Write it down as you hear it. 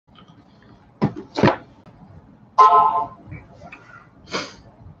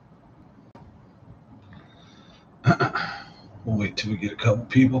We'll wait till we get a couple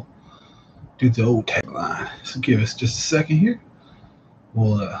people. Do the old tagline. So give us just a second here.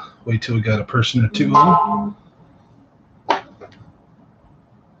 We'll wait till we got a person or two on.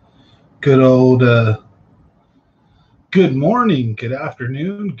 Good old good morning, good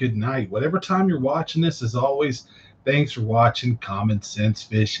afternoon, good night. Whatever time you're watching this, as always, thanks for watching Common Sense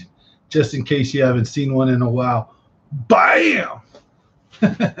Fishing. Just in case you haven't seen one in a while, bam!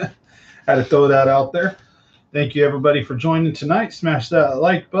 Had to throw that out there. Thank you, everybody, for joining tonight. Smash that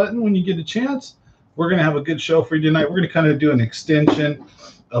like button when you get a chance. We're going to have a good show for you tonight. We're going to kind of do an extension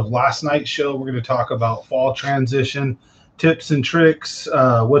of last night's show. We're going to talk about fall transition, tips and tricks,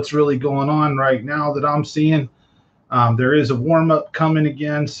 what's really going on right now that I'm seeing. There is a warm-up coming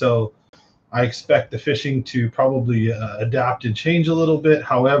again, so I expect the fishing to probably adapt and change a little bit.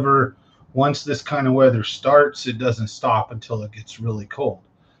 However, once this kind of weather starts, it doesn't stop until it gets really cold.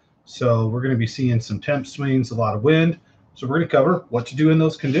 So we're going to be seeing some temp swings, a lot of wind. So we're going to cover what to do in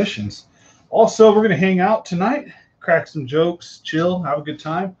those conditions. Also, we're going to hang out tonight, crack some jokes, chill, have a good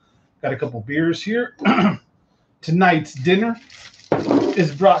time. Got a couple beers here. Tonight's dinner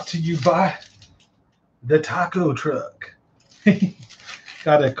is brought to you by the taco truck.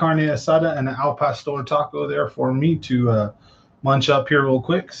 Got a carne asada and an al pastor taco there for me to munch up here real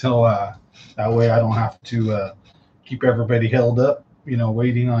quick. So that way I don't have to keep everybody held up, you know,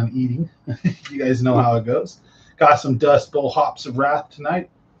 waiting on eating. You guys know how it goes. Got some Dust Bowl Hops of Wrath tonight.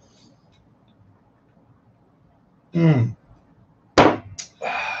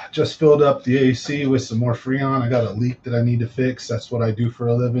 Just filled up the AC with some more Freon. I got a leak that I need to fix. That's what I do for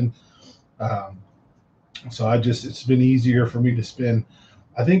a living. So it's been easier for me to spend.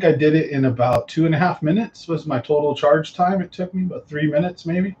 I think I did it in about 2.5 minutes was my total charge time. It took me about 3 minutes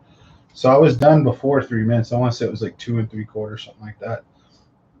maybe. So I was done before 3 minutes. I want to say it was like 2 3/4, something like that.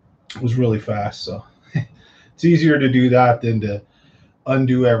 It was really fast. So it's easier to do that than to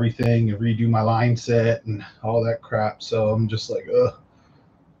undo everything and redo my line set and all that crap. So I'm just like, ugh.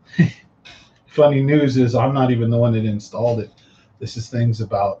 Funny news is I'm not even the one that installed it. This thing's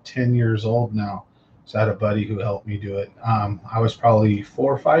about 10 years old now. So I had a buddy who helped me do it. I was probably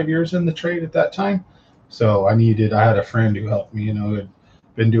 4 or 5 years in the trade at that time. So I had a friend who helped me, you know, who had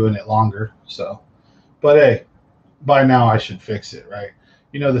been doing it longer. So, but hey, by now I should fix it, right?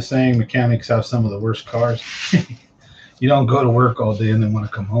 You know the saying, mechanics have some of the worst cars. You don't go to work all day and then want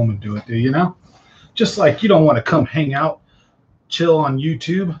to come home and do it, do you know? Just like you don't want to come hang out, chill on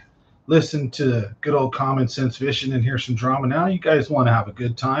YouTube, listen to good old Common Sense Fishing and hear some drama. Now you guys want to have a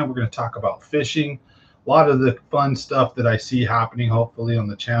good time. We're going to talk about fishing. A lot of the fun stuff that I see happening, hopefully, on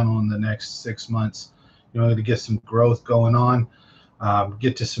the channel in the next 6 months, you know, to get some growth going on,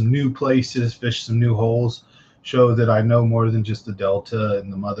 get to some new places, fish some new holes, show that I know more than just the Delta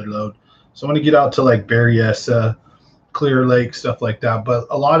and the mother lode. So I want to get out to like Berryessa, Clear Lake, stuff like that. But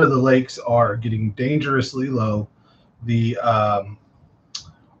a lot of the lakes are getting dangerously low. A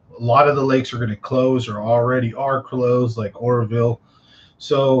lot of the lakes are going to close or already are closed, like Oroville.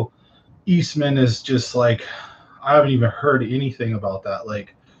 So Eastman is just like, I haven't even heard anything about that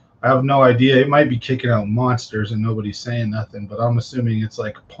lake. I have no idea. It might be kicking out monsters and nobody's saying nothing, but I'm assuming it's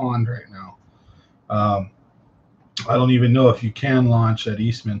like a pond right now. I don't even know if you can launch at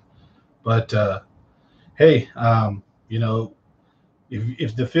Eastman, but hey, you know,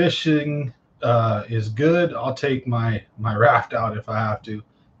 if the fishing is good, I'll take my raft out if I have to,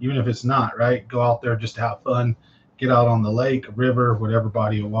 even if it's not, right? Go out there just to have fun, get out on the lake, river, whatever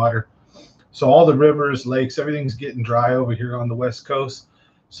body of water. So all the rivers, lakes, everything's getting dry over here on the West Coast.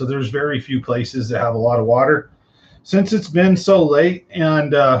 So there's very few places that have a lot of water. Since it's been so late,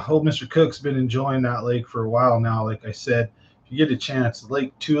 and old Mr. Cook's been enjoying that lake for a while now, like I said, if you get a chance,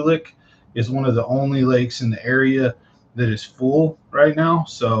 Lake Tulik is one of the only lakes in the area that is full right now.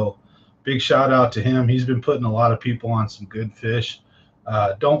 So big shout out to him. He's been putting a lot of people on some good fish.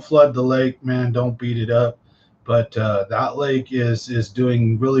 Don't flood the lake, man. Don't beat it up. But that lake is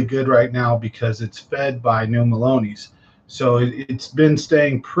doing really good right now because it's fed by New Maloney's. So it's been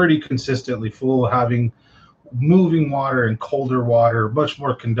staying pretty consistently full, having moving water and colder water, much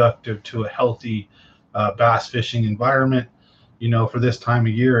more conductive to a healthy bass fishing environment, you know, for this time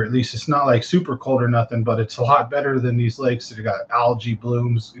of year. At least it's not like super cold or nothing, but it's a lot better than these lakes that have got algae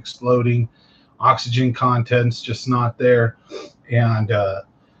blooms exploding, oxygen content's just not there. And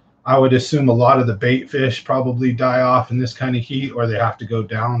I would assume a lot of the bait fish probably die off in this kind of heat, or they have to go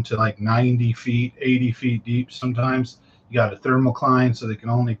down to like 90 feet, 80 feet deep sometimes. You got a thermocline, so they can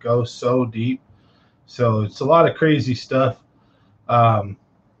only go so deep. So it's a lot of crazy stuff.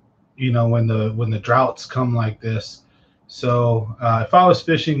 You you know, when the droughts come like this. So if I was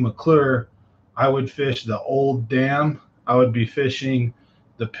fishing McClure, I would fish the old dam. I would be fishing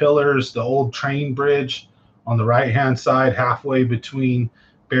the pillars, the old train bridge on the right hand side, halfway between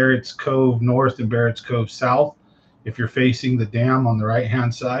Barrett's Cove North and Barrett's Cove South. If you're facing the dam on the right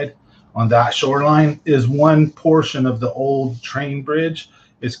hand side, on that shoreline is one portion of the old train bridge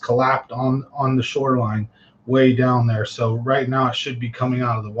is collapsed on the shoreline way down there. So right now it should be coming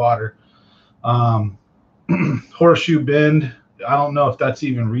out of the water. Horseshoe Bend, I don't know if that's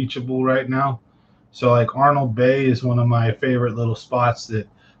even reachable right now. So like Arnold Bay is one of my favorite little spots that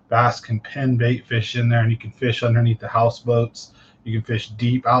bass can pin bait fish in there, and you can fish underneath the houseboats. You can fish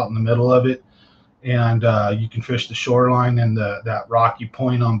deep out in the middle of it, and you can fish the shoreline, and that rocky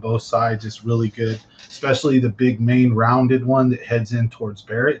point on both sides is really good, especially the big main rounded one that heads in towards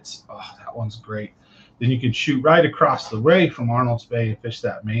Barrett's. Oh, that one's great. Then you can shoot right across the way from Arnold's Bay and fish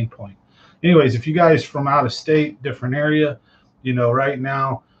that main point. Anyways, if you guys from out of state, different area, you know, right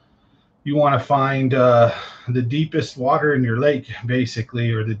now you want to find the deepest water in your lake,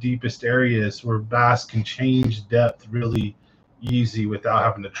 basically, or the deepest areas where bass can change depth really easy without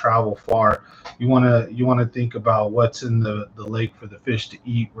having to travel far. You want to think about what's in the lake for the fish to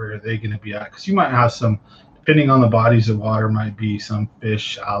eat. Where are they going to be at? Because you might have some, depending on the bodies of water, might be some fish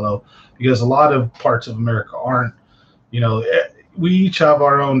shallow, because a lot of parts of America aren't, you know, we each have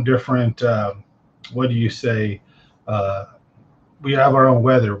our own different, what do you say, we have our own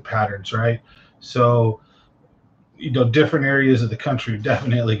weather patterns, right? So, you know, different areas of the country are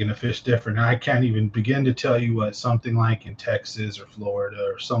definitely going to fish different. I can't even begin to tell you what something like in Texas or Florida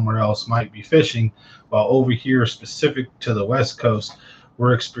or somewhere else might be fishing, while over here, specific to the West Coast,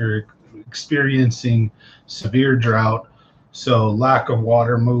 we're experiencing severe drought. So lack of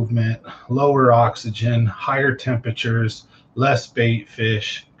water movement, lower oxygen, higher temperatures, less bait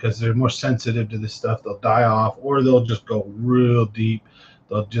fish, because they're more sensitive to this stuff. They'll die off, or they'll just go real deep.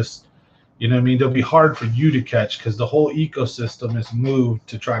 They'll just, you know what I mean? They'll be hard for you to catch because the whole ecosystem is moved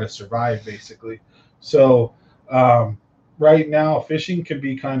to try to survive, basically. So right now, fishing can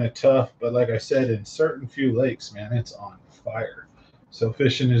be kind of tough, but like I said, in certain few lakes, man, it's on fire. So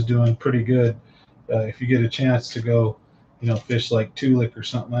fishing is doing pretty good. If you get a chance to go, you know, fish like Tulick or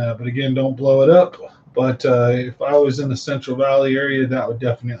something like that. But again, don't blow it up. But if I was in the Central Valley area, that would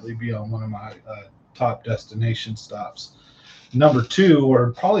definitely be on one of my top destination stops. Number two,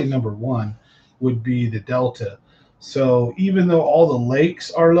 or probably number one, would be the Delta. So even though all the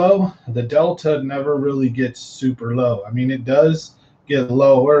lakes are low, the Delta never really gets super low. I mean, it does get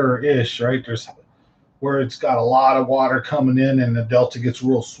lower-ish, right? There's where it's got a lot of water coming in and the Delta gets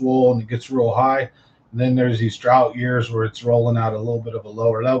real swollen and it gets real high. And then there's these drought years where it's rolling out a little bit of a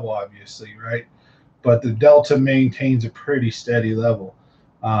lower level, obviously, right? But the Delta maintains a pretty steady level.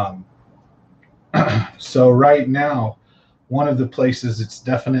 So right now, one of the places it's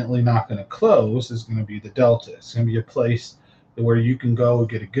definitely not going to close is going to be the Delta. It's going to be a place where you can go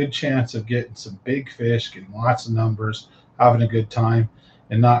get a good chance of getting some big fish, getting lots of numbers, having a good time,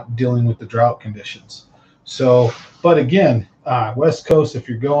 and not dealing with the drought conditions. So, but again, West Coast, if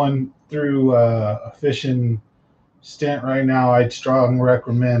you're going through a fishing stint right now, I'd strongly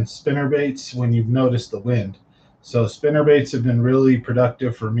recommend spinnerbaits when you've noticed the wind. So spinnerbaits have been really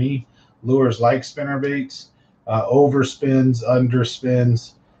productive for me. Lures like spinnerbaits, overspins,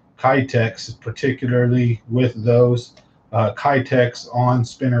 underspins, Kitex, particularly with those. Kitex on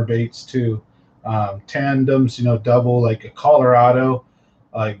spinnerbaits too. Tandems, you know, double, like a Colorado.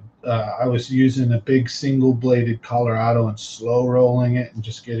 I was using a big single bladed Colorado and slow rolling it and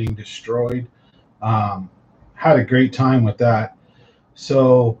just getting destroyed. Had a great time with that.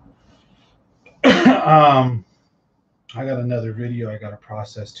 So I got another video I got to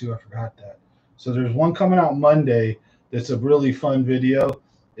process too. I forgot that. So there's one coming out Monday that's a really fun video.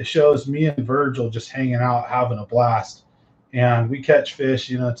 It shows me and Virgil just hanging out, having a blast. And we catch fish.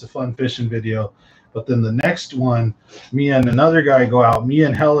 You know, it's a fun fishing video. But then the next one, me and another guy go out. Me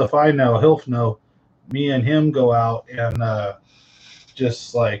and Hilf know. Me and him go out and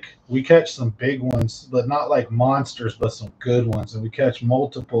just like we catch some big ones, but not like monsters, but some good ones. And we catch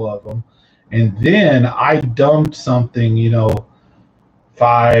multiple of them. And then I dumped something, you know,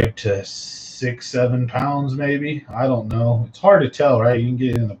 5 to 6, 7 pounds, maybe. I don't know. It's hard to tell, right? You can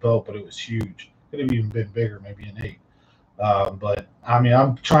get it in the boat, but it was huge. Could have even been bigger, maybe an 8. But I mean,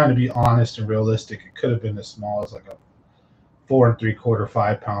 I'm trying to be honest and realistic. It could have been as small as like a 4 3/4,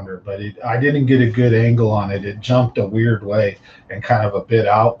 5 pounder, but I didn't get a good angle on it. It jumped a weird way and kind of a bit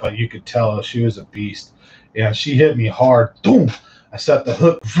out, but you could tell she was a beast. And she hit me hard. Boom! I set the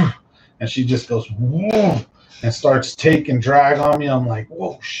hook, and she just goes, whoa, and starts taking drag on me. I'm like,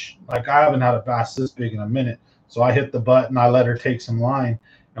 whoosh, like I haven't had a bass this big in a minute. So I hit the button, I let her take some line.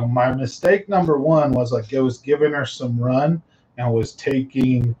 And my mistake number one was like, it was giving her some run and was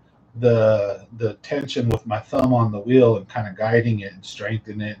taking the tension with my thumb on the wheel and kind of guiding it and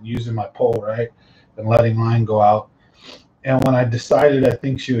strengthening it and using my pole, right? And letting line go out. And when I decided I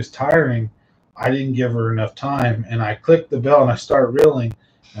think she was tiring, I didn't give her enough time. And I clicked the bell and I start reeling.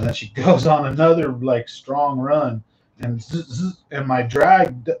 And then she goes on another like strong run. And and my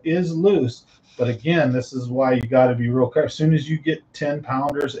drag is loose. But again, this is why you got to be real careful. As soon as you get 10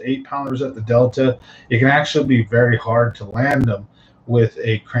 pounders, 8 pounders at the Delta, it can actually be very hard to land them with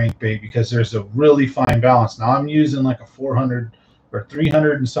a crankbait because there's a really fine balance. Now I'm using like a 400 or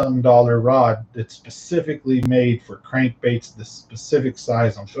 300 and something dollar rod that's specifically made for crankbaits, the specific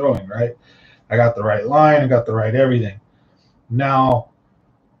size I'm throwing, right? I got the right line, I got the right everything. Now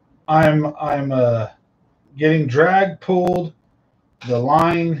I'm getting drag pulled. The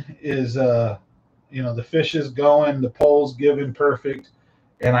line is you know, the fish is going, the pole's giving perfect,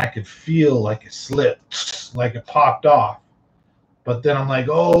 and I could feel like it slipped, like it popped off. But then I'm like,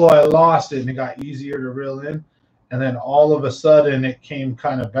 oh, I lost it, and it got easier to reel in. And then all of a sudden it came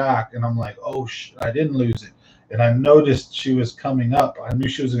kind of back, and I'm like, oh, I didn't lose it. And I noticed she was coming up. I knew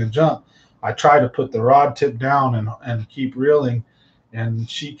she was going to jump. I tried to put the rod tip down and keep reeling, and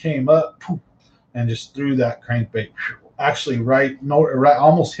she came up poof, and just threw that crankbait. Actually, right,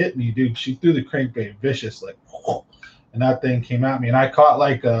 almost hit me, dude. She threw the crankbait vicious, like, and that thing came at me, and I caught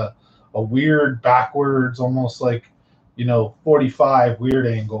like a weird backwards, almost like, you know, 45 weird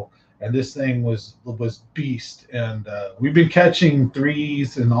angle, and this thing was beast. And we've been catching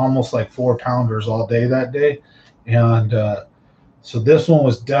 3s and almost like 4 pounders all day that day, and so this one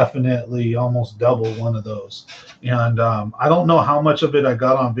was definitely almost double one of those. And I don't know how much of it I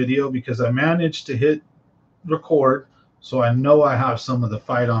got on video because I managed to hit record. So I know I have some of the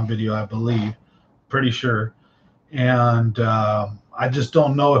fight on video, I believe, pretty sure. And I just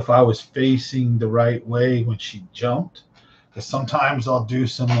don't know if I was facing the right way when she jumped. Because sometimes I'll do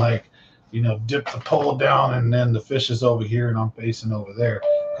some like, you know, dip the pole down and then the fish is over here and I'm facing over there.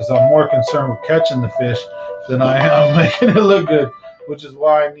 Because I'm more concerned with catching the fish than I am making it look good, which is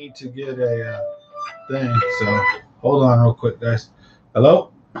why I need to get a thing. So hold on real quick, guys.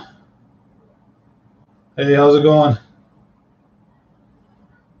 Hello? Hey, how's it going?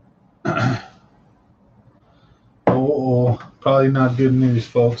 Oh, probably not good news,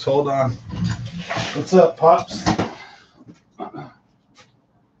 folks. Hold on. What's up, Pops?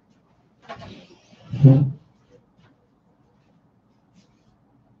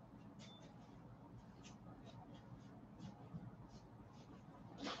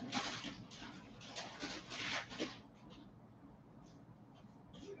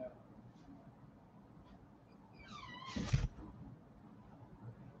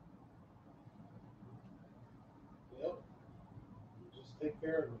 Take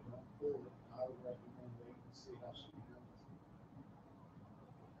care of it. Don't fool it. I would recommend waiting to see how she becomes.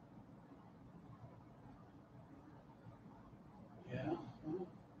 Yeah.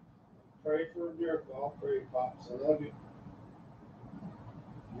 Pray for a miracle. I'll pray, Pops. I love you.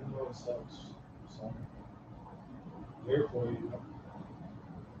 You know it sucks. I'm sorry. I'm here for you.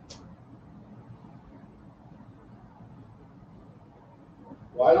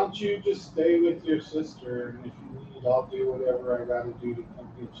 Why don't you just stay with your sister, and if you need, I'll do whatever I gotta do to come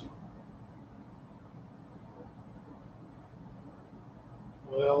get you.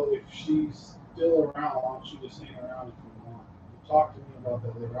 Well, if she's still around, why don't you just hang around if you want? Talk to me about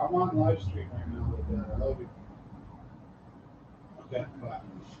that later. I'm on live stream right now with that. I love you. Okay, bye.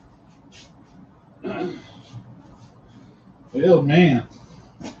 Well, man.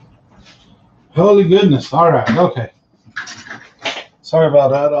 Holy goodness. All right, okay. Sorry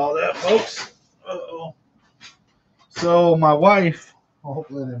about all that, folks. Uh-oh. So my wife,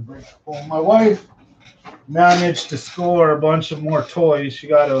 hopefully I didn't break the phone. My wife managed to score a bunch of more toys. She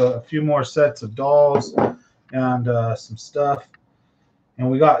got a few more sets of dolls and some stuff. And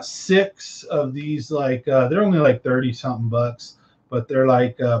we got 6 of these, like, they're only like 30 something bucks, but they're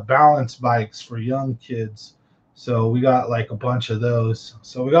like balance bikes for young kids. So we got like a bunch of those.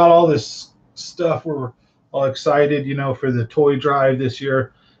 So we got all this stuff. We're all excited, you know, for the toy drive this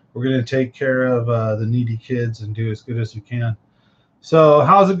year. We're going to take care of the needy kids and do as good as we can. So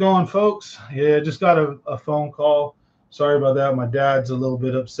how's it going, folks? Yeah, just got a phone call. Sorry about that. My dad's a little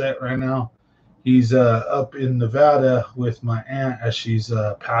bit upset right now. He's up in Nevada with my aunt as she's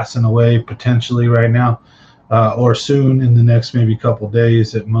passing away potentially right now, or soon in the next maybe couple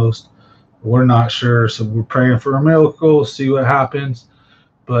days at most. We're not sure, so we're praying for a miracle, see what happens.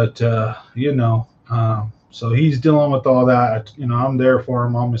 But, you know, So he's dealing with all that. You know, I'm there for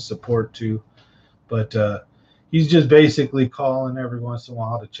him. I'm his support too. But he's just basically calling every once in a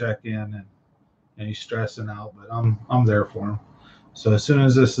while to check in, and he's stressing out. But I'm there for him. So as soon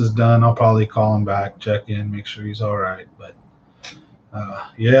as this is done, I'll probably call him back, check in, make sure he's all right. But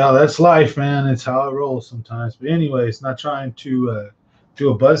yeah, that's life, man. It's how it rolls sometimes. But anyways, not trying to do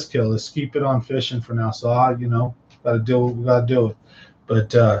a buzzkill. Let's keep it on fishing for now. So got to deal with what we got to deal with.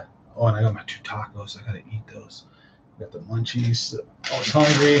 But oh, and I got my 2 tacos. I got to eat those. Got the munchies. I was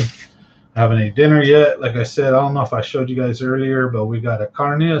hungry. I haven't ate dinner yet. Like I said, I don't know if I showed you guys earlier, but we got a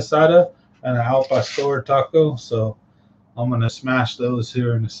carne asada and an al pastor taco. So I'm gonna smash those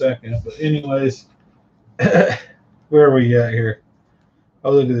here in a second. But anyways, where are we at here?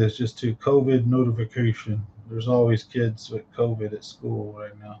 Oh, look at this, just to COVID notification. There's always kids with COVID at school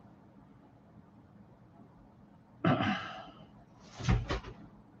right now.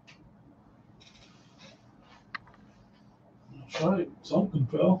 That's right, something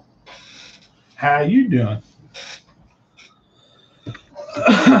fell. How you doing?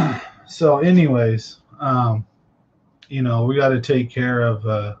 So anyways, we got to take care of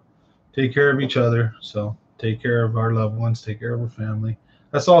each other. So take care of our loved ones, take care of our family.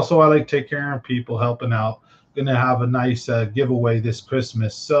 That's also why I like take care of people, helping out. Gonna have a nice giveaway this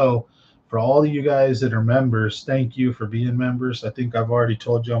Christmas. So for all of you guys that are members, thank you for being members. I think I've already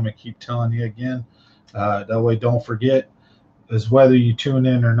told you. I'm gonna keep telling you again. That way, don't forget. Because whether you tune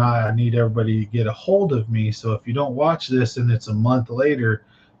in or not, I need everybody to get a hold of me. So if you don't watch this and it's a month later,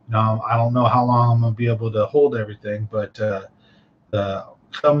 I don't know how long I'm gonna be able to hold everything. But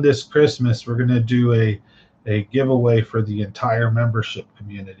come this Christmas, we're gonna do a giveaway for the entire membership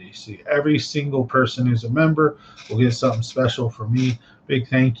community. See, every single person who's a member will get something special from me. Big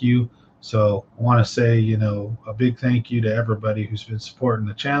thank you. So I want to say, a big thank you to everybody who's been supporting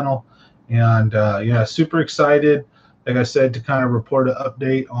the channel. And yeah, super excited, like I said, to kind of report an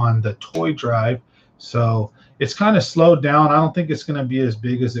update on the toy drive. So it's kind of slowed down. I don't think it's going to be as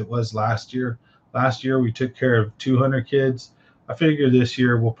big as it was last year. Last year, we took care of 200 kids. I figure this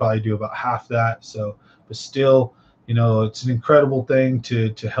year we'll probably do about half that. So, but still, it's an incredible thing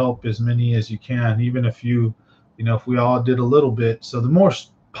to help as many as you can, even if if we all did a little bit. So the more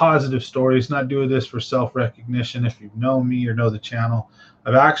positive stories, not doing this for self-recognition. If you know me or know the channel,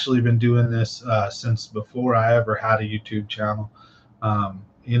 I've actually been doing this since before I ever had a YouTube channel. And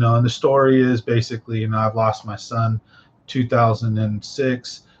the story is basically, I've lost my son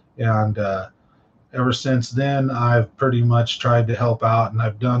 2006, and ever since then, I've pretty much tried to help out, and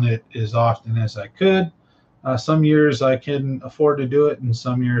I've done it as often as I could. Some years I can afford to do it, and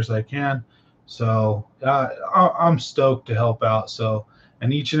some years I can. So I'm stoked to help out. So,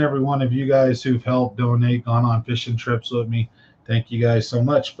 and each and every one of you guys who've helped donate, gone on fishing trips with me, thank you guys so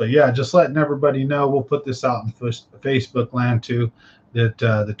much. But yeah, just letting everybody know, we'll put this out in Facebook land too, that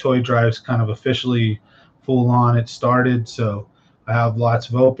the toy drive's kind of officially full on. It started. So I have lots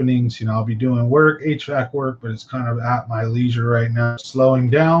of openings. I'll be doing work, HVAC work, but it's kind of at my leisure right now, slowing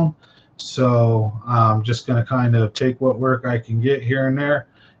down. So I'm just going to kind of take what work I can get here and there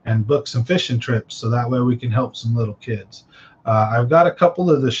and book some fishing trips, so that way we can help some little kids. I've got a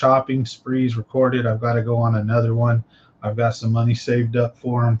couple of the shopping sprees recorded. I've got to go on another one. I've got some money saved up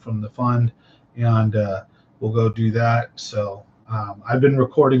for them from the fund, and we'll go do that. So I've been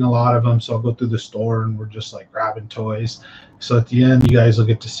recording a lot of them, so I'll go through the store and we're just like grabbing toys. So at the end, you guys will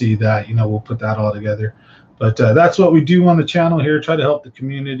get to see that. We'll put that all together. But that's what we do on the channel here. Try to help the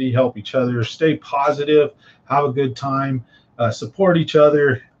community, help each other, stay positive, have a good time, support each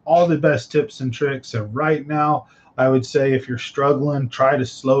other, all the best tips and tricks. And right now, I would say if you're struggling, try to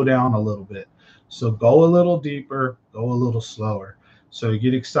slow down a little bit. So go a little deeper, go a little slower. So you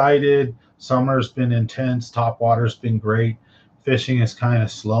get excited. Summer's been intense. Top water's been great. Fishing is kind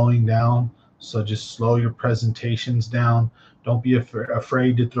of slowing down. So just slow your presentations down. Don't be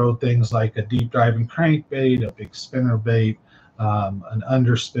afraid to throw things like a deep driving crankbait, a big spinner bait, an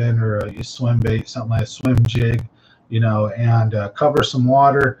underspin, or a swim bait, something like a swim jig, and cover some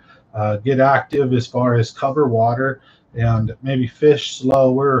water. Get active as far as cover water, and maybe fish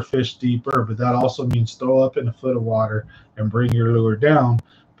slower or fish deeper, but that also means throw up in a foot of water and bring your lure down,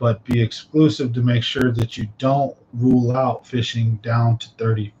 but be exclusive to make sure that you don't rule out fishing down to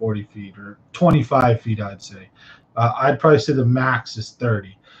 30, 40 feet or 25 feet, I'd say. I'd probably say the max is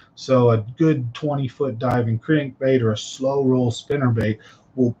 30. So a good 20-foot diving crankbait or a slow roll spinnerbait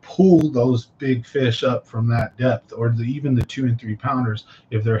will pull those big fish up from that depth, or even the 2 and 3 pounders,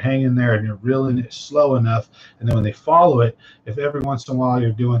 if they're hanging there and you're reeling it slow enough. And then when they follow it, if every once in a while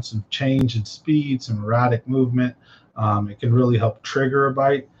you're doing some change in speed, some erratic movement, it can really help trigger a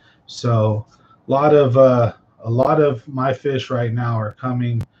bite. So a lot of my fish right now are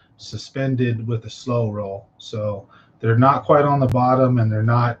coming suspended with a slow roll, so they're not quite on the bottom and they're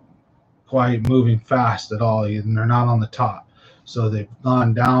not quite moving fast at all, and they're not on the top, so they've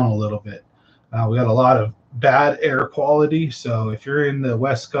gone down a little bit. We got a lot of bad air quality, so if you're in the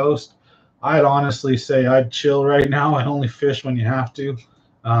West Coast, I'd honestly say I'd chill right now and only fish when you have to,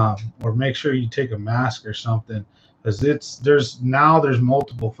 or make sure you take a mask or something, because there's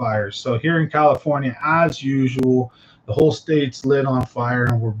multiple fires. So here in California, as usual, the whole state's lit on fire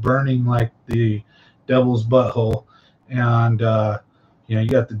and we're burning like the devil's butthole. And you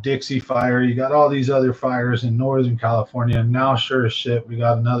got the Dixie fire, you got all these other fires in Northern California, and now sure as shit we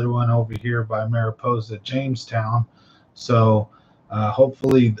got another one over here by Mariposa, Jamestown. So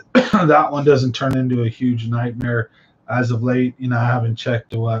hopefully that one doesn't turn into a huge nightmare. As of late, I haven't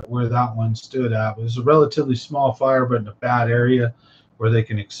checked where that one stood at. It was a relatively small fire, but in a bad area where they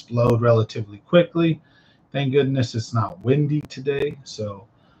can explode relatively quickly. Thank goodness it's not windy today. So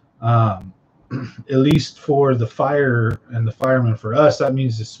at least for the fire and the firemen, for us, that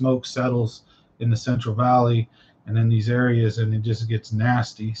means the smoke settles in the Central Valley and in these areas, and it just gets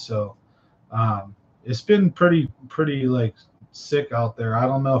nasty. So it's been pretty like sick out there. I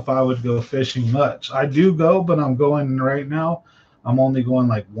don't know if I would go fishing much. I do go, but I'm going right now. I'm only going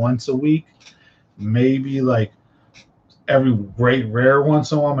like once a week, maybe like every great rare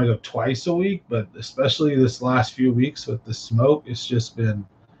once in a while. I go twice a week, but especially this last few weeks with the smoke, it's just been,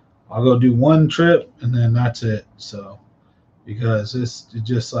 I'll go do one trip and then that's it. So because it's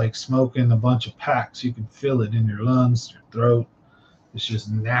just like smoking a bunch of packs, you can feel it in your lungs, your throat. It's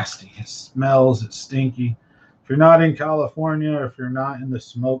just nasty. It smells, it's stinky. If you're not in California or if you're not in the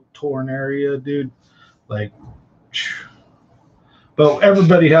smoke torn area, dude, like, but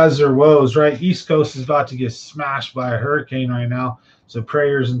everybody has their woes, right? East Coast is about to get smashed by a hurricane right now. So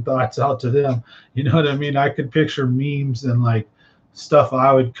prayers and thoughts out to them. You know what I mean? I could picture memes and like stuff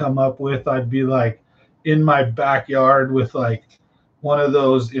I would come up with. I'd be like in my backyard with like one of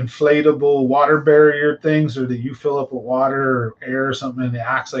those inflatable water barrier things, or that you fill up with water or air or something, and it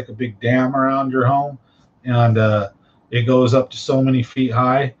acts like a big dam around your home. And it goes up to so many feet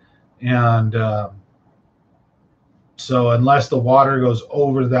high. And so unless the water goes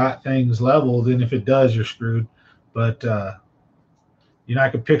over that thing's level, then if it does, you're screwed. But I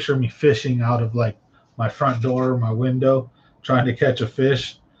could picture me fishing out of like my front door, my window, trying to catch a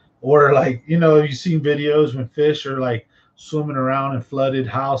fish. Or like, you've seen videos when fish are like swimming around in flooded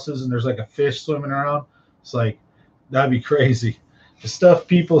houses and there's like a fish swimming around. It's like, that'd be crazy. The stuff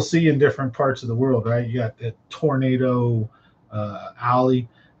people see in different parts of the world, right? You got the tornado alley.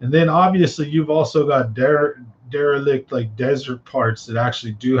 And then obviously you've also got derelict like desert parts that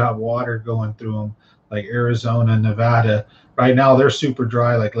actually do have water going through them, like Arizona, Nevada. Right now they're super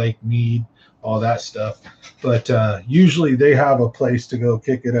dry, like Lake Mead, all that stuff. But usually they have a place to go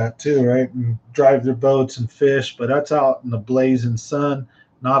kick it at too, right? And drive their boats and fish, but that's out in the blazing sun,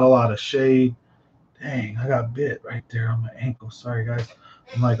 not a lot of shade. Dang, I got bit right there on my ankle. Sorry, guys.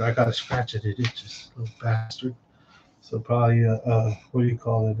 I'm like, I got to scratch it. It itches, little bastard. So probably, what do you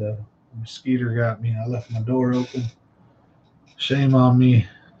call it? A mosquito got me. I left my door open. Shame on me.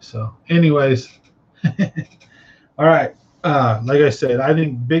 So anyways, all right. Like I said, I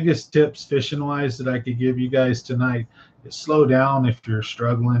think biggest tips fishing-wise that I could give you guys tonight is slow down if you're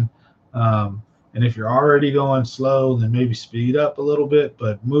struggling. And if you're already going slow, then maybe speed up a little bit,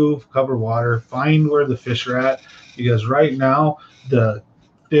 but move, cover water, find where the fish are at, because right now the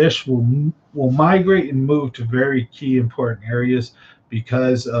fish will migrate and move to very key important areas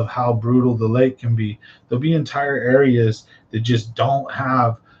because of how brutal the lake can be. There'll be entire areas that just don't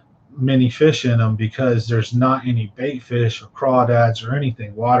have many fish in them because there's not any bait fish or crawdads or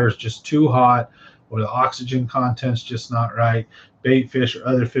anything. Water's just too hot, or the oxygen content's just not right. Bait fish or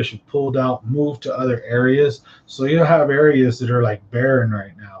other fish have pulled out, moved to other areas. So you'll have areas that are like barren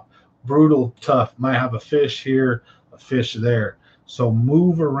right now, brutal, tough, might have a fish here, a fish there. So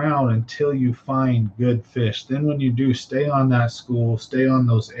move around until you find good fish. Then when you do, stay on that school, stay on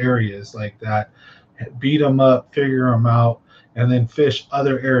those areas like that, beat them up, figure them out, and then fish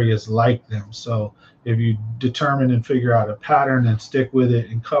other areas like them. So if you determine and figure out a pattern and stick with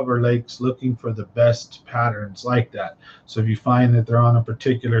it and cover lakes looking for the best patterns like that. So if you find that they're on a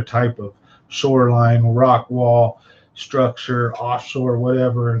particular type of shoreline, rock wall, structure, offshore,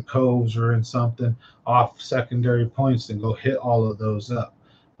 whatever, in coves or in something off secondary points, then go hit all of those up.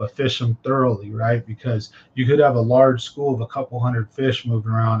 But fish them thoroughly, right? Because you could have a large school of a couple hundred fish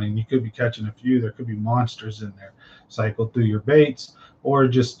moving around and you could be catching a few. There could be monsters in there. Cycle through your baits, or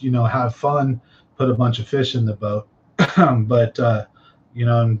just have fun, put a bunch of fish in the boat. But you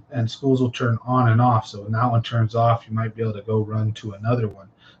know, and schools will turn on and off. So when that one turns off, you might be able to go run to another one.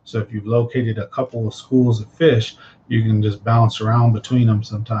 So if you've located a couple of schools of fish, you can just bounce around between them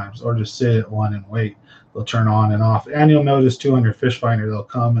sometimes, or just sit at one and wait. They'll turn on and off. And you'll notice too on your fish finder, they'll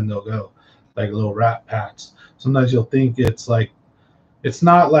come and they'll go like little rat pats. Sometimes you'll think it's like, it's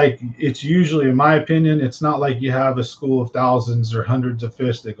not like, it's usually, in my opinion, it's not like you have a school of thousands or hundreds of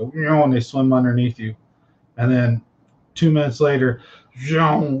fish that go, you know, and they swim underneath you. And then 2 minutes later,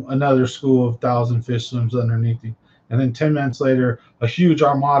 another school of 1,000 fish swims underneath you. And then 10 minutes later, a huge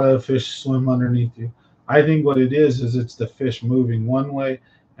armada of fish swim underneath you. I think what it is it's the fish moving one way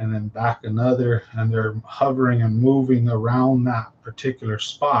and then back another, and they're hovering and moving around that particular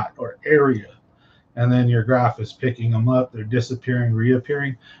spot or area. And then your graph is picking them up. They're disappearing,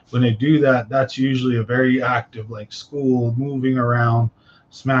 reappearing. When they do that, that's usually a very active, like school moving around,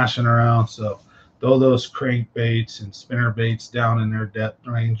 smashing around. So throw those crankbaits and spinner baits down in their depth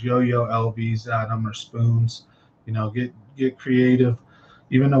range, yo-yo LVs at them or spoons. You know, get creative.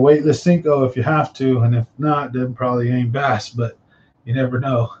 Even a weightless Cinco if you have to, and if not, then probably ain't bass, but you never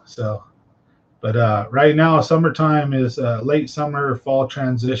know. So, but right now, summertime is late summer, fall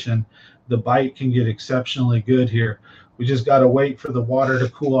transition. The bite can get exceptionally good here. We just got to wait for the water to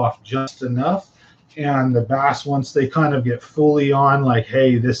cool off just enough. And the bass, once they kind of get fully on, like,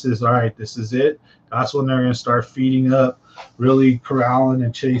 hey, this is all right, this is it, that's when they're going to start feeding up, really corralling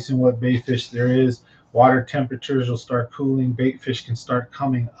and chasing what bait fish there is. Water temperatures will start cooling. Bait fish can start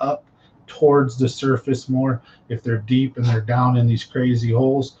coming up towards the surface more if they're deep and they're down in these crazy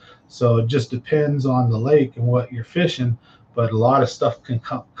holes. So it just depends on the lake and what you're fishing. But a lot of stuff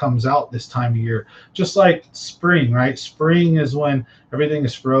comes out this time of year, just like spring, right? Spring is when everything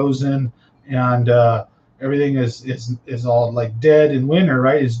is frozen and everything is all like dead in winter,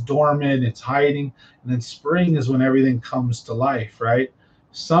 right? It's dormant, it's hiding. And then spring is when everything comes to life, right?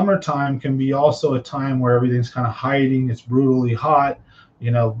 Summertime can be also a time where everything's kind of hiding. It's brutally hot, you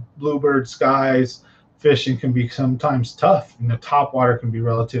know, bluebird skies. Fishing can be sometimes tough. You know, top water can be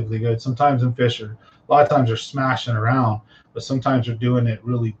relatively good. Sometimes in fish are, a lot of times they're smashing around, but sometimes they're doing it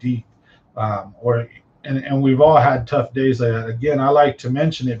really deep. And we've all had tough days like that. Again, I like to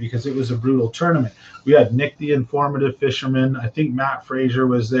mention it because it was a brutal tournament. We had Nick the Informative Fisherman. I think Matt Frazier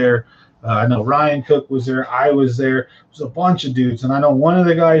was there. I know Ryan Cook was there. I was there. It was a bunch of dudes. And I know one of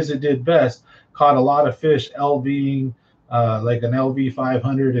the guys that did best caught a lot of fish LVing, like an LV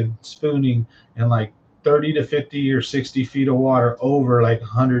 500 and spooning in like 30 to 50 or 60 feet of water over like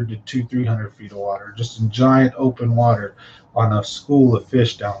 100 to 300 feet of water, just in giant open water on a school of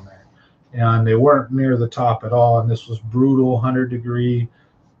fish down there. And they weren't near the top at all. And this was brutal, 100-degree,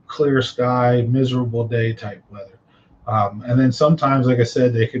 clear sky, miserable day type weather. And then sometimes, like I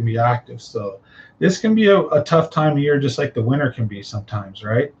said, they can be active. So this can be a tough time of year, just like the winter can be sometimes,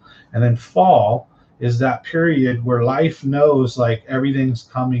 right? And then fall is that period where life knows like everything's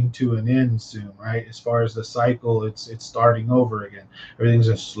coming to an end soon, right? As far as the cycle, it's starting over again. Everything's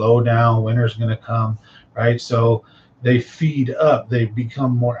gonna slow down. Winter's gonna come, right? So they feed up. They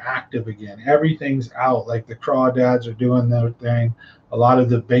become more active again. Everything's out. Like the crawdads are doing their thing. A lot of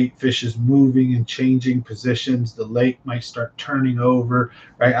the bait fish is moving and changing positions. The lake might start turning over,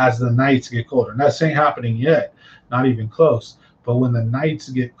 right, as the nights get colder. And that's ain't happening yet, not even close. But when the nights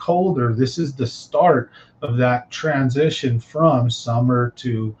get colder, this is the start of that transition from summer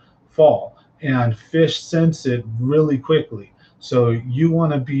to fall. And fish sense it really quickly. So you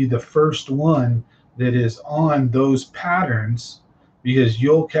want to be the first one that is on those patterns, because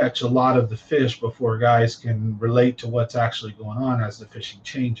you'll catch a lot of the fish before guys can relate to what's actually going on as the fishing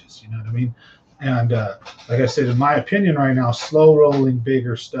changes. You know what I mean? And like I said, in my opinion right now, slow rolling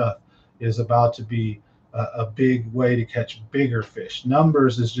bigger stuff is about to be a big way to catch bigger fish.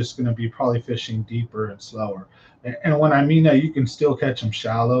 Numbers is just going to be probably fishing deeper and slower. And when I mean that, you can still catch them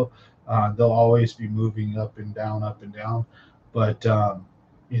shallow. They'll always be moving up and down, up and down. But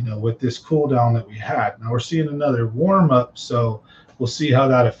you know, with this cool down that we had, now we're seeing another warm up, so we'll see how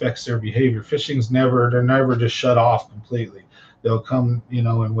that affects their behavior. Fishing's they're never just shut off completely. They'll come, you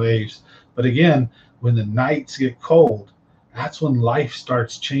know, in waves. But again, when the nights get cold, that's when life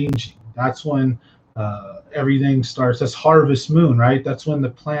starts changing. That's when everything starts. That's harvest moon, right? That's when the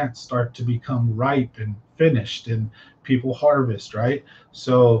plants start to become ripe and finished and people harvest, right?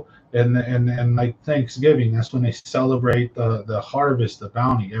 So and like Thanksgiving, that's when they celebrate the harvest, the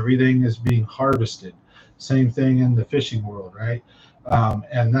bounty. Everything is being harvested. Same thing in the fishing world, right?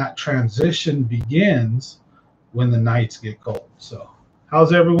 And that transition begins when the nights get cold. So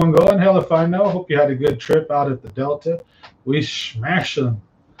how's everyone going? Hell if I know. Hope you had a good trip out at the Delta. We smashed them.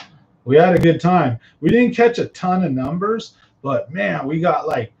 We had a good time. We didn't catch a ton of numbers, But man, we got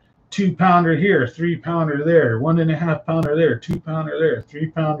like 2 pounder here, 3 pounder there, 1.5 pounder there, 2 pounder there,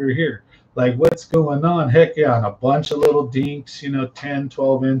 3 pounder here. Like, what's going on? Heck yeah, and a bunch of little dinks, 10,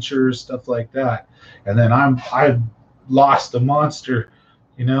 12 inchers, stuff like that. And then I lost a monster,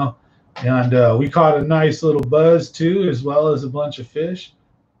 you know, and we caught a nice little buzz too, as well as a bunch of fish.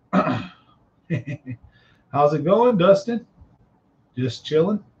 How's it going, Dustin? Just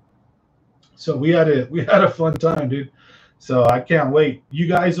chilling. So we had a fun time, dude. So I can't wait. You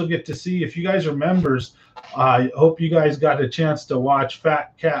guys will get to see, if you guys are members. I hope you guys got a chance to watch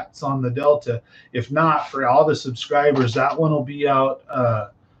Fat Cats on the Delta. If not, for all the subscribers, that one will be out.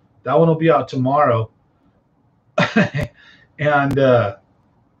 That one will be out tomorrow. And no,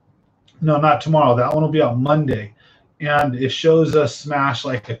 not tomorrow. That one will be out Monday. And it shows us smash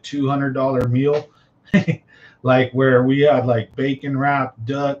like a $200 meal, like where we had like bacon wrapped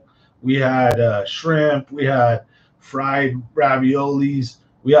duck, we had shrimp, we had fried raviolis,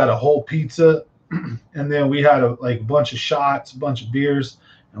 we had a whole pizza, and then we had like a bunch of shots, a bunch of beers,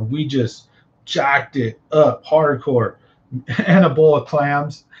 and we just jacked it up hardcore, and a bowl of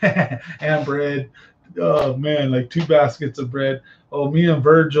clams and bread. Oh man, like 2 baskets of bread. Oh, me and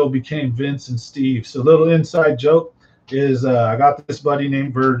Virgil became Vince and Steve. So little inside joke is I got this buddy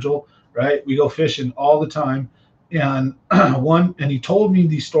named Virgil, right? We go fishing all the time. And he told me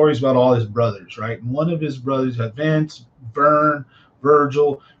these stories about all his brothers, right? And one of his brothers had Vince, Vern,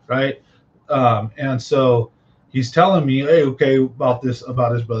 Virgil, right? And so he's telling me, hey, okay, about his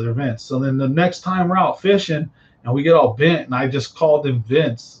brother Vince. So then the next time we're out fishing and we get all bent, and I just called him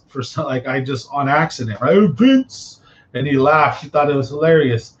Vince for some, like, I just on accident, right? Oh, Vince. And he laughed. He thought it was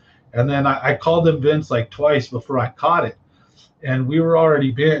hilarious. And then I called him Vince like twice before I caught it. And we were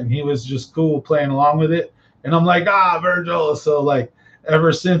already bent, and he was just cool playing along with it. And I'm like, Virgil. So like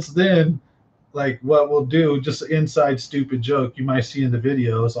ever since then, like what we'll do, just an inside stupid joke you might see in the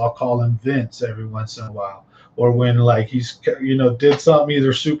videos, I'll call him Vince every once in a while. Or when like he's, did something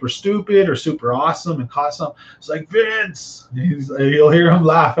either super stupid or super awesome and caught something, it's like, Vince. You'll hear him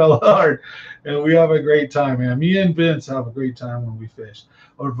laugh hella hard. And we have a great time, man. Me and Vince have a great time when we fish.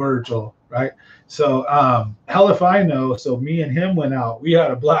 Or Virgil, right? So hell if I know. So me and him went out. We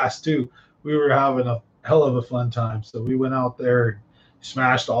had a blast too. We were having a hell of a fun time. So we went out there,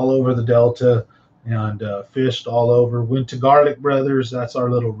 smashed all over the Delta, and fished all over. Went to Garlic Brothers. That's our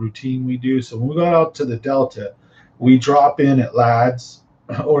little routine we do. So when we go out to the Delta, we drop in at Ladd's,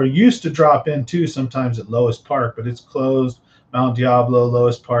 or used to drop in too sometimes at Lois Park, but it's closed. Mount Diablo,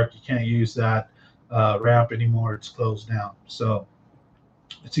 Lois Park, you can't use that ramp anymore. It's closed down. So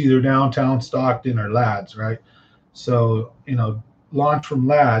it's either downtown Stockton or Ladd's, right? So, launch from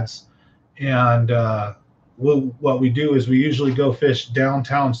Ladd's. And what we do is we usually go fish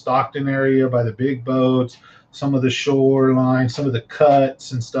downtown Stockton area by the big boats, some of the shoreline, some of the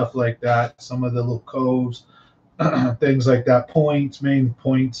cuts and stuff like that, some of the little coves, things like that, main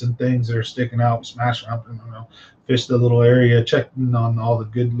points and things that are sticking out, smashing up, fish the little area, checking on all the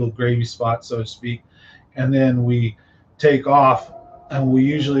good little gravy spots, so to speak. And then we take off, and we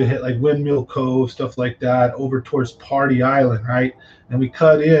usually hit like Windmill Cove, stuff like that, over towards Party Island, right? And we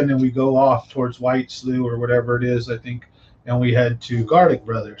cut in and we go off towards White Slough or whatever it is, I think, and we head to Garlic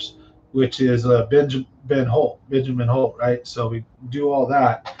Brothers, which is Benjamin Holt, right? So we do all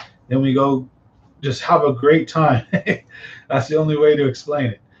that. Then we go just have a great time. That's the only way to explain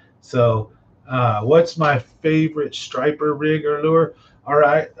it. So what's my favorite striper rig or lure? All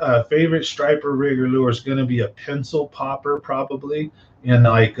right, favorite striper rig or lure is going to be a pencil popper, probably, and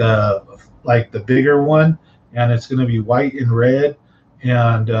like the bigger one, and it's going to be white and red.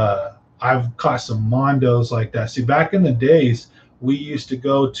 And I've caught some mondos like that. See, back in the days, we used to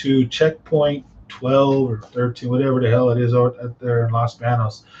go to checkpoint 12 or 13, whatever the hell it is out there in Los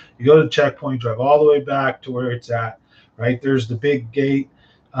Banos. You go to checkpoint, drive all the way back to where it's at, right? There's the big gate.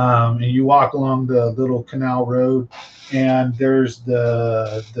 And you walk along the little canal road, and there's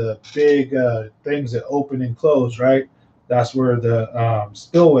the big things that open and close, right? That's where the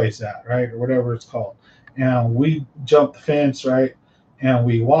spillway's at, right? Or whatever it's called. And we jump the fence, right? And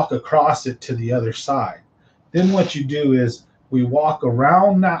we walk across it to the other side. Then what you do is we walk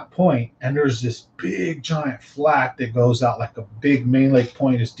around that point, and there's this big giant flat that goes out like a big main lake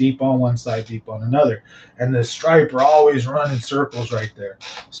point. Is deep on one side, deep on another, and the striper always run in circles right there.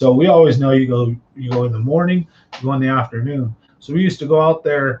 So we always know you go in the morning, you go in the afternoon. So we used to go out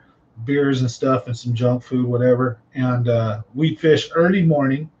there, beers and stuff and some junk food, whatever, and we'd fish early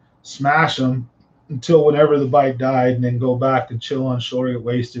morning, smash them until whenever the bite died, and then go back and chill on shore, get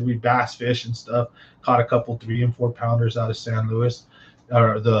wasted. We bass fish and stuff. Caught a couple 3 and 4 pounders out of San Luis,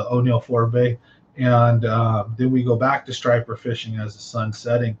 or the O'Neill Forebay, And then we go back to striper fishing as the sun's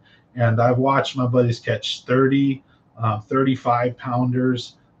setting. And I've watched my buddies catch 30, 35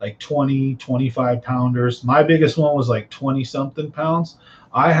 pounders, like 20, 25 pounders. My biggest one was like 20 something pounds.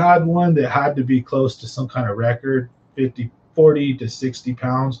 I had one that had to be close to some kind of record, 50, 40 to 60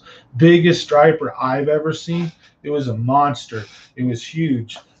 pounds. Biggest striper I've ever seen. It was a monster. It was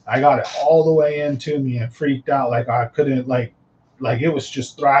huge. I got it all the way into me and freaked out. Like I couldn't like it was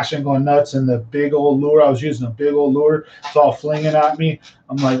just thrashing, going nuts. And the big old lure, I was using a big old lure. It's all flinging at me.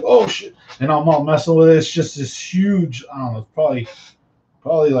 I'm like, oh shit. And I'm all messing with it. It's just this huge, I don't know,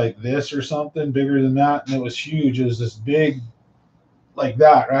 probably like this or something, bigger than that. And it was huge. It was this big, like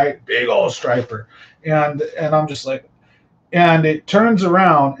that, right? Big old striper. And I'm just like, and it turns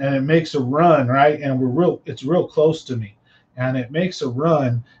around and it makes a run, right? And it's real close to me. And it makes a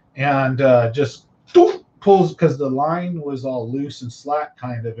run and just pulls, because the line was all loose and slack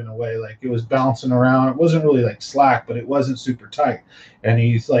kind of in a way, like it was bouncing around. It wasn't really like slack, but it wasn't super tight. And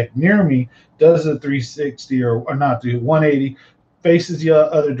he's like near me, does a 360 or not, 180, faces the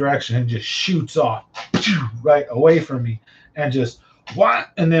other direction and just shoots off right away from me and just what?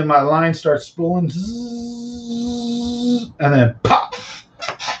 And then my line starts spooling and then pop.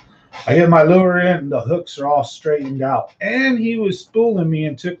 I get my lure in, the hooks are all straightened out. And he was spooling me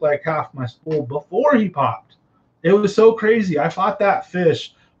and took like half my spool before he popped. It was so crazy. I fought that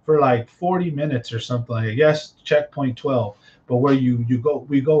fish for like 40 minutes or something. I guess checkpoint 12. But where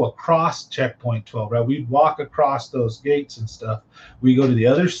we go across checkpoint 12, right? We'd walk across those gates and stuff. We go to the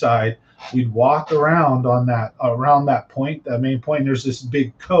other side. We'd walk around around that point, that main point. There's this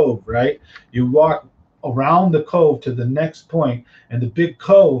big cove, right? You walk around the cove to the next point, and the big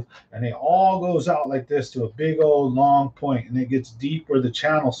cove, and it all goes out like this to a big old long point, and it gets deep where the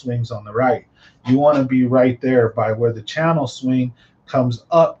channel swings on the right. You want to be right there by where the channel swing comes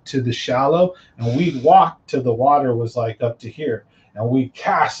up to the shallow, and we'd walk till the water was like up to here, and we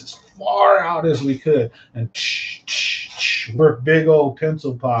cast as far out as we could, and we're big old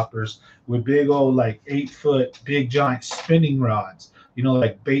pencil poppers with big old like 8-foot big giant spinning rods, you know,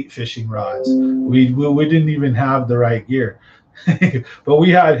 like bait fishing rods. We didn't even have the right gear, but we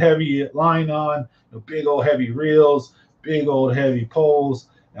had heavy line on, big old heavy reels, big old heavy poles,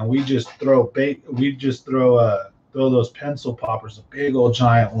 and we just throw bait. We just throw those pencil poppers, the big old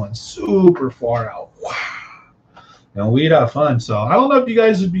giant ones, super far out. Wow. And we'd have fun. So I don't know if you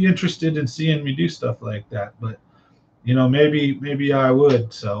guys would be interested in seeing me do stuff like that, but you know, maybe I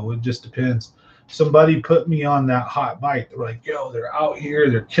would. So it just depends. Somebody put me on that hot bite. They're like, yo, they're out here,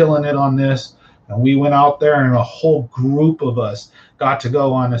 they're killing it on this. And we went out there, and a whole group of us got to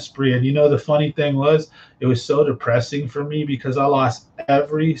go on a spree. And you know, the funny thing was, it was so depressing for me because I lost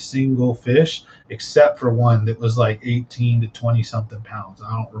every single fish except for one that was like 18 to 20 something pounds. I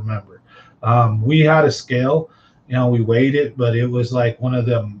don't remember. We had a scale, you know, we weighed it, but it was like one of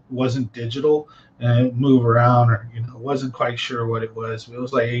them wasn't digital. And it moved around, or you know, wasn't quite sure what it was. It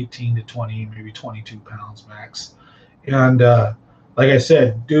was like 18 to 20, maybe 22 pounds max. And like I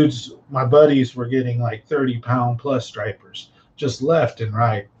said, dudes, my buddies were getting like 30-pound plus stripers just left and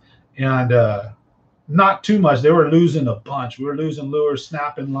right, and not too much. They were losing a bunch. We were losing lures,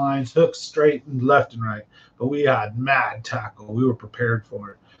 snapping lines, hooks straight and left and right. But we had mad tackle. We were prepared for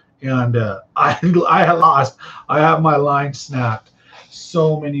it. And I had my line snapped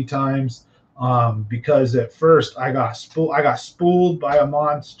so many times. Because at first I got spooled by a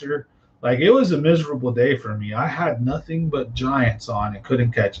monster. Like, it was a miserable day for me. I had nothing but giants on and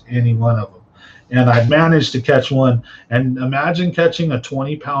couldn't catch any one of them. And I managed to catch one. And imagine catching a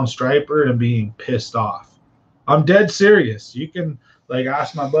 20-pound striper and being pissed off. I'm dead serious. You can like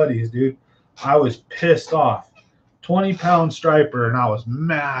ask my buddies, dude. I was pissed off. 20-pound striper, and I was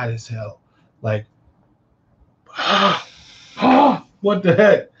mad as hell. Like, what the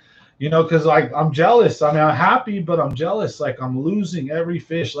heck? You know, because like I'm jealous. I mean, I'm happy, but I'm jealous. Like, I'm losing every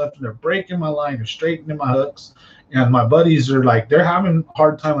fish left, and they're breaking my line, they're straightening my hooks, and my buddies are like, they're having a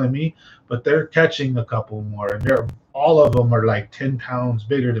hard time with me, but they're catching a couple more, and all of them are like 10 pounds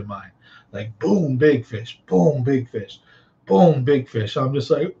bigger than mine. Like, boom, big fish, boom, big fish, boom, big fish. I'm just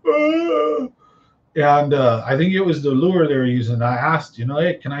like, ah. And I think it was the lure they were using. I asked, you know,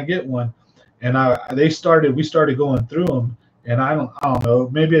 hey, can I get one? And we started going through them. And I don't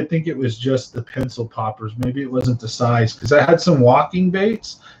know, maybe I think it was just the pencil poppers. Maybe it wasn't the size, because I had some walking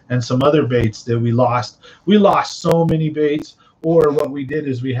baits and some other baits that we lost. We lost so many baits. Or what we did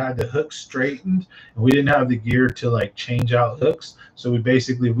is we had the hooks straightened, and we didn't have the gear to like change out hooks. So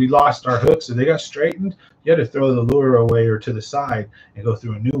we lost our hooks, and they got straightened. You had to throw the lure away or to the side and go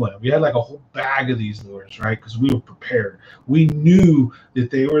through a new one. We had like a whole bag of these lures, right? Because we were prepared. We knew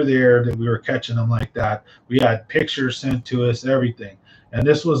that they were there, that we were catching them like that. We had pictures sent to us, everything. And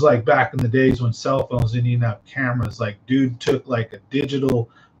this was like back in the days when cell phones didn't even have cameras. Like, dude took like a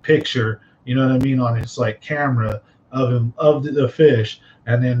digital picture, you know what I mean, on his like camera of him, of the fish,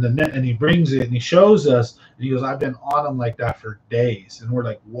 and then the net, and he brings it and he shows us, and he goes, I've been on them like that for days. And we're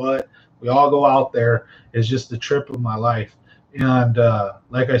like, what? We all go out there. It's just the trip of my life. And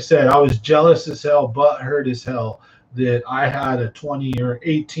like I said, I was jealous as hell, butthurt as hell, that I had a 20 or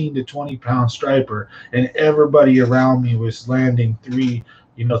 18 to 20 pound striper, and everybody around me was landing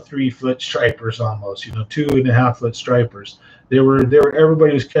 3-foot stripers almost, 2.5-foot stripers.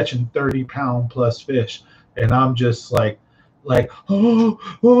 Everybody was catching 30-pound plus fish. And I'm just like, oh,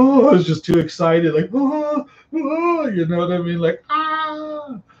 I was just too excited, like, you know what I mean? Like,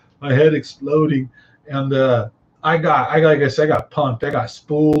 my head exploding. And I got, like I said, I got punked. I got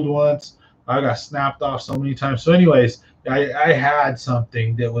spooled once. I got snapped off so many times. So anyways, I had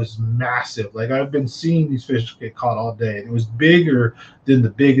something that was massive. Like, I've been seeing these fish get caught all day. It was bigger than the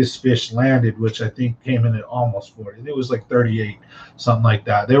biggest fish landed, which I think came in at almost 40. It was like 38, something like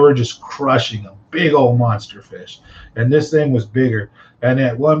that. They were just crushing them, big old monster fish. And this thing was bigger. And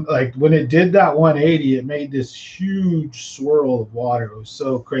at one, like when it did that 180, it made this huge swirl of water. It was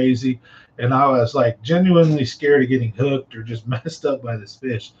so crazy. And I was like genuinely scared of getting hooked or just messed up by this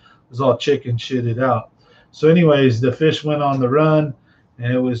fish. It was all chicken shitted out. So anyways, the fish went on the run,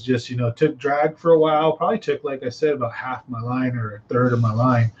 and it was just, took drag for a while. Probably took, like I said, about half my line or a third of my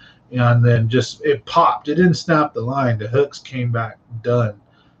line. And then just, it popped. It didn't snap the line. The hooks came back done.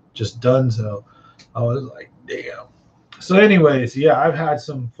 Just donezo. I was like, damn. So anyways, yeah, I've had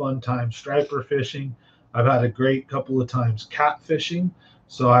some fun times striper fishing. I've had a great couple of times catfishing.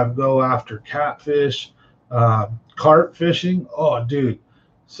 So I go after catfish, carp fishing. Oh, dude.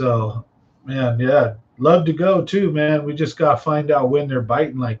 So, man, yeah. Love to go too, man. We just got to find out when they're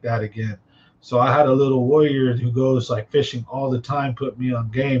biting like that again. So I had a little warrior who goes like fishing all the time, put me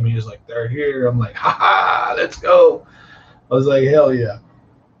on game. He was like, they're here. I'm like, ha ha, let's go. I was like, hell yeah.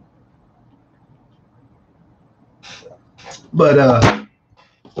 But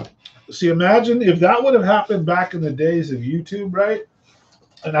see, imagine if that would have happened back in the days of YouTube, right?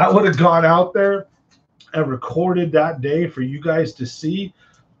 And I would have gone out there and recorded that day for you guys to see.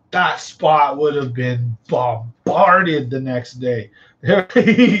 That spot would have been bombarded the next day.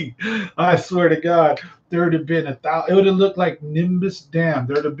 I swear to God, there would have been 1,000. It would have looked like Nimbus Dam.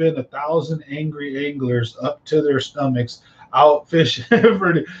 There would have been 1,000 angry anglers up to their stomachs out fishing.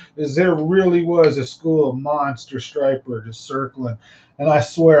 Because there really was a school of monster striper just circling. And I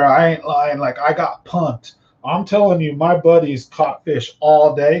swear, I ain't lying. Like, I got punked. I'm telling you, my buddies caught fish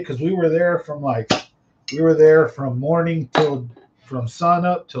all day because we were there from morning till from sun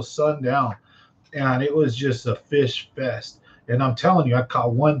up till sundown, and it was just a fish fest. And I'm telling you, I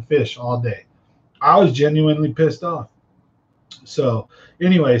caught one fish all day. I was genuinely pissed off. So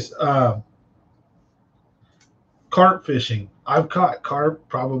anyways, carp fishing. I've caught carp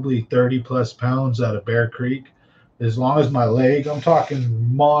probably 30 plus pounds out of Bear Creek. As long as my leg, I'm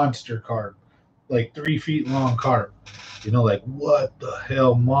talking monster carp, like 3 feet long carp. Like what the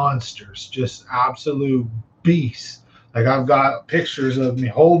hell, monsters, just absolute beasts. Like, I've got pictures of me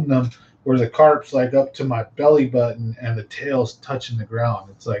holding them where the carp's like up to my belly button and the tail's touching the ground.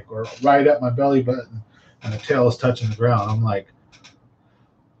 It's like, or right at my belly button and the tail is touching the ground. I'm like,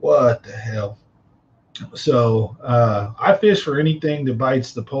 what the hell? So I fish for anything that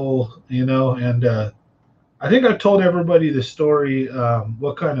bites the pole, and I think I've told everybody the story,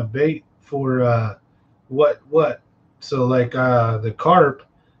 what kind of bait for what. So like the carp,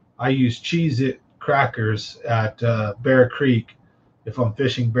 I use Cheez-It crackers at Bear Creek. If I'm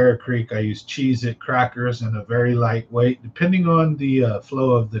fishing Bear Creek, I use Cheez-It crackers and a very lightweight, depending on the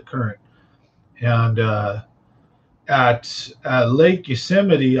flow of the current. And at Lake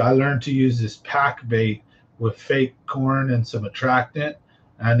Yosemite, I learned to use this pack bait with fake corn and some attractant,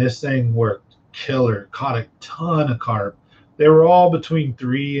 and this thing worked killer. Caught a ton of carp. They were all between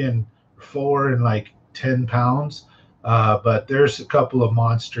 3 and 4 and like 10 pounds. But there's a couple of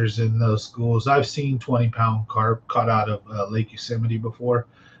monsters in those schools. I've seen 20-pound carp caught out of Lake Yosemite before.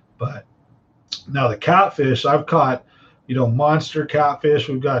 But now the catfish, I've caught, monster catfish.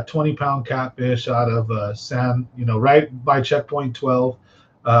 We've got 20-pound catfish out of right by checkpoint 12.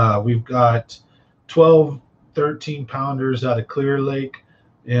 We've got 12, 13-pounders out of Clear Lake.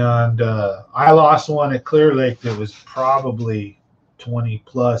 And I lost one at Clear Lake that was probably 20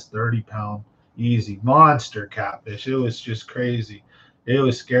 plus 30 pound easy monster catfish. It was just crazy. It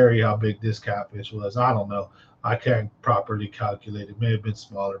was scary how big this catfish was. I don't know. I can't properly calculate. It may have been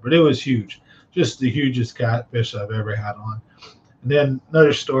smaller, but it was huge. Just the hugest catfish I've ever had on. And then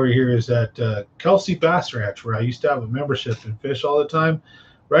another story here is at Kelsey Bass Ranch, where I used to have a membership and fish all the time.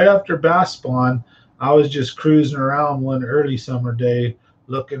 Right after bass spawn, I was just cruising around one early summer day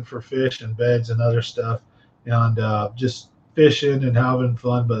looking for fish and beds and other stuff, and just fishing and having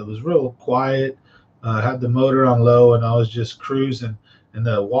fun. But it was real quiet. Had the motor on low, and I was just cruising, and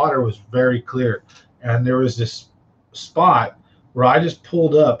the water was very clear. And there was this spot where I just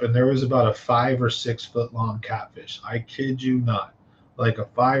pulled up, and there was about a 5 or 6 foot long catfish. I kid you not, like a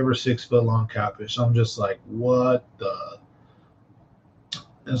 5 or 6 foot long catfish. I'm just like, what the?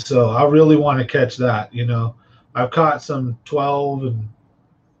 And so I really want to catch that. I've caught some 12, and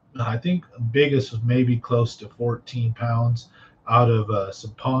I think the biggest was maybe close to 14 pounds out of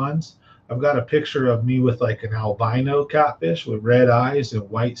some ponds. I've got a picture of me with like an albino catfish with red eyes and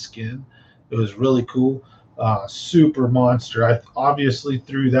white skin. It was really cool. Super monster. I obviously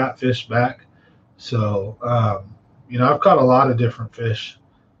threw that fish back. So, I've caught a lot of different fish.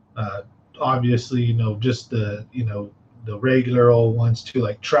 Uh, Obviously, just the regular old ones too,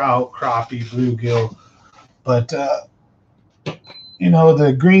 like trout, crappie, bluegill. But,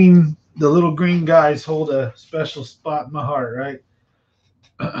 the little green guys hold a special spot in my heart, right?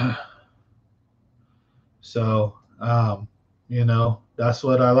 So, that's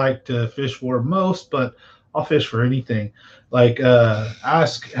what I like to fish for most, but I'll fish for anything. Like,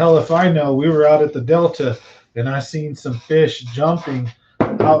 ask hell if I know. We were out at the Delta, and I seen some fish jumping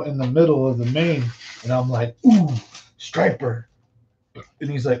out in the middle of the main, and I'm like, ooh, striper. And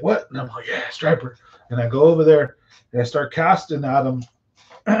he's like, what? And I'm like, yeah, striper. And I go over there, and I start casting at him.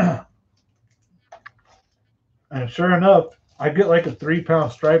 And sure enough, I get like a 3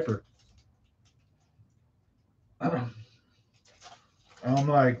 pound striper. I'm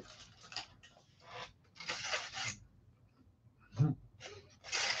like,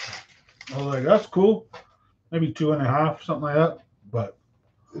 that's cool. Maybe 2.5, something like that. But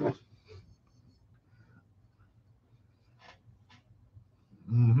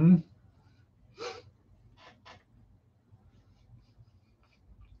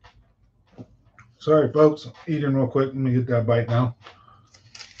sorry, folks. Eating real quick. Let me get that bite now.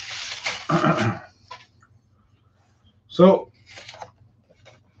 So,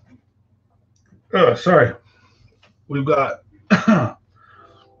 sorry. We've got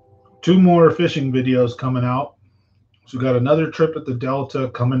 2 more fishing videos coming out. So we got another trip at the Delta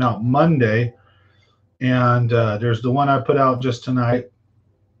coming out Monday, and there's the one I put out just tonight.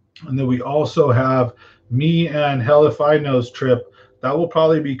 And then we also have me and Hell If I Know's trip. That will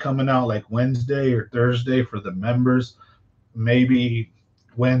probably be coming out like Wednesday or Thursday for the members. Maybe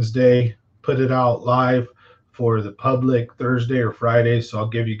Wednesday, put it out live for the public Thursday or Friday. So I'll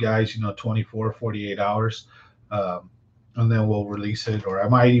give you guys, 24, 48 hours. And then we'll release it, or I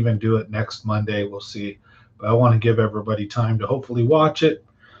might even do it next Monday. We'll see. But I want to give everybody time to hopefully watch it.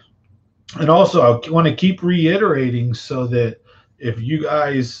 And also, I want to keep reiterating so that if you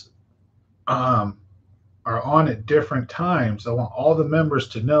guys are on at different times, I want all the members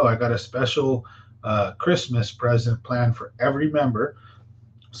to know I got a special Christmas present planned for every member.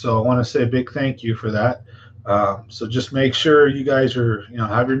 So I want to say a big thank you for that. So just make sure you guys are,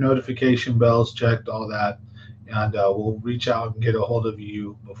 have your notification bells checked, all that. And we'll reach out and get a hold of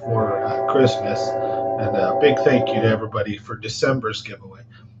you before Christmas. And a big thank you to everybody for December's giveaway.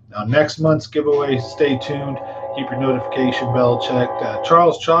 Now, next month's giveaway, stay tuned. Keep your notification bell checked.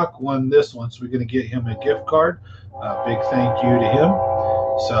 Charles Chalk won this one, so we're going to get him a gift card. Big thank you to him.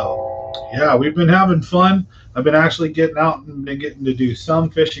 So, yeah, we've been having fun. I've been actually getting out and been getting to do some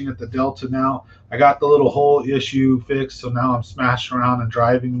fishing at the Delta now. I got the little hole issue fixed, so now I'm smashing around and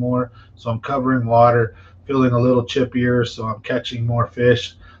driving more. So I'm covering water, feeling a little chippier, so I'm catching more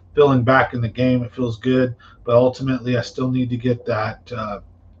fish. Feeling back in the game, it feels good. But ultimately, I still need to get that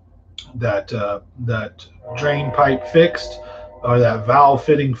drain pipe fixed, or that valve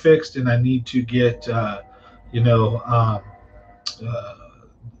fitting fixed, and I need to get the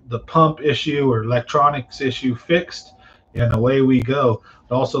pump issue or electronics issue fixed, and away we go.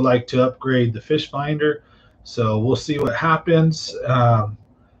 I'd also like to upgrade the fish finder, so we'll see what happens. I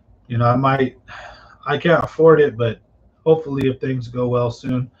can't afford it, but hopefully if things go well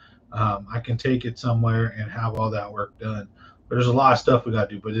soon, I can take it somewhere and have all that work done. But there's a lot of stuff we got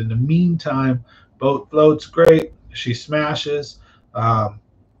to do. But in the meantime, boat floats great. She smashes.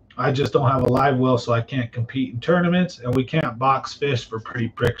 I just don't have a live well, so I can't compete in tournaments, and we can't box fish for pretty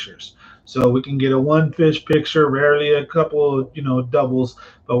pictures. So we can get a one fish picture, rarely a couple of, doubles,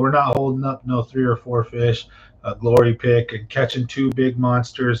 but we're not holding up no 3 or 4 fish. A glory pick and catching 2 big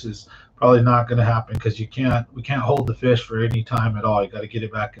monsters is probably not going to happen because we can't hold the fish for any time at all. You got to get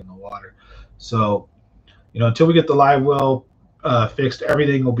it back in the water. So until we get the live well fixed,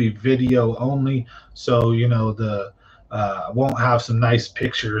 everything will be video only. So the won't have some nice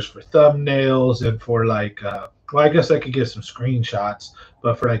pictures for thumbnails and for like well, I guess I could get some screenshots,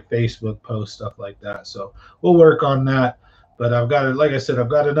 but for like Facebook posts, stuff like that. So we'll work on that. But I've got, like I said, I've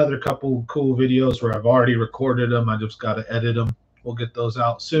got another couple cool videos where I've already recorded them. I just got to edit them. We'll get those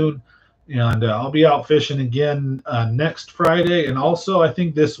out soon. And I'll be out fishing again next Friday. And also, I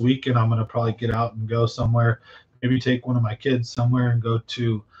think this weekend I'm going to probably get out and go somewhere. Maybe take one of my kids somewhere and go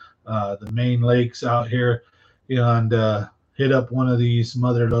to the main lakes out here and hit up one of these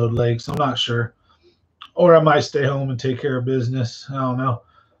mother lode lakes. I'm not sure. Or I might stay home and take care of business. I don't know.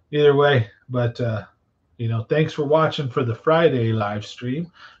 Either way. But, thanks for watching for the Friday live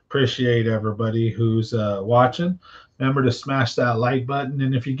stream. Appreciate everybody who's watching. Remember to smash that like button.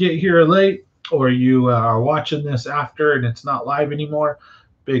 And if you get here late or you are watching this after and it's not live anymore,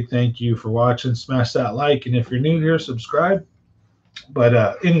 big thank you for watching. Smash that like. And if you're new here, subscribe.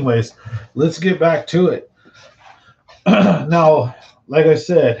 But anyways, let's get back to it. Now, like I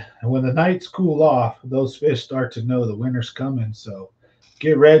said, when the nights cool off, those fish start to know the winter's coming. So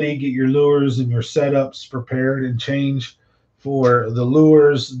get ready, get your lures and your setups prepared and change for the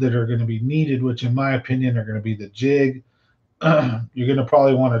lures that are going to be needed, which in my opinion are going to be the jig. You're going to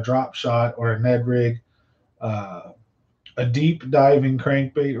probably want a drop shot or a Ned rig, a deep diving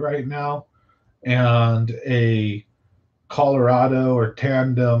crankbait right now, and a Colorado or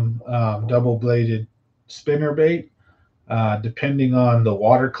tandem double-bladed spinner bait. Depending on the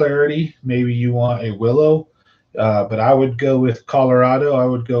water clarity, maybe you want a willow, but I would go with Colorado. I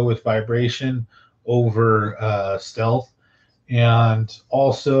would go with vibration over stealth. And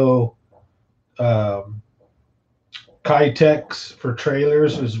also Kitex for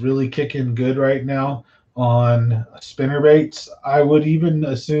trailers is really kicking good right now on spinner baits. I would even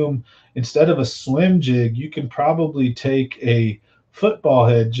assume instead of a swim jig, you can probably take a football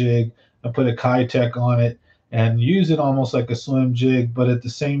head jig and put a Kitex on it and use it almost like a swim jig, but at the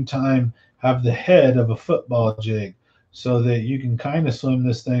same time have the head of a football jig so that you can kind of swim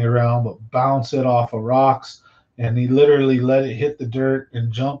this thing around but bounce it off of rocks. And he literally let it hit the dirt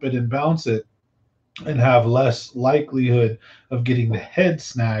and jump it and bounce it and have less likelihood of getting the head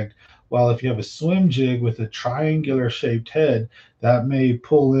snagged. While if you have a swim jig with a triangular shaped head, that may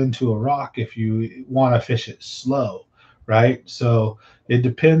pull into a rock if you want to fish it slow, right? So it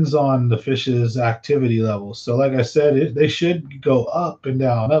depends on the fish's activity levels. So like I said, they should go up and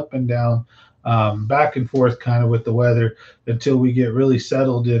down, back and forth kind of with the weather until we get really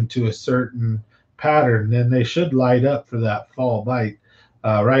settled into a certain pattern. Then they should light up for that fall bite.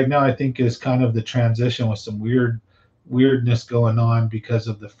 Right now, I think is kind of the transition with some weirdness going on because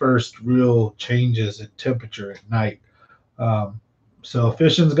of the first real changes in temperature at night. So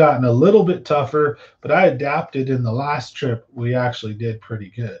fishing's gotten a little bit tougher, but I adapted in the last trip. We actually did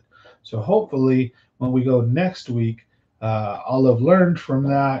pretty good. So hopefully when we go next week, I'll have learned from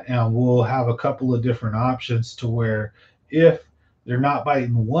that and we'll have a couple of different options to where if they're not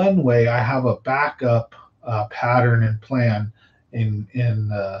biting one way, I have a backup pattern and plan in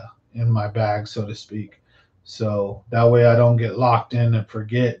my bag, so to speak. So that way I don't get locked in and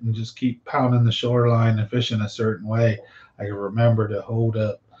forget and just keep pounding the shoreline and fishing a certain way. I can remember to hold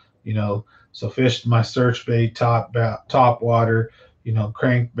up, so fish my search bait, top water,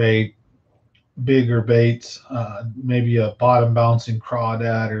 crankbait, bigger baits, maybe a bottom bouncing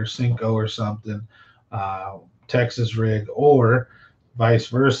crawdad or Cinco or something, Texas rig, or vice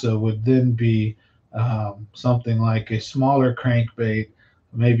versa would then be something like a smaller crankbait,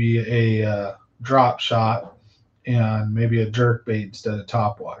 maybe a drop shot, and maybe a jerk bait instead of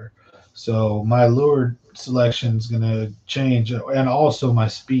top water. So my lure selection is going to change, and also my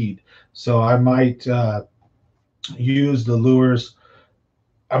speed. So I might use the lures.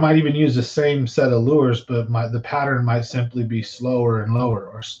 I might even use the same set of lures, but the pattern might simply be slower and lower.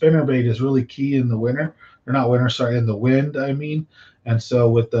 Or spinnerbait is really key in the winter, or not winter, sorry, in the wind, I mean. And so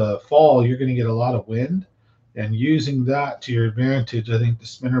with the fall, you're going to get a lot of wind, and using that to your advantage, I think the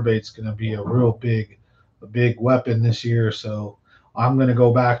spinnerbait's going to be a big weapon this year. So I'm going to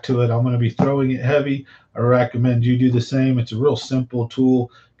go back to it. I'm going to be throwing it heavy. I recommend you do the same. It's a real simple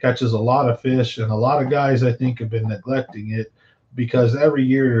tool, catches a lot of fish, and a lot of guys, I think, have been neglecting it because every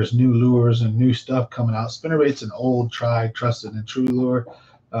year there's new lures and new stuff coming out. Spinnerbait's an old, tried, trusted, and true lure,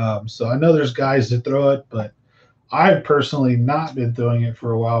 So I know there's guys that throw it, but I've personally not been throwing it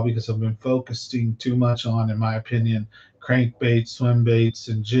for a while because I've been focusing too much on, in my opinion, crankbaits, swim baits,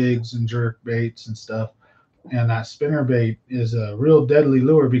 and jigs and jerk baits and stuff. And that spinner bait is a real deadly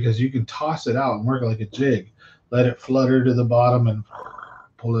lure because you can toss it out and work like a jig. Let it flutter to the bottom and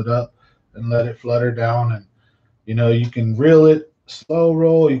pull it up and let it flutter down. And you can reel it slow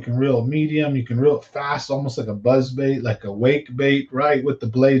roll, you can reel it medium, you can reel it fast, almost like a buzz bait, like a wake bait, right? With the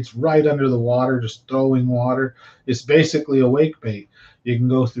blades right under the water, just throwing water. It's basically a wake bait. You can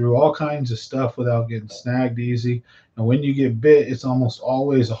go through all kinds of stuff without getting snagged easy. And when you get bit, it's almost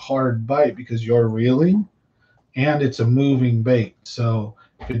always a hard bite because you're reeling and it's a moving bait. So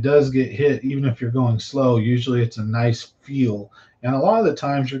if it does get hit, even if you're going slow, usually it's a nice feel. And a lot of the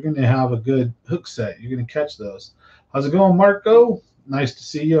times you're going to have a good hook set. You're going to catch those. How's it going, Marco? Nice to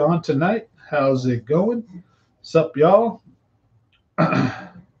see you on tonight. How's it going? Sup, y'all?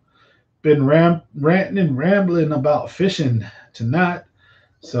 Been ranting and rambling about fishing tonight.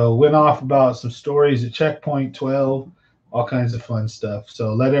 So went off about some stories at Checkpoint 12, all kinds of fun stuff.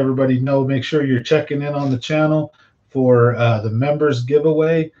 So let everybody know. Make sure you're checking in on the channel for the members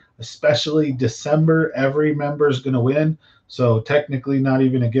giveaway, especially December. Every member is going to win. So technically not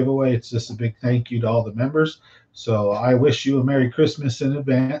even a giveaway. It's just a big thank you to all the members. So I wish you a Merry Christmas in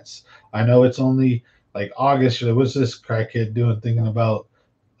advance. I know it's only like August. What's this crackhead doing thinking about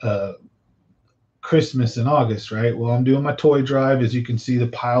uh, Christmas in August, right? Well, I'm doing my toy drive. As you can see, the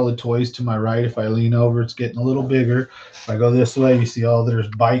pile of toys to my right. If I lean over, it's getting a little bigger. If I go this way, you see there's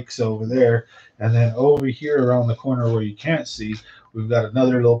bikes over there. And then over here around the corner where you can't see, we've got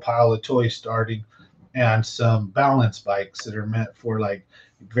another little pile of toys starting and some balance bikes that are meant for like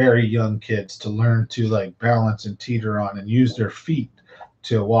very young kids to learn to like balance and teeter on and use their feet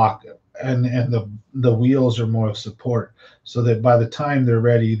to walk. And the wheels are more of support so that by the time they're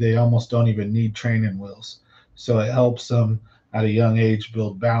ready, they almost don't even need training wheels. So it helps them at a young age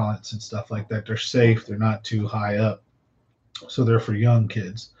build balance and stuff like that. They're safe. They're not too high up. So they're for young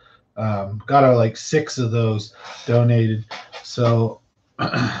kids. Got like 6 of those donated. So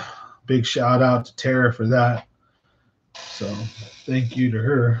big shout out to Tara for that. So thank you to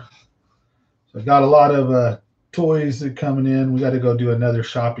her. So I got a lot of toys that are coming in. We got to go do another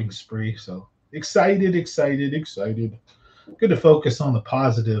shopping spree. So excited. Good to focus on the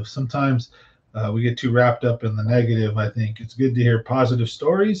positive. Sometimes we get too wrapped up in the negative. I think it's good to hear positive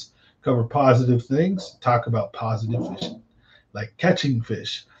stories, cover positive things, talk about positive fishing, like catching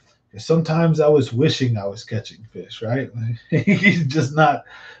fish. Sometimes I was wishing I was catching fish, right? He's just not.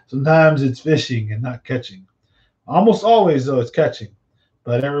 Sometimes it's fishing and not catching. Almost always, though, it's catching.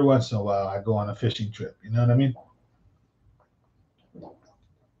 But every once in a while, I go on a fishing trip. You know what I mean?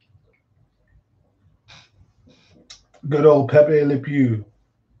 Good old Pepe Le Pew.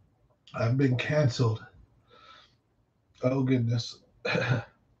 I've been canceled. Oh, goodness. But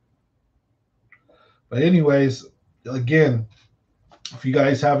anyways, again, if you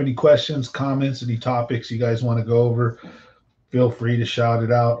guys have any questions, comments, any topics you guys want to go over, feel free to shout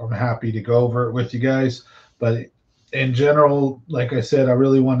it out. I'm happy to go over it with you guys. But in general, like I said, I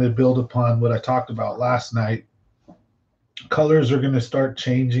really wanted to build upon what I talked about last night. Colors are going to start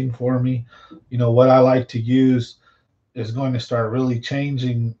changing for me. What I like to use is going to start really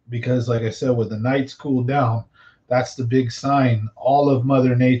changing because, like I said, when the nights cool down, that's the big sign all of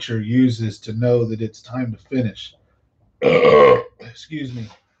Mother Nature uses to know that it's time to finish. Excuse me.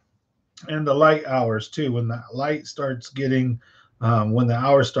 And the light hours too. When the light starts getting, when the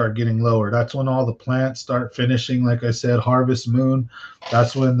hours start getting lower, that's when all the plants start finishing. Like I said, harvest moon.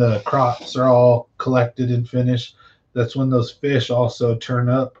 That's when the crops are all collected and finished. That's when those fish also turn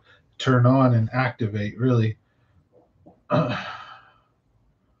on, and activate. Really.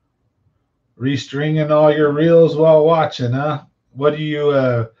 Restringing all your reels while watching, huh? What do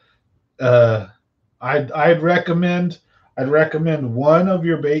you I'd recommend one of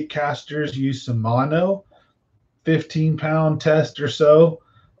your bait casters use some mono, 15-pound test or so,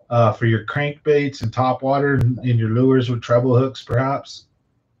 for your crankbaits and topwater in your lures with treble hooks, perhaps.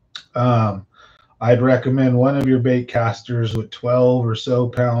 I'd recommend one of your bait casters with 12 or so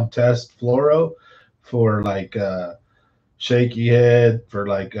pound test fluoro for like shaky head, for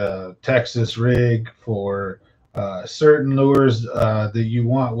like a Texas rig, for certain lures that you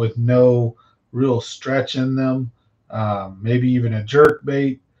want with no real stretch in them. Maybe even a jerk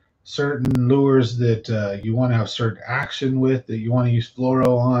bait, certain lures that you want to have certain action with, that you want to use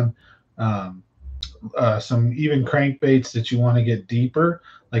fluoro on. Some even crankbaits that you want to get deeper.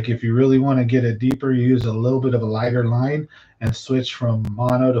 Like if you really want to get it deeper, you use a little bit of a lighter line and switch from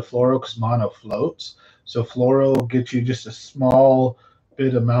mono to fluoro because mono floats. So fluoro will get you just a small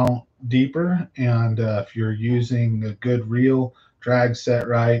bit amount deeper. And if you're using a good reel, drag set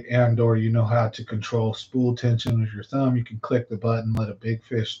right, and or you know how to control spool tension with your thumb, you can click the button, let a big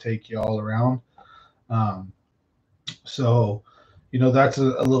fish take you all around. Um, so, that's a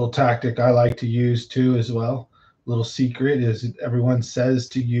little tactic I like to use too as well. Little secret is everyone says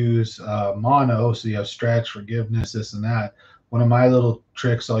to use mono, so you have stretch, forgiveness, this and that. One of my little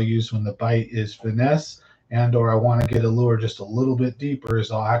tricks I'll use when the bite is finesse and or I want to get a lure just a little bit deeper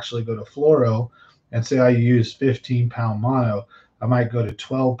is I'll actually go to fluoro and say I use 15-pound mono. I might go to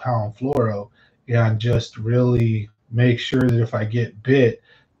 12-pound fluoro and just really make sure that if I get bit,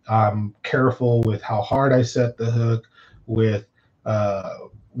 I'm careful with how hard I set the hook, with uh,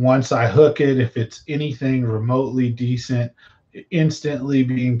 once I hook it, if it's anything remotely decent, instantly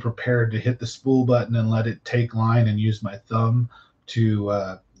being prepared to hit the spool button and let it take line and use my thumb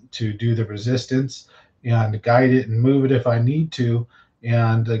to do the resistance and guide it and move it if I need to.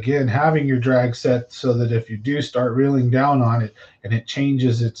 And again, having your drag set so that if you do start reeling down on it and it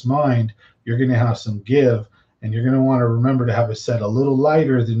changes its mind, you're going to have some give, and you're going to want to remember to have it set a little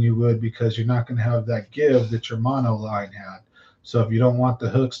lighter than you would because you're not going to have that give that your mono line had. So if you don't want the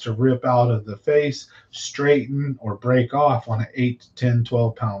hooks to rip out of the face, straighten, or break off on an 8, 10,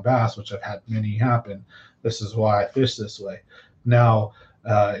 12-pound bass, which I've had many happen, this is why I fish this way. Now,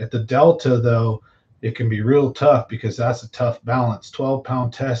 at the Delta, though, it can be real tough because that's a tough balance.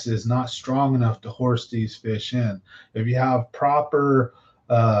 12-pound test is not strong enough to horse these fish in. If you have proper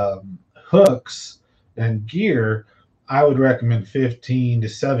hooks and gear, I would recommend 15 to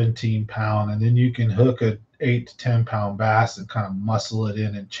 17-pound, and then you can hook a 8 to 10-pound bass and kind of muscle it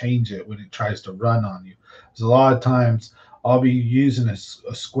in and change it when it tries to run on you. Because a lot of times I'll be using a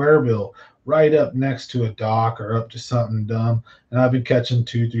square bill right up next to a dock or up to something dumb, and I've been catching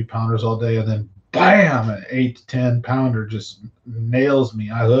 2-3 pounders all day, and then bam, an 8 to 10-pounder just nails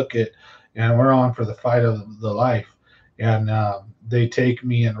me. I hook it, and we're on for the fight of the life. And they take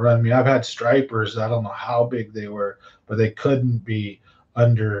me and run me. I've had stripers. I don't know how big they were, but they couldn't be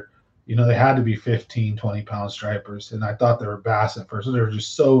under, they had to be 15, 20-pound stripers. And I thought they were bass at first. They were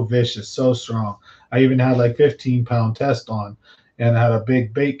just so vicious, so strong. I even had like 15-pound test on and I had a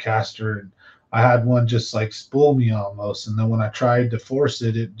big bait caster. And I had one just like spool me almost. And then when I tried to force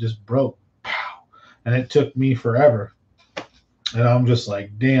it, it just broke. Pow. And it took me forever. And I'm just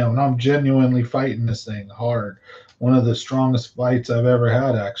like, damn. And I'm genuinely fighting this thing hard. One of the strongest fights I've ever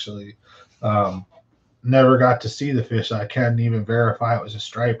had, actually. Never got to see the fish. I can't even verify it was a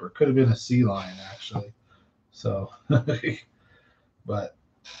striper. Could have been a sea lion, actually. So, but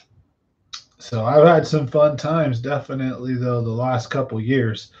so I've had some fun times, definitely, though, the last couple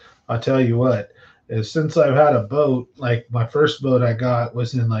years. I'll tell you what, since I've had a boat, like my first boat I got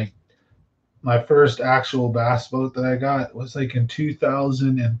was in like my first actual bass boat that I got was like in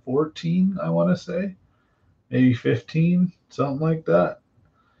 2014, I want to say, maybe 15, something like that.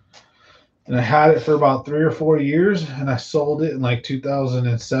 And I had it for about 3 or 4 years, and I sold it in like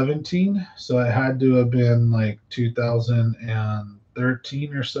 2017. So it had to have been like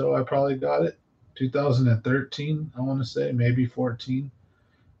 2013 or so. I probably got it 2013. I want to say maybe 14,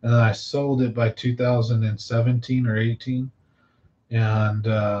 and then I sold it by 2017 or 18. And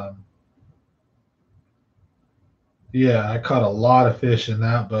yeah, I caught a lot of fish in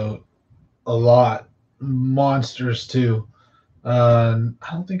that boat, a lot, monsters too. I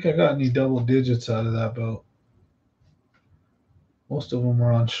don't think I got any double digits out of that boat. Most of them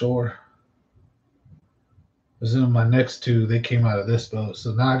were on shore. Because then my next two, they came out of this boat.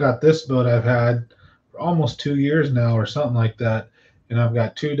 So now I got this boat I've had for almost 2 years now or something like that. And I've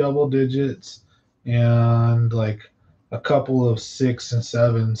got two double digits and like a couple of 6 and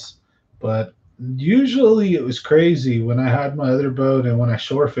 7s. But usually it was crazy when I had my other boat and when I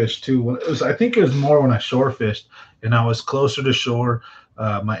shore fished too. When it was, I think it was more when I shore fished and I was closer to shore.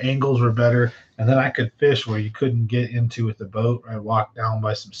 My angles were better, and then I could fish where you couldn't get into with the boat. I'd walk down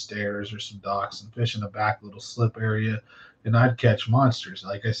by some stairs or some docks and fish in the back little slip area, and I'd catch monsters.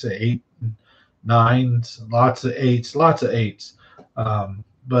 Like I say, 8, 9s, lots of 8s, lots of 8s.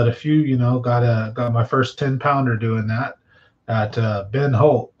 But a few, got my first 10-pounder doing that at Ben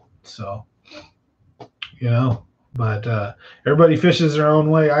Holt. So, but everybody fishes their own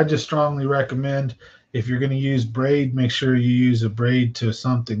way. I just strongly recommend, if you're going to use braid, make sure you use a braid to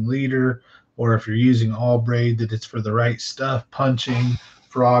something leader, or if you're using all braid, that it's for the right stuff, punching,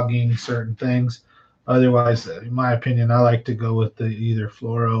 frogging, certain things. Otherwise, in my opinion, I like to go with the either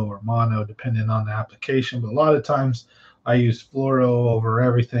fluoro or mono, depending on the application. But a lot of times I use fluoro over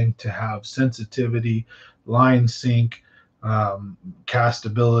everything to have sensitivity, line sync,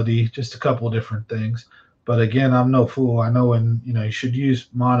 castability, just a couple different things. But again, I'm no fool. I know when, you should use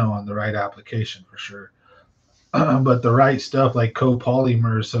mono on the right application for sure. But the right stuff like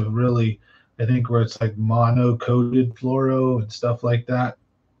copolymers have really, I think, where it's like mono coated fluoro and stuff like that,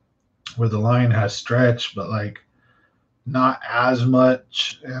 where the line has stretch, but like not as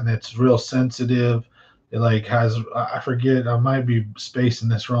much, and it's real sensitive. It like has, I forget, I might be spacing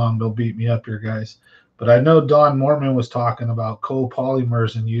this wrong. Don't beat me up here, guys. But I know Don Mormon was talking about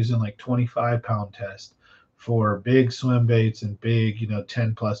copolymers and using like 25-pound test for big swim baits and big,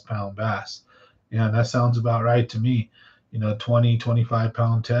 10+ pound bass. And that sounds about right to me. 20,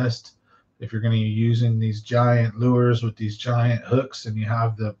 25-pound test. If you're going to be using these giant lures with these giant hooks and you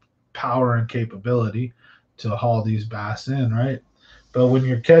have the power and capability to haul these bass in, right? But when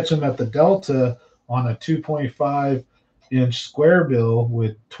you're catching at the Delta on a 2.5-inch square bill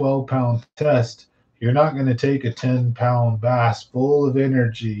with 12-pound test, you're not going to take a 10-pound bass full of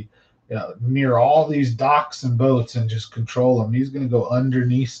energy near all these docks and boats and just control them. He's going to go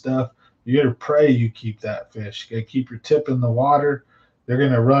underneath stuff. You got to pray you keep that fish. You got to keep your tip in the water. They're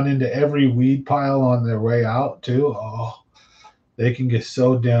going to run into every weed pile on their way out, too. Oh, they can get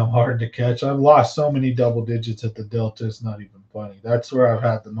so damn hard to catch. I've lost so many double digits at the Delta. It's not even funny. That's where I've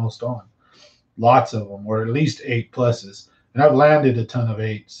had the most on. Lots of them, or at least 8+s. And I've landed a ton of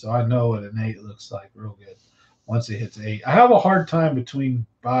 8s, so I know what an 8 looks like real good once it hits 8. I have a hard time between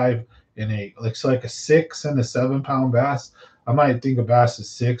 5 and 8. It's like a 6 and a 7-pound bass. I might think a bass is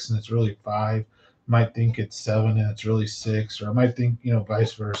 6 and it's really 5. I might think it's 7 and it's really 6, or I might think,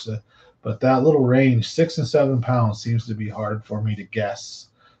 vice versa. But that little range, 6 and 7 pounds, seems to be hard for me to guess.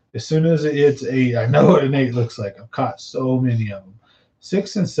 As soon as it hits 8, I know what an 8 looks like. I've caught so many of them.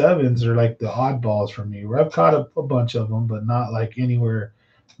 6 and 7s are like the oddballs for me, where I've caught a bunch of them, but not like anywhere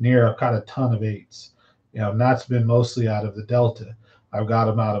near. I've caught a ton of 8s. And that's been mostly out of the Delta. I've got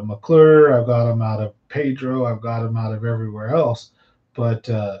them out of McClure. I've got them out of Pedro. I've got them out of everywhere else. But,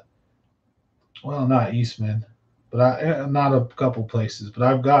 well, not Eastman, but not a couple places. But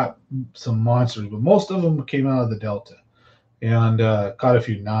I've got some monsters. But most of them came out of the Delta. And caught a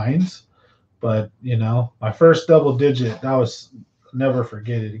few 9s. But, my first double digit, that was, never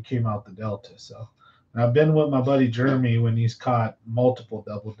forget it. It came out the Delta. So, and I've been with my buddy Jeremy when he's caught multiple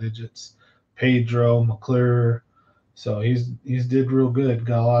double digits. Pedro, McClure. So he's did real good.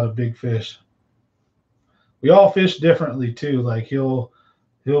 Got a lot of big fish. We all fish differently too. Like he'll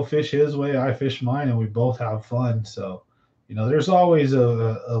fish his way, I fish mine, and we both have fun. So, there's always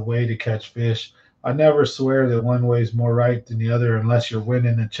a way to catch fish. I never swear that one way is more right than the other unless you're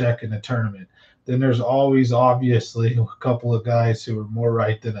winning a check in a tournament. Then there's always obviously a couple of guys who are more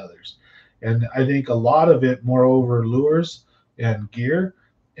right than others. And I think a lot of it, moreover, lures and gear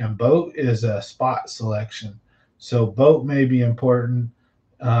and boat is a spot selection. So boat may be important.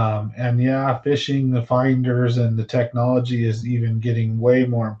 And yeah, fishing, the finders and the technology is even getting way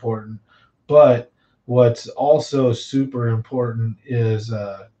more important. But what's also super important is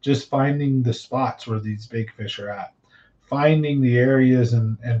just finding the spots where these big fish are at, finding the areas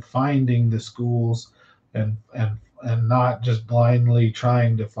and finding the schools and not just blindly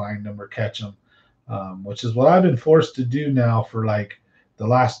trying to find them or catch them, which is what I've been forced to do now for like the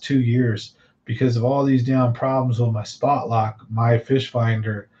last 2 years. Because of all these damn problems with my spot lock, my fish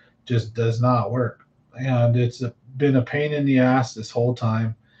finder just does not work. And it's been a pain in the ass this whole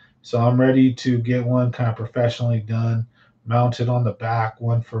time. So I'm ready to get one kind of professionally done, mounted on the back,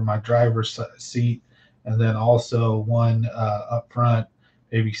 one for my driver's seat, and then also one up front,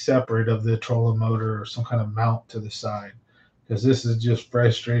 maybe separate of the trolling motor or some kind of mount to the side. Because this is just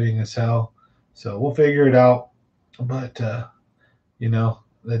frustrating as hell. So we'll figure it out. But,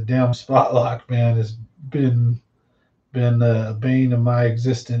 the damn spot lock, man, has been a bane of my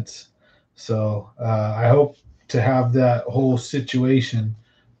existence. So I hope to have that whole situation,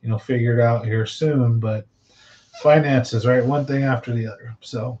 figured out here soon. But finances, right? One thing after the other.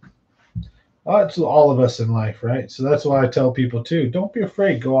 So it's all of us in life, right? So that's why I tell people too, don't be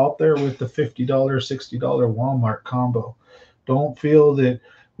afraid. Go out there with the $50, $60 Walmart combo. Don't feel that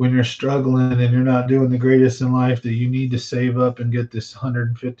when you're struggling and you're not doing the greatest in life that you need to save up and get this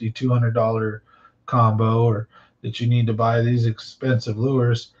 $150, $200 combo, or that you need to buy these expensive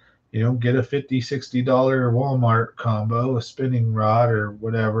lures. Get a $50, $60 Walmart combo, a spinning rod or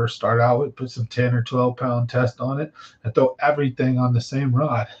whatever. Start out with, put some 10 or 12-pound test on it and throw everything on the same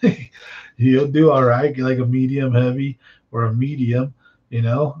rod. You'll do all right. Get like a medium heavy or a medium,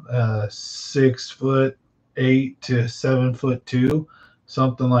 6'8" to 7'2",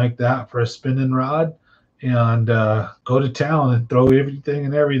 something like that for a spinning rod, and go to town and throw everything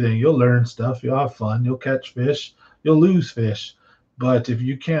and everything. You'll learn stuff. You'll have fun. You'll catch fish. You'll lose fish. But if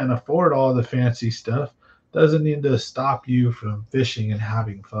you can't afford all the fancy stuff, doesn't need to stop you from fishing and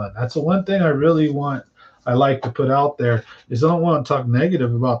having fun. That's the one thing I like to put out there is I don't want to talk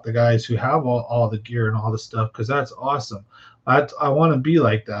negative about the guys who have all the gear and all the stuff because that's awesome. I want to be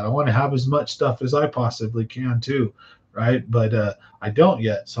like that. I want to have as much stuff as I possibly can too, right? But I don't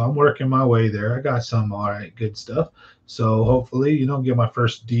yet, so I'm working my way there. I got some all right good stuff. So hopefully, get my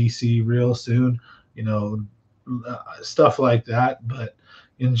first DC reel soon. You know, stuff like that. But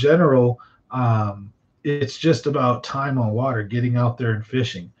in general, it's just about time on water, getting out there and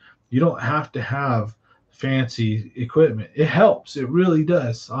fishing. You don't have to have fancy equipment. It helps. It really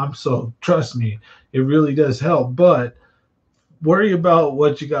does. Trust me, it really does help. But worry about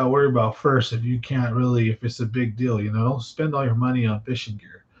what you got to worry about first if you can't really, if it's a big deal. Don't spend all your money on fishing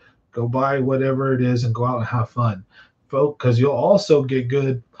gear. Go buy whatever it is and go out and have fun, folks, because you'll also get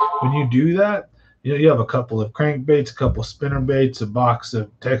good when you do that. You have a couple of crankbaits, a couple of spinner baits, a box of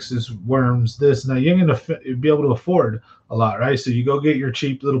Texas worms, this. Now you're going to be able to afford a lot, right? So you go get your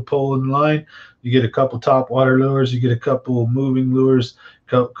cheap little pole and line, you get a couple top water lures, you get a couple moving lures,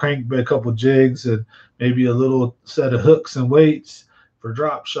 crankbait, a couple jigs, and maybe a little set of hooks and weights for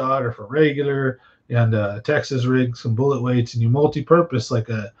drop shot or for regular, and Texas rig, some bullet weights, and you multi-purpose like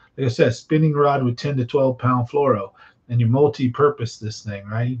I said, spinning rod with 10 to 12 pound fluoro, and you multi-purpose this thing,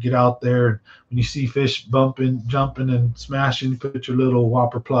 right? You get out there, and when you see fish bumping, jumping, and smashing, you put your little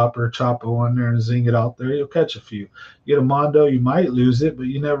whopper plopper chopper on there and zing it out there. You'll catch a few. You get a mondo, you might lose it, but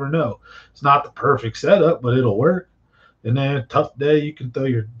you never know. It's not the perfect setup, but it'll work. And then a tough day, you can throw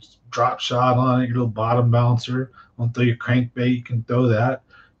your drop shot on it, your little bottom bouncer. Want to throw your crankbait, you can throw that.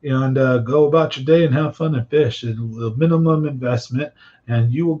 And go about your day and have fun and fish. It's a minimum investment,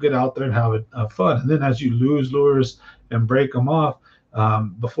 and you will get out there and have fun. And then as you lose lures and break them off,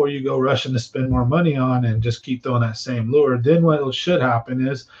 before you go rushing to spend more money on and just keep throwing that same lure, then what should happen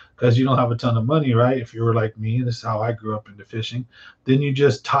is, because you don't have a ton of money, right? If you were like me, this is how I grew up into fishing, then you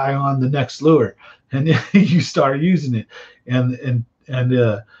just tie on the next lure and you start using it. And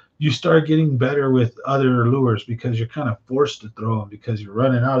you start getting better with other lures because you're kind of forced to throw them because you're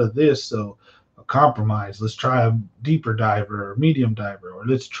running out of this. So a compromise. Let's try a deeper diver or medium diver, or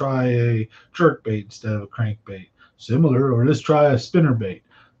let's try a jerk bait instead of a crankbait. Similar, or let's try a spinner bait.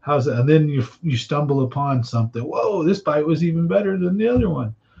 How's that? And then you stumble upon something. Whoa, this bite was even better than the other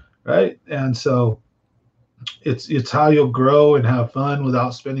one, right? And so it's how you'll grow and have fun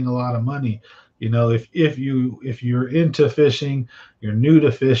without spending a lot of money. If you're into fishing, you're new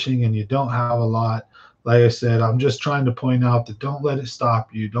to fishing and you don't have a lot, like I said, I'm just trying to point out that don't let it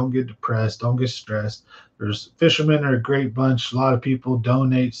stop you. Don't get depressed. Don't get stressed. There's fishermen are a great bunch. A lot of people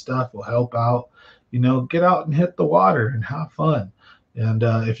donate stuff, will help out. Get out and hit the water and have fun. And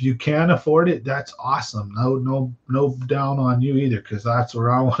if you can afford it, that's awesome. No down on you either, because that's where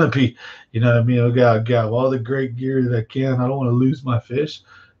I want to be. You know what I mean? I got all the great gear that I can. I don't want to lose my fish.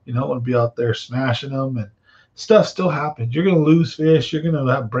 I want to be out there smashing them, and stuff still happens. You're going to lose fish. You're going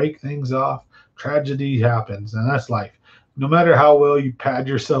to break things off. Tragedy happens, and that's life. No matter how well you pad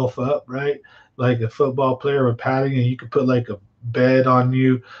yourself up, right? Like a football player with padding, and you could put like a bed on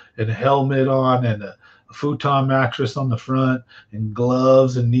you and a helmet on and a futon mattress on the front and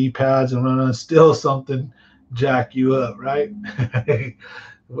gloves and knee pads and run on, still something jack you up, right?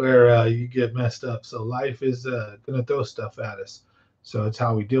 Where you get messed up. So life is going to throw stuff at us. So it's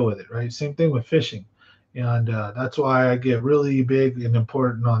how we deal with it, right? Same thing with fishing. And that's why I get really big and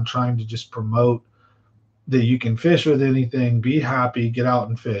important on trying to just promote that you can fish with anything, be happy, get out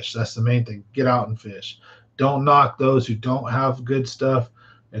and fish. That's the main thing. Get out and fish. Don't knock those who don't have good stuff,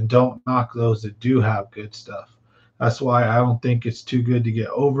 and don't knock those that do have good stuff. That's why I don't think it's too good to get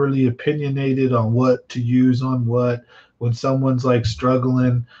overly opinionated on what to use on what. When someone's like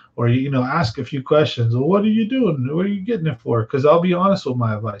struggling, or ask a few questions. Well, what are you doing? What are you getting it for? Because I'll be honest with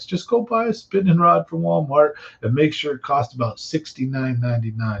my advice. Just go buy a spinning rod from Walmart and make sure it costs about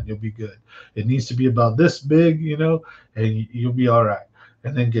 $69.99. You'll be good. It needs to be about this big, and you'll be all right.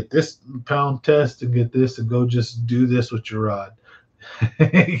 And then get this pound test and get this and go just do this with your rod.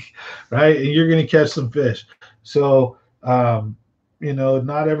 Right? And you're going to catch some fish. So,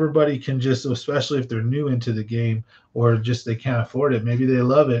 not everybody can just, especially if they're new into the game or just they can't afford it. Maybe they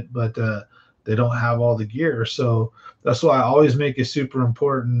love it, but they don't have all the gear. So that's why I always make a super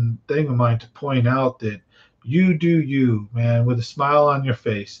important thing of mine to point out that you do you, man, with a smile on your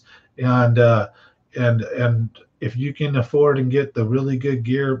face. And if you can afford and get the really good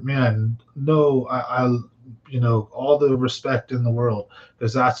gear, man, no, I all the respect in the world,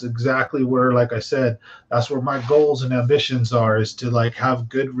 because that's exactly where, like I said, that's where my goals and ambitions are, is to like have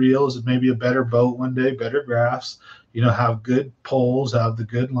good reels and maybe a better boat one day, better graphs, have good poles, have the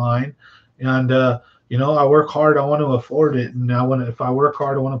good line, and I work hard, I want to afford it, and if I work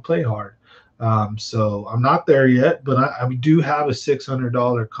hard, I want to play hard. So I'm not there yet, but I do have a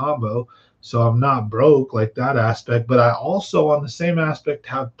 $600 combo, so I'm not broke like that aspect. But I also, on the same aspect,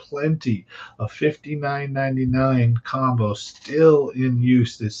 have plenty of 59.99 combo still in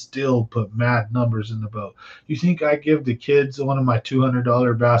use that still put mad numbers in the boat. You think I give the kids one of my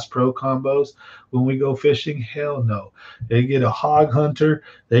 $200 Bass Pro combos when we go fishing? Hell no. They get a hog hunter,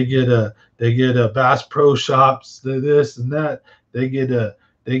 they get a Bass Pro Shops, this and that. They get a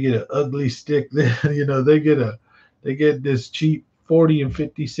they get an ugly stick. They get this cheap 40 and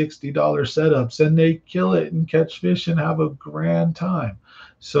 50, $60 setups, and they kill it and catch fish and have a grand time.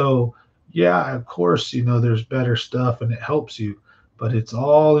 So yeah, of course, there's better stuff and it helps you, but it's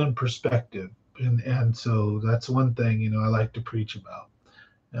all in perspective. And so that's one thing, I like to preach about.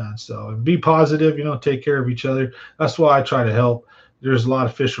 And be positive, take care of each other. That's why I try to help. There's a lot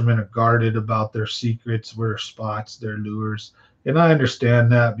of fishermen are guarded about their secrets, their spots, their lures. And I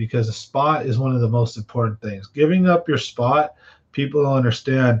understand that because a spot is one of the most important things. Giving up your spot, people don't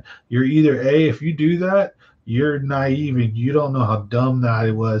understand. You're either A, if you do that, you're naive and you don't know how dumb that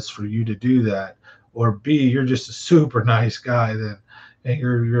it was for you to do that. Or B, you're just a super nice guy then and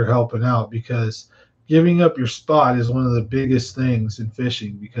you're helping out because giving up your spot is one of the biggest things in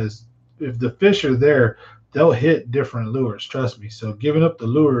fishing because if the fish are there, they'll hit different lures. Trust me. So giving up the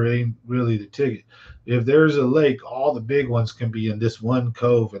lure ain't really the ticket. If there's a lake, all the big ones can be in this one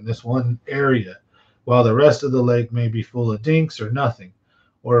cove in this one area, while the rest of the lake may be full of dinks or nothing,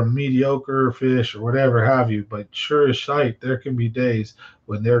 or mediocre fish or whatever have you. But sure as shite, there can be days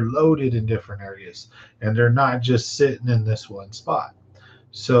when they're loaded in different areas and they're not just sitting in this one spot.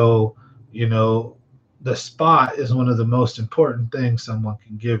 So, you know, the spot is one of the most important things someone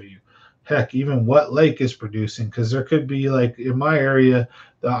can give you. Heck, even what lake is producing, because there could be like in my area,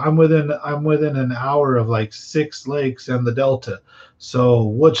 I'm within an hour of like 6 lakes and the delta. So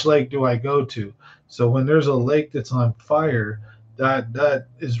which lake do I go to? So when there's a lake that's on fire, that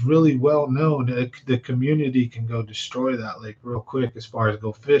is really well known. The community can go destroy that lake real quick as far as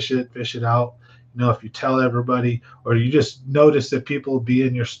go fish it out. If you tell everybody, or you just notice that people will be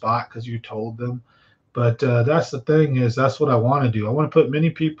in your spot because you told them. But that's the thing is that's what I want to do. I want to put many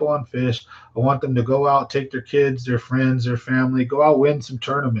people on fish. I want them to go out, take their kids, their friends, their family, go out, win some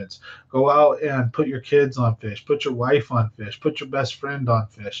tournaments. Go out and put your kids on fish, put your wife on fish, put your best friend on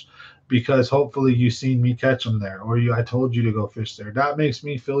fish, because hopefully you seen me catch them there, or I told you to go fish there. That makes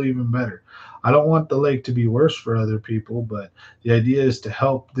me feel even better. I don't want the lake to be worse for other people, but the idea is to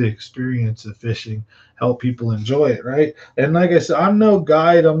help the experience of fishing, help people enjoy it, right? And like I said, I'm no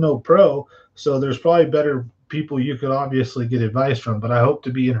guide, I'm no pro, so there's probably better people you could obviously get advice from, but I hope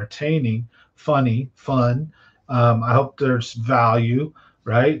to be entertaining, funny, fun. I hope there's value,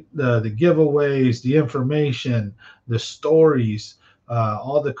 right? The giveaways, the information, the stories,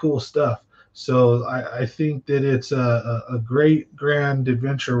 all the cool stuff. So I think that it's a great grand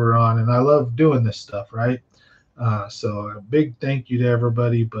adventure we're on, and I love doing this stuff, right? So a big thank you to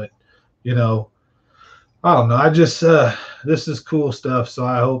everybody. But you know, I don't know. I just this is cool stuff. So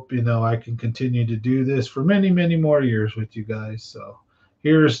I hope I can continue to do this for many, many more years with you guys. So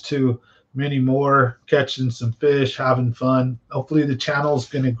here's to many more catching some fish, having fun. Hopefully the channel's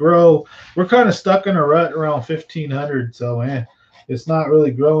gonna grow. We're kind of stuck in a rut around 1,500. So it's not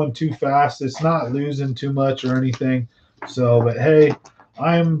really growing too fast. It's not losing too much or anything. So, but hey,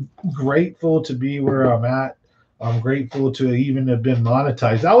 I'm grateful to be where I'm at. I'm grateful to even have been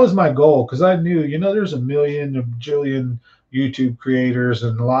monetized. That was my goal because I knew, there's a jillion YouTube creators,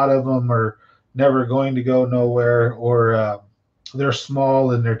 and a lot of them are never going to go nowhere, or they're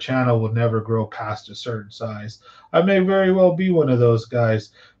small and their channel will never grow past a certain size. I may very well be one of those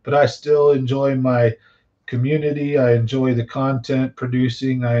guys, but I still enjoy my community. I enjoy the content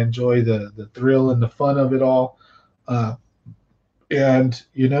producing. I enjoy the thrill and the fun of it all. Uh, and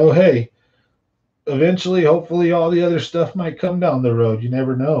hey, eventually, hopefully, all the other stuff might come down the road. You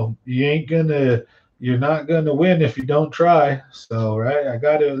never know. You're not gonna win if you don't try. So, right, I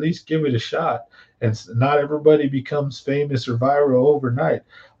got to at least give it a shot. And not everybody becomes famous or viral overnight.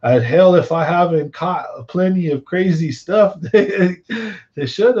 Hell, if I haven't caught plenty of crazy stuff, they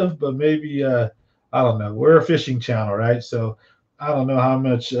should have. But maybe I don't know. We're a fishing channel, right? So I don't know how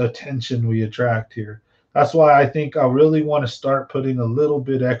much attention we attract here. That's why I think I really want to start putting a little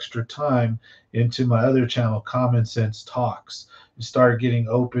bit extra time into my other channel, Common Sense Talks, and start getting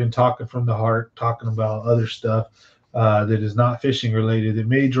open, talking from the heart, talking about other stuff that is not fishing related. It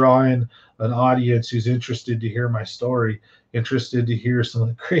may draw in an audience who's interested to hear my story, interested to hear some of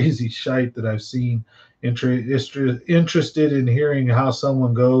the crazy shite that I've seen, interested in hearing how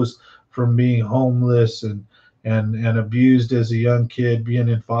someone goes from being homeless and abused as a young kid, being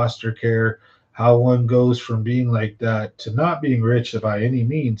in foster care, how one goes from being like that to not being rich by any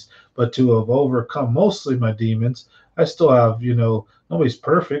means, but to have overcome mostly my demons. I still have, nobody's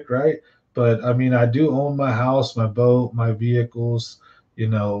perfect, right? But I mean, I do own my house, my boat, my vehicles.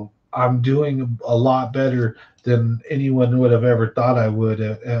 I'm doing a lot better than anyone would have ever thought I would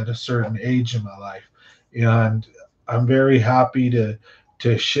at a certain age in my life. And I'm very happy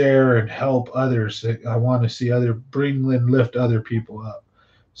to share and help others. I want to see bring and lift other people up.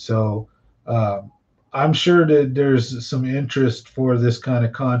 So um, I'm sure that there's some interest for this kind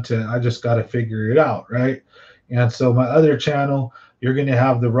of content. I just got to figure it out, right? And so my other channel, you're going to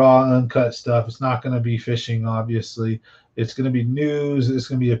have the raw, uncut stuff. It's not going to be fishing, obviously. It's going to be news. It's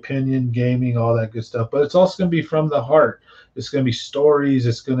going to be opinion, gaming, all that good stuff. But it's also going to be from the heart. It's going to be stories.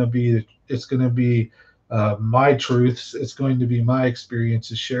 It's going to be my truths. It's going to be my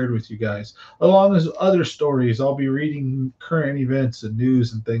experiences shared with you guys, along with other stories. I'll be reading current events and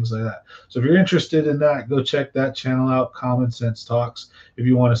news and things like that. So if you're interested in that, go check that channel out, Common Sense Talks, if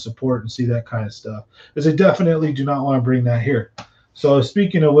you want to support and see that kind of stuff. Because I definitely do not want to bring that here. So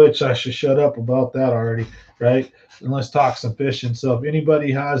speaking of which, I should shut up about that already, right? And let's talk some fishing. So if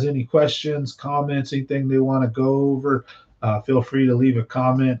anybody has any questions, comments, anything they want to go over, feel free to leave a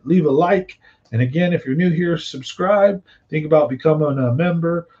comment, leave a like. And again, if you're new here, subscribe. Think about becoming a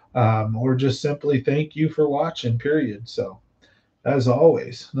member, or just simply thank you for watching, period. So as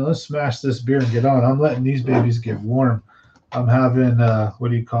always, now let's smash this beer and get on. I'm letting these babies get warm. I'm having,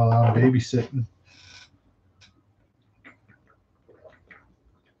 what do you call it? I'm babysitting.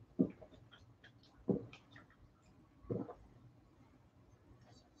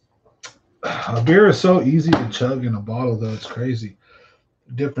 A beer is so easy to chug in a bottle, though. It's crazy.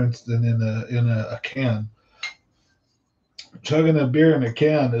 Difference than in a can. Chugging a beer in a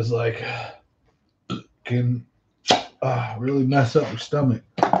can is like can really mess up your stomach.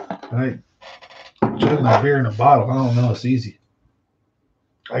 Right? Chugging a beer in a bottle, I don't know. It's easy.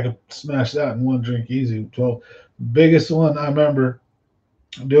 I could smash that in one drink easy. So, biggest one I remember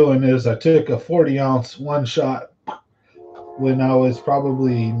doing is I took a 40-ounce one shot when I was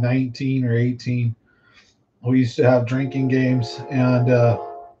probably 19 or 18. We used to have drinking games, and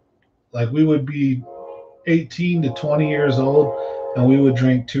like we would be 18 to 20 years old, and we would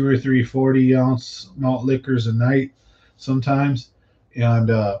drink two or three 40-ounce malt liquors a night sometimes.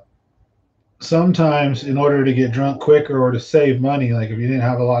 And sometimes, in order to get drunk quicker or to save money, like if you didn't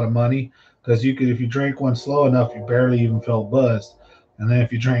have a lot of money, because if you drank one slow enough, you barely even felt buzzed. And then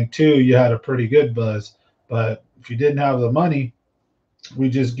if you drank two, you had a pretty good buzz. But if you didn't have the money, we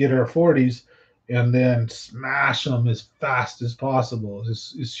just get our 40s and then smash them as fast as possible,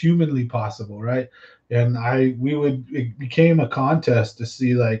 as humanly possible, right? And it became a contest to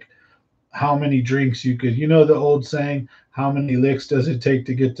see like how many drinks you could, the old saying, how many licks does it take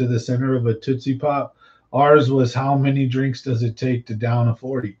to get to the center of a Tootsie Pop? Ours was how many drinks does it take to down a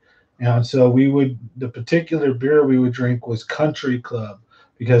 40? And so the particular beer we would drink was Country Club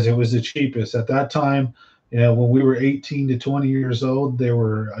because it was the cheapest. At that time, when we were 18 to 20 years old, they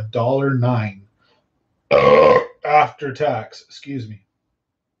were $1.09 after tax. Excuse me.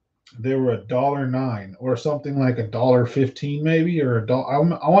 They were $1.09 or something like $1.15 maybe, or a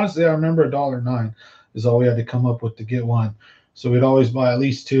dollar. I want to say I remember $1.09 is all we had to come up with to get one. So we'd always buy at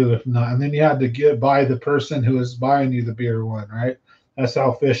least two, if not, and then you had to buy the person who was buying you the beer one, right? That's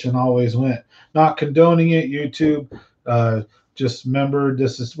how fishing always went. Not condoning it, YouTube. Just remember,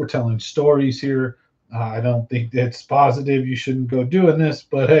 we're telling stories here. I don't think it's positive. You shouldn't go doing this,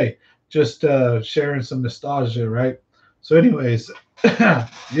 but hey, just sharing some nostalgia, right? So, anyways, yeah,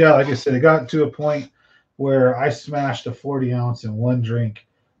 like I said, it got to a point where I smashed a 40-ounce in one drink.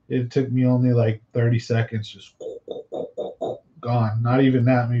 It took me only like 30 seconds, just gone. Not even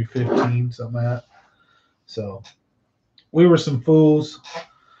that, maybe 15, something like that. So we were some fools.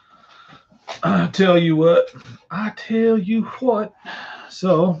 I tell you what.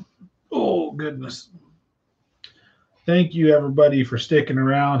 So, oh goodness. Thank you everybody for sticking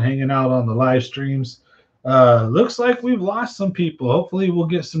around, hanging out on the live streams. Looks like we've lost some people. Hopefully we'll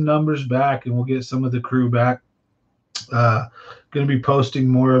get some numbers back and we'll get some of the crew back. Going to be posting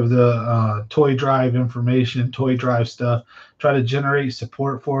more of the toy drive information, toy drive stuff, try to generate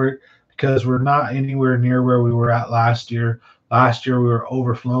support for it because we're not anywhere near where we were at last year. Last year we were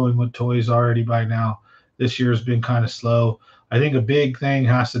overflowing with toys already by now. This year's been kind of slow. I think a big thing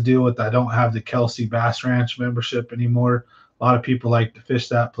has to do with I don't have the Kelsey Bass Ranch membership anymore. A lot of people like to fish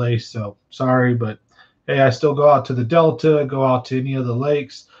that place, so sorry, but hey, I still go out to the Delta, go out to any of the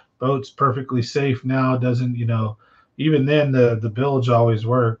lakes. Boat's perfectly safe now. Doesn't, you even then the bilge always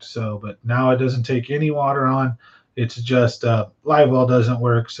worked. So, but now it doesn't take any water on. It's just live well doesn't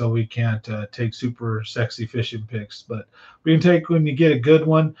work, so we can't take super sexy fishing pics. But we can take, when you get a good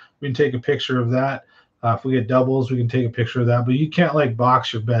one, we can take a picture of that. If we get doubles, we can take a picture of that. But you can't like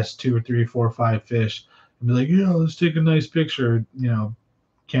box your best 2 or 3, 4, or 5 fish and be like, yeah, let's take a nice picture.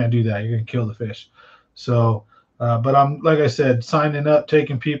 Can't do that. You're gonna kill the fish. So, but I'm, like I said, signing up,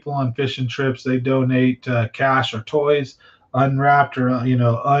 taking people on fishing trips. They donate cash or toys, unwrapped or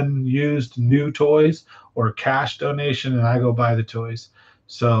unused new toys, or cash donation, and I go buy the toys.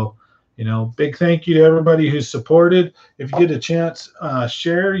 So, big thank you to everybody who's supported. If you get a chance,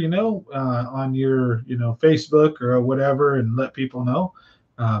 share, on your, Facebook or whatever, and let people know.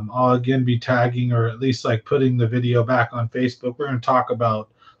 I'll again be tagging, or at least like putting the video back on Facebook. We're going to talk about,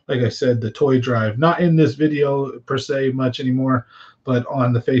 like I said, the toy drive, not in this video per se much anymore, but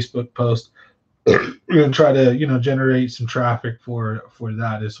on the Facebook post. We're going to try to, generate some traffic for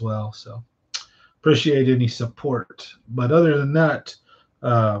that as well. So appreciate any support. But other than that,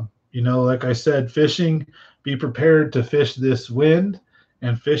 like I said, fishing, be prepared to fish this wind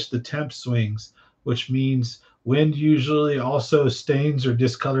and fish the temp swings, which means wind usually also stains or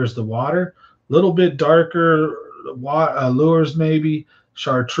discolors the water. A little bit darker lures maybe.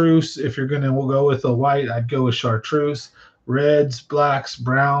 Chartreuse, if you're going to go with a white, I'd go with chartreuse. Reds, blacks,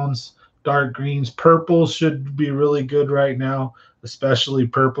 browns, dark greens, purples should be really good right now, especially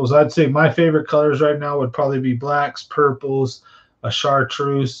purples. I'd say my favorite colors right now would probably be blacks, purples, a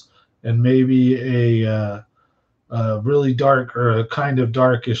chartreuse, and maybe a really dark, or a kind of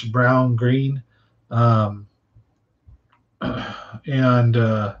darkish brown green.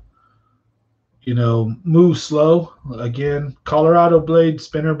 Move slow. Again, Colorado blade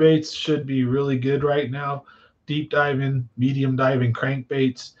spinner baits should be really good right now. Deep diving, medium diving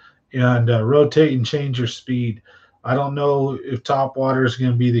crankbaits, and rotate and change your speed. I don't know if top water is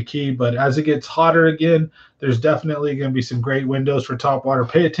going to be the key, but as it gets hotter again, there's definitely going to be some great windows for top water.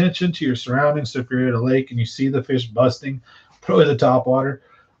 Pay attention to your surroundings. So if you're at a lake and you see the fish busting, throw the top water.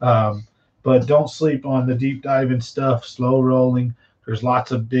 But don't sleep on the deep diving stuff, slow rolling. There's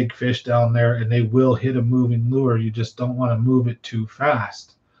lots of big fish down there, and they will hit a moving lure. You just don't want to move it too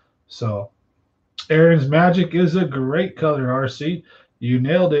fast. So Aaron's Magic is a great color, RC. You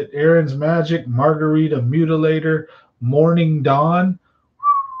nailed it. Aaron's Magic, Margarita Mutilator, Morning Dawn,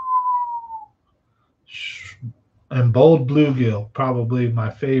 and Bold Bluegill, probably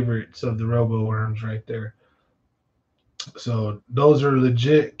my favorites of the robo worms right there. So those are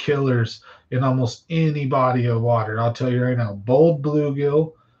legit killers in almost any body of water. I'll tell you right now, Bold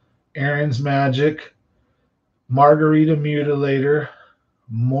Bluegill, Aaron's Magic, Margarita Mutilator,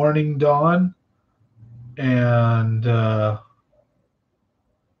 Morning Dawn, and I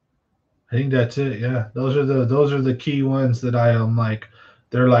think that's it. Yeah, those are the key ones that I am like.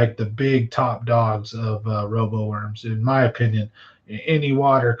 They're like the big top dogs of robo worms, in my opinion. In any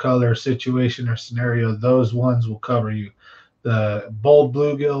watercolor situation or scenario, those ones will cover you. The Bold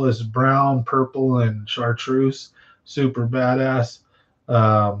Bluegill is brown, purple, and chartreuse. Super badass.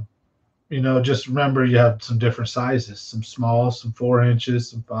 Just remember you have some different sizes, some small, some 4 inches,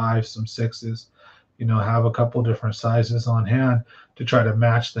 some 5, some 6s. Have a couple different sizes on hand to try to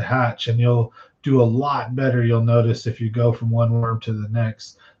match the hatch, and you'll do a lot better, you'll notice, if you go from one worm to the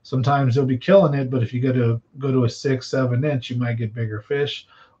next. Sometimes you'll be killing it, but if you go to a 6, 7 inch, you might get bigger fish.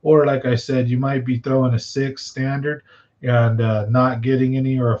 Or like I said, you might be throwing a 6 standard and not getting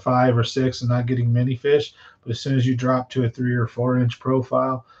any, or a 5 or 6 and not getting many fish. But as soon as you drop to a 3 or 4 inch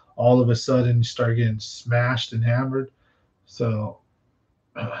profile, all of a sudden you start getting smashed and hammered. So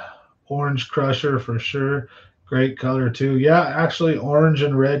Orange Crusher for sure. Great color too. Yeah, actually orange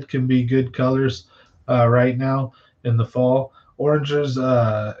and red can be good colors right now in the fall. Oranges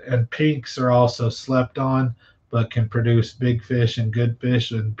and pinks are also slept on, but can produce big fish and good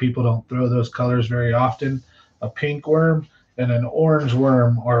fish, and people don't throw those colors very often. A pink worm and an orange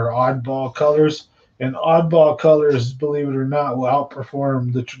worm are oddball colors, and oddball colors, believe it or not, will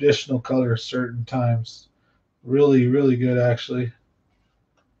outperform the traditional colors certain times. Really, really good actually.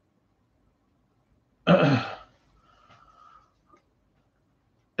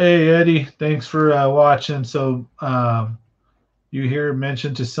 Hey Eddie, thanks for watching. So you hear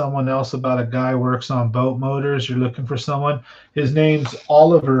mentioned to someone else about a guy works on boat motors. You're looking for someone. His name's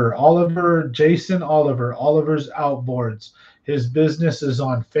Oliver, Jason Oliver. Oliver's Outboards. His business is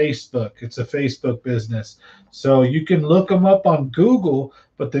on Facebook. It's a Facebook business. So you can look him up on Google,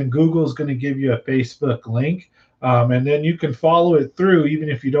 but then Google's going to give you a Facebook link. And then you can follow it through even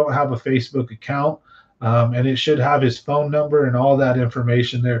if you don't have a Facebook account. And it should have his phone number and all that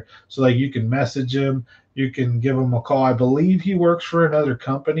information there. So like you can message him, you can give him a call. I believe he works for another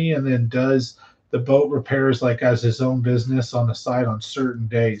company and then does the boat repairs like as his own business on the side on certain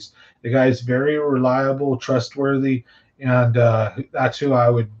days. The guy's very reliable, trustworthy, and that's who I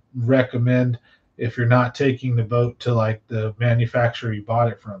would recommend if you're not taking the boat to like the manufacturer you bought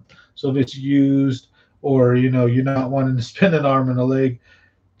it from. So if it's used or you're not wanting to spend an arm and a leg,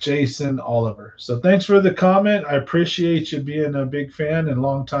 Jason Oliver. So thanks for the comment. I appreciate you being a big fan and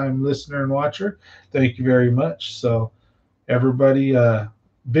longtime listener and watcher. Thank you very much. So everybody,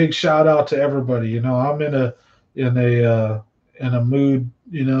 big shout out to everybody. I'm in a mood.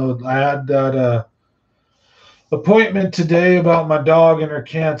 I had that appointment today about my dog and her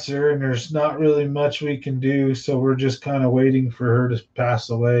cancer, and there's not really much we can do, so we're just kind of waiting for her to pass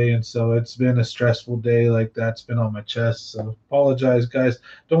away. And so it's been a stressful day, like that's been on my chest. So apologize, guys.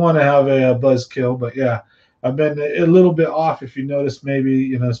 Don't want to have a buzzkill, but yeah, I've been a little bit off. If you notice,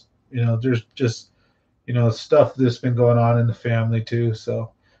 maybe there's just stuff that's been going on in the family too.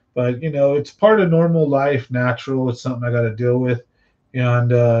 So, but it's part of normal life, natural. It's something I got to deal with,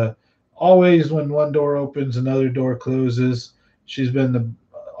 and always when one door opens, another door closes. She's been the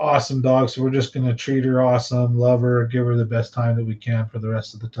awesome dog, so we're just gonna treat her awesome, love her, give her the best time that we can for the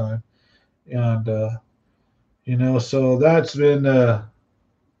rest of the time. And so that's been a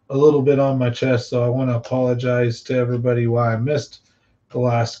little bit on my chest. So I want to apologize to everybody why I missed the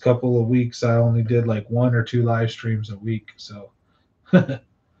last couple of weeks. I only did like 1 or 2 live streams a week. So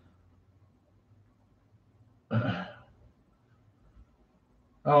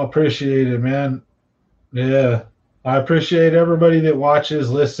I appreciate it, man. Yeah. I appreciate everybody that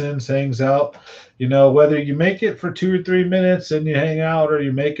watches, listens, hangs out. Whether you make it for 2 or 3 minutes and you hang out, or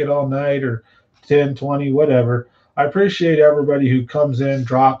you make it all night, or 10, 20, whatever. I appreciate everybody who comes in,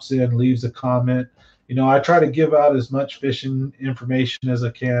 drops in, leaves a comment. I try to give out as much fishing information as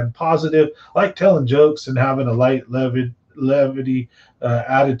I can. Positive, I like telling jokes and having a light levity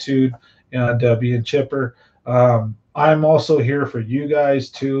attitude, and being chipper. I'm also here for you guys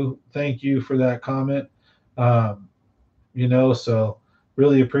too. Thank you for that comment. So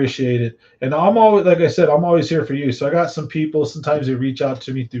really appreciate it. And I'm always, like I said, I'm always here for you. So I got some people, sometimes they reach out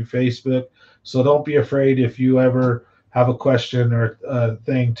to me through Facebook. So don't be afraid if you ever have a question or a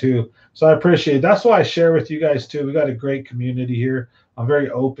thing too. So I appreciate it. That's why I share with you guys too. We got a great community here. I'm very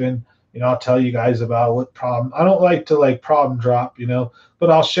open. I'll tell you guys about what problem. I don't like to like problem drop, but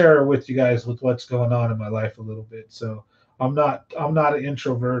I'll share with you guys with what's going on in my life a little bit. So I'm not an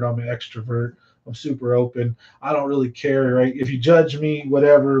introvert. I'm an extrovert. I'm super open. I don't really care, right? If you judge me,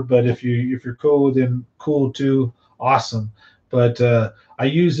 whatever. But if you're cool, then cool too. Awesome. But I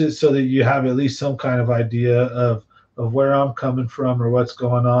use it so that you have at least some kind of idea of where I'm coming from or what's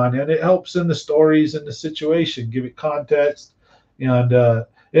going on, and it helps in the stories and the situation. Give it context, and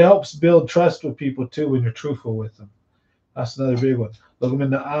it helps build trust with people too when you're truthful with them. That's another big one. Look them in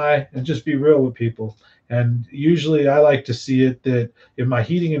the eye and just be real with people. And usually I like to see it that in my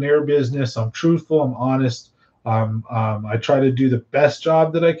heating and air business, I'm truthful, I'm honest. I try to do the best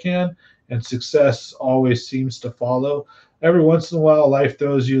job that I can, and success always seems to follow. Every once in a while, life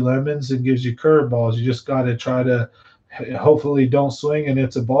throws you lemons and gives you curveballs. You just got to try to hopefully don't swing and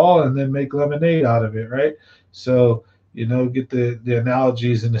it's a ball, and then make lemonade out of it, right? So, get the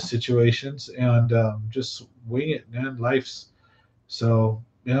analogies and the situations, and just wing it, man. Life's so,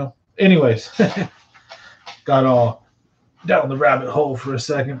 anyways, got all down the rabbit hole for a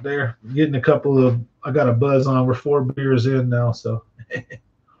second there. Getting I got a buzz on. We're 4 beers in now, so.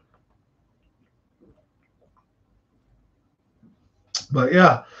 But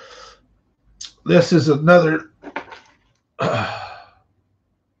yeah, this is another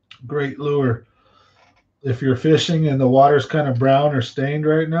great lure. If you're fishing and the water's kind of brown or stained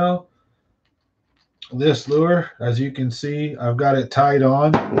right now, this lure, as you can see, I've got it tied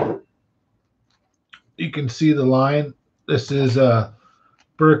on. You can see the line. This is a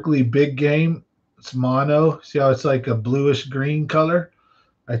Berkeley Big Game. It's mono. See how it's like a bluish green color?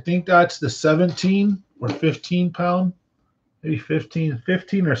 I think that's the 17 or 15 pound, maybe 15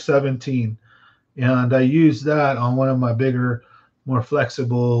 or 17. And I use that on one of my bigger, more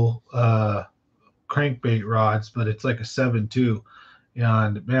flexible crankbait rods, but it's like a 7.2.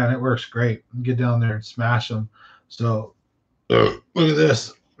 And man, it works great. Get down there and smash them. So look at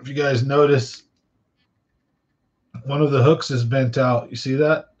this. If you guys notice, one of the hooks is bent out. You see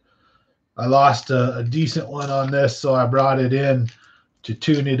that? I lost a decent one on this, so I brought it in to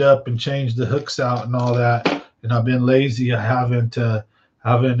tune it up and change the hooks out and all that. And I've been lazy. I haven't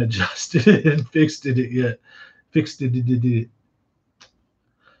adjusted it and fixed it yet.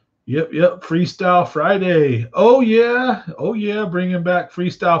 Yep, yep. Freestyle Friday. Oh yeah, bringing back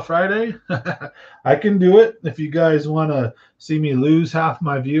Freestyle Friday. I can do it. If you guys want to see me lose half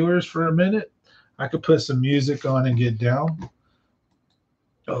my viewers for a minute, I could put some music on and get down.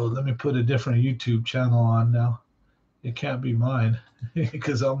 Oh, let me put a different YouTube channel on now. It can't be mine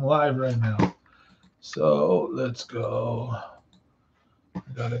because I'm live right now. So let's go. I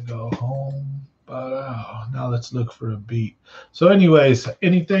gotta go home. Now let's look for a beat. So, anyways,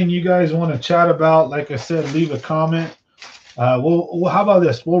 anything you guys want to chat about, like I said, leave a comment. How about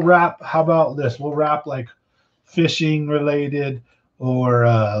this? We'll wrap. How about this? We'll wrap like fishing related or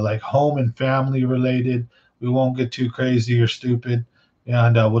like home and family related. We won't get too crazy or stupid,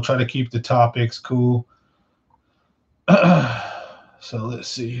 and we'll try to keep the topics cool. So let's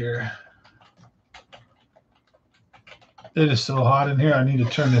see here. It is so hot in here. I need to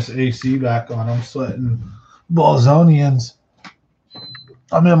turn this AC back on. I'm sweating Balzonians.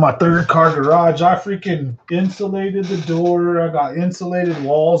 I'm in my third car garage. I freaking insulated the door. I got insulated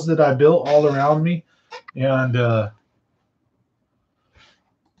walls that I built all around me. And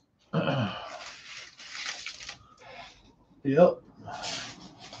yep.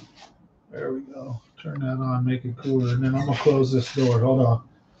 There we go. Turn that on, make it cooler. And then I'm going to close this door. Hold on.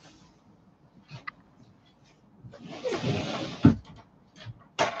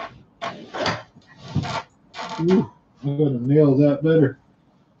 Ooh, I'm going to nail that better.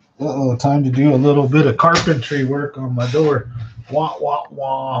 Uh-oh, time to do a little bit of carpentry work on my door. Wah, wah,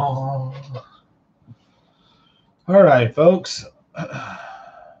 wah. All right, folks.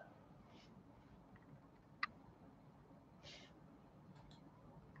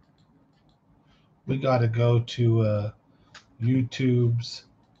 We got to go to YouTube's,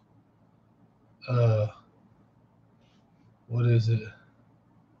 what is it?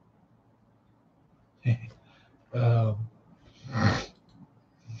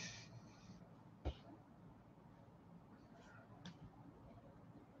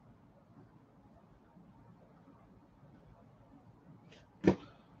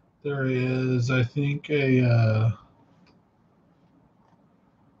 There is, I think,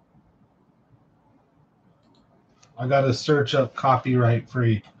 I got to search up copyright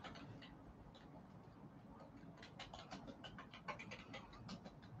free.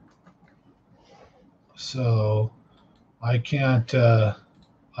 So I can't, I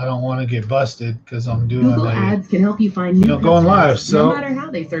don't want to get busted because I'm doing Google Ads can help you find new going live. So no matter how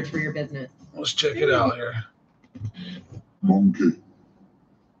they search for your business. Let's check it out here. Monkey.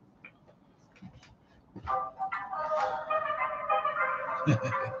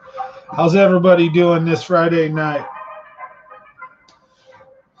 How's everybody doing this Friday night?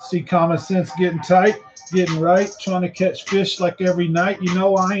 See common sense getting tight, getting right, trying to catch fish like every night. You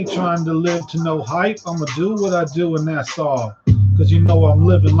know, I ain't trying to live to no hype. I'm going to do what I do and that's all. Because you know I'm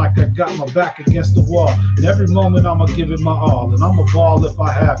living like I got my back against the wall. And every moment I'm going to give it my all. And I'm going to ball if I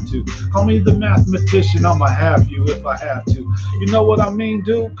have to. Call me the mathematician, I'm going to have you if I have to. You know what I mean,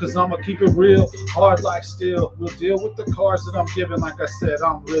 dude? Because I'm going to keep it real, hard like steel. We'll deal with the cards that I'm giving. Like I said,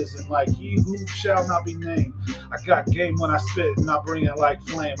 I'm risen like he who shall not be named. I got game when I spit and I bring it like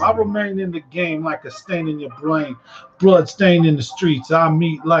flame. I remain in the game like a stain in your brain. Blood stain in the streets. I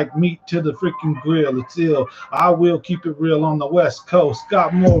meet like meat to the freaking grill. It's ill. I will keep it real on the West Coast.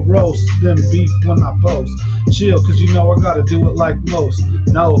 Got more roast than beef when I post. Chill, cause you know I gotta do it like most.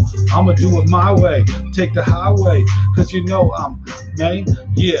 No, I'ma do it my way. Take the highway, cause you know I'm man.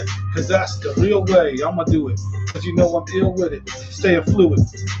 Yeah, cause that's the real way. I'ma do it, cause you know I'm ill with it. Staying fluid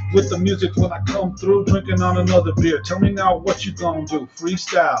with the music when I come through. Drinking on another beer. Tell me now what you gonna do.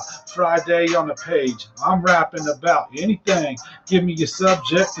 Freestyle Friday on the page. I'm rapping about anything. Give me your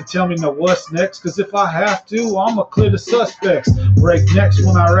subject and tell me now what's next. Cause if I have to, I'ma clear the suspects. Break necks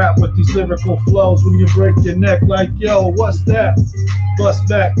when I rap with these lyrical flows. When you break your neck like, yo, what's that? Bust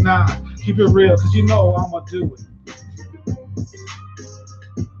back, nah, keep it real, cause you know I'ma do it.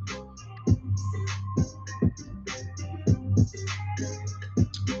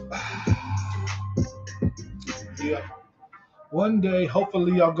 Yeah. One day,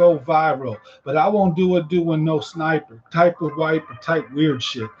 hopefully, I'll go viral, but I won't do it doing no sniper, type of wipe or type weird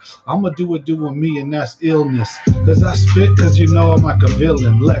shit. I'm gonna do it doing me, and that's illness. Cause I spit, cause you know I'm like a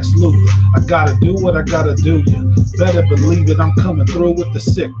villain, Lex Luthor. I gotta do what I gotta do, you better believe it, I'm coming through with the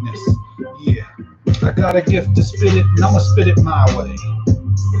sickness. Yeah, I got a gift to spit it, and I'ma spit it my way.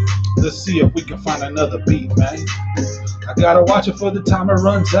 Let's see if we can find another beat, man. I gotta watch it for the time it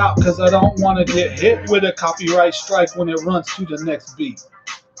runs out, cause I don't wanna get hit with a copyright strike when it runs to the next beat.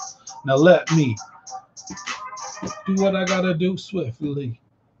 Now let me do what I gotta do swiftly.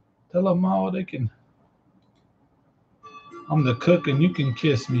 Tell them all they can. I'm the cook and you can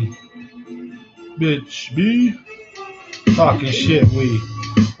kiss me. Bitch, be talking shit, we.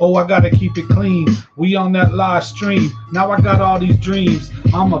 Oh, I gotta keep it clean. We on that live stream. Now I got all these dreams.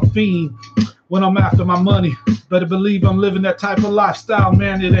 I'm a fiend when I'm after my money. Better believe I'm living that type of lifestyle,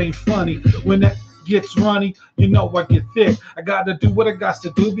 man. It ain't funny. When that gets runny, you know I get thick. I gotta do what I got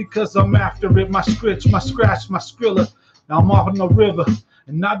to do because I'm after it. My scratch, my skrilla. Now I'm off on the river.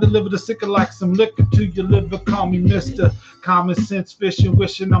 And I deliver the sicker like some liquor to your liver. Call me Mr. Common Sense Fishing,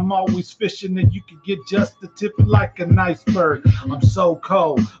 wishing I'm always fishing and you could get just the tip like an iceberg. I'm so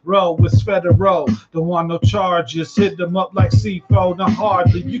cold, roll with federal. Don't want no charges, hit them up like C4. No,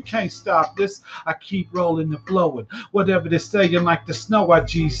 hardly, you can't stop this. I keep rolling and flowing. Whatever they're saying, like the snow, I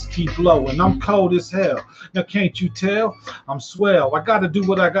G's keep blowing. I'm cold as hell. Now can't you tell? I'm swell. I gotta do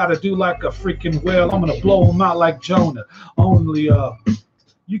what I gotta do like a freaking whale. I'm gonna blow them out like Jonah. Only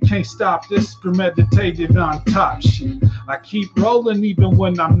you can't stop this premeditated on top shit. I keep rolling even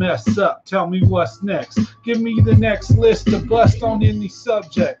when I mess up. Tell me what's next. Give me the next list to bust on any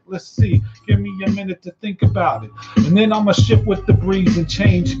subject. Let's see. Give me a minute to think about it. And then I'm going to shift with the breeze and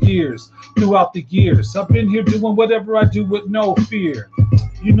change gears throughout the years. I've been here doing whatever I do with no fear.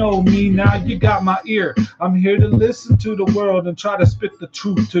 You know me now, you got my ear. I'm here to listen to the world and try to spit the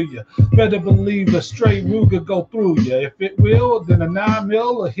truth to you. Better believe a straight Ruger go through you. If it will, then a 9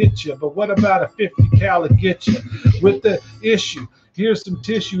 mil will hit you. But what about a 50 cal to get you? With the issue, here's some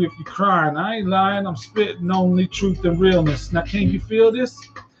tissue if you're crying. I ain't lying, I'm spitting only truth and realness. Now can you feel this?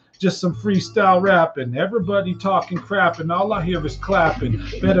 Just some freestyle rapping. Everybody talking crap and all I hear is clapping.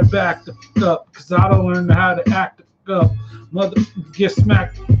 Better back the f up, cause I don't learn how to act up. Mother get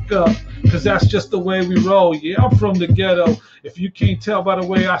smacked up, cause that's just the way we roll. Yeah, I'm from the ghetto. If you can't tell by the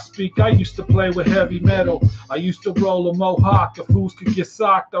way I speak, I used to play with heavy metal. I used to roll a mohawk. If fools could get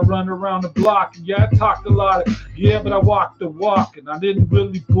socked, I run around the block. Yeah, I talked a lot but I walked the walk and I didn't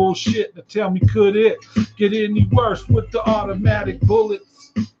really bullshit. Now tell me, could it get any worse with the automatic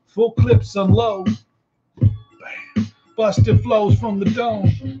bullets? Full clips unload. Bam. Busted flows from the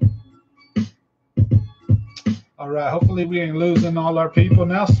dome. All right, hopefully we ain't losing all our people.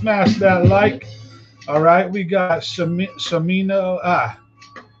 Now smash that like. All right, we got Shamina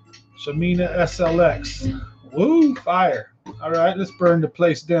SLX. Woo, fire. All right, let's burn the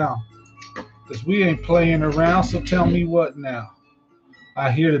place down. Because we ain't playing around, so tell me what now.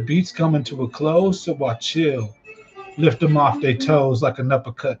 I hear the beats coming to a close, so I chill. Lift them off their toes like an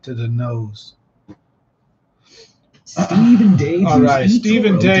uppercut to the nose. Steve and Dave. All right, Steve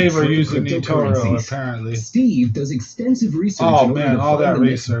and Dave are using eToro apparently. Steve does extensive research. Oh man, all that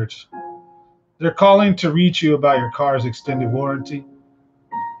research. They're calling to reach you about your car's extended warranty.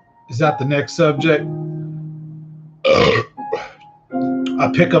 Is that the next subject?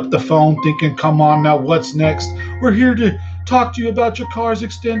 I pick up the phone thinking, come on now, what's next? We're here to talk to you about your car's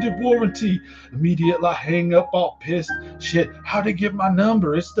extended warranty. Immediately I hang up all pissed. Shit, how'd they get my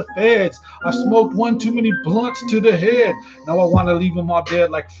number? It's the feds. I smoked one too many blunts to the head. Now I want to leave them all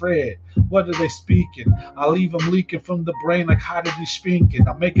dead like Fred. What are they speaking? I leave them leaking from the brain like how did he spinking?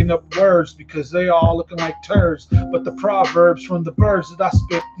 I'm making up words because they all looking like turds. But the proverbs from the birds that I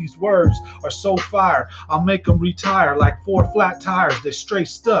spit these words are so fire. I'll make them retire like 4 flat tires. They straight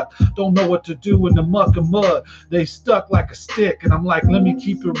stuck. Don't know what to do in the muck and mud. They stuck like a stick. And I'm like, let me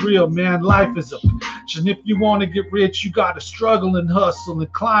keep it real, man. Life is a bitch. And if you want to get rich, you got to struggle and hustle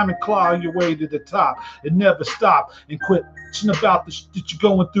and climb and claw your way to the top. And never stop and quit about the shit that you're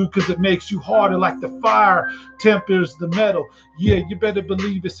going through because it makes you harder like the fire tempers the metal. Yeah, you better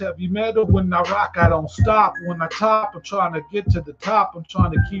believe it's heavy metal. When I rock, I don't stop. When I top, I'm trying to get to the top. I'm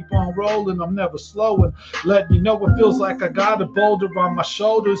trying to keep on rolling. I'm never slowing. Letting you know it feels like I got a boulder on my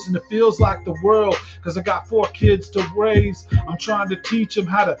shoulders and it feels like the world because I got 4 kids to raise. I'm trying to teach them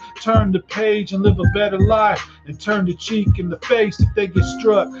how to turn the page and live a better life and turn the cheek in the face if they get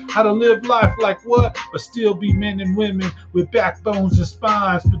struck. How to live life like what? But still be men and women with backbones and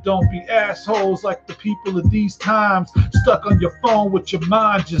spines, but don't be assholes like the people of these times. Stuck on your phone with your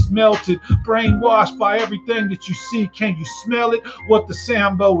mind just melted, brainwashed by everything that you see. Can you smell it? What the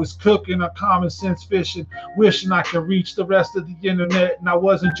Sambo is cooking on Common Sense Fishing, wishing I could reach the rest of the internet and I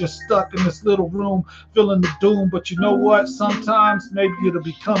wasn't just stuck in this little room feeling the doom. But you know what? Sometimes maybe it'll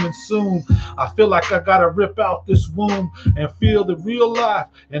be coming soon. I feel like I gotta rip out this womb and feel the real life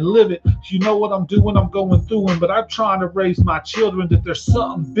and live it. You know what I'm doing? I'm going through them, but I'm trying to raise my children that there's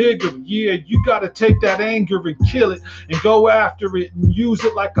something bigger. Yeah, you gotta take that anger and kill it and go after it and use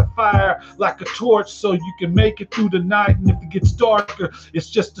it like a fire, like a torch, so you can make it through the night. And if it gets darker, it's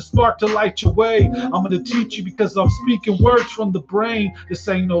just a spark to light your way. I'm going to teach you because I'm speaking words from the brain. This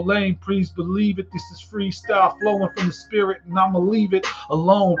ain't no lame, please believe it. This is freestyle flowing from the spirit, and I'm going to leave it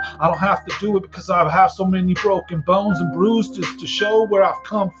alone. I don't have to do it because I have so many broken bones and bruises to show where I've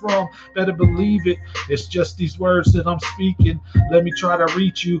come from. Better believe it. It's just these words that I'm speaking. Let me try to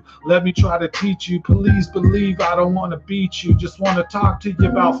reach you. Let me try to teach you. Please believe I don't want to beat you. Just want to talk to you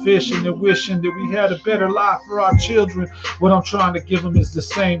about fishing and wishing that we had a better life for our children. What I'm trying to give them is the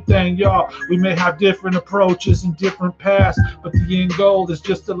same thing, y'all. We may have different approaches and different paths, but the end goal is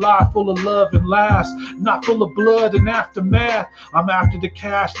just a life full of love and laughs, not full of blood and aftermath. I'm after the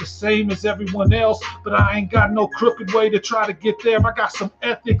cash the same as everyone else, but I ain't got no crooked way to try to get there. I got some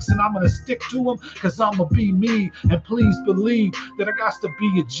ethics and I'm going to stick to them because I'm going to be me. And please believe that I got to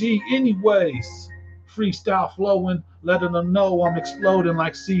be a G anyways. Freestyle flowing, letting them know I'm exploding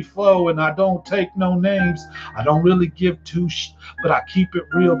like C-Flow, and I don't take no names. I don't really give two but I keep it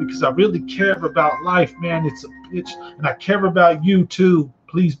real because I really care about life, man. It's a bitch, and I care about you too.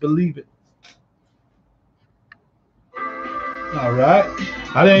 Please believe it. All right.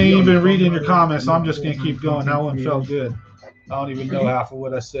 I didn't even read in your comments, so I'm just going to keep going. That one felt good. I don't even know half of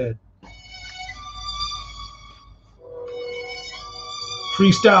what I said.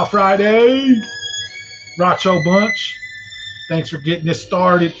 Freestyle Friday. Racho Bunch. Thanks for getting this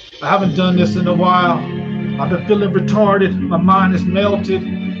started. I haven't done this in a while. I've been feeling retarded. My mind is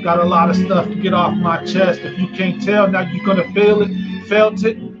melted. Got a lot of stuff to get off my chest. If you can't tell, now you're going to feel it. Felt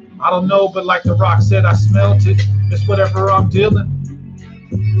it. I don't know, but like The Rock said, I smelt it. It's whatever I'm dealing.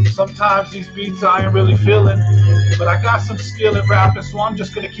 Sometimes these beats I ain't really feeling, but I got some skill in rapping, so I'm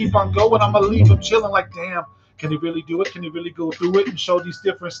just going to keep on going. I'm going to leave them chilling like, damn. Can he really do it? Can he really go through it and show these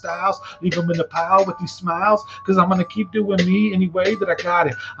different styles? Leave them in the pile with these smiles, because I'm going to keep doing me any way that I got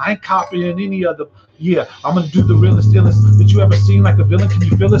it. I ain't copying any other. Yeah, I'm going to do the realest, illest that you ever seen, like a villain. Can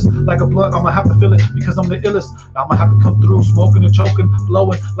you feel this? Like a blunt, I'm going to have to feel it because I'm the illest. I'm going to have to come through smoking and choking,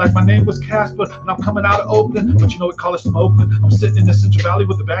 blowing like my name was Casper, and I'm coming out of Oakland, but you know what, call it smoking. I'm sitting in the Central Valley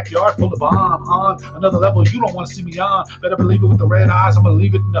with the backyard full of bomb on another level you don't want to see me on. Better believe it with the red eyes. I'm going to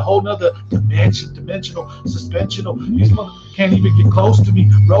leave it in a whole nother dimensional, suspensional. These motherfuckers can't even get close to me,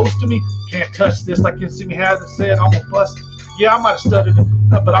 rose to me, can't touch this like Simi hasn't said. I'm going to bust it. Yeah, I might have stuttered it,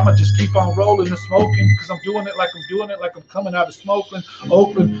 but I'm going to just keep on rolling and smoking because I'm doing it like I'm coming out of smoking.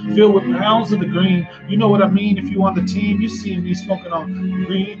 Oakland, filled with pounds of the green. You know what I mean? If you on the team, you see me smoking on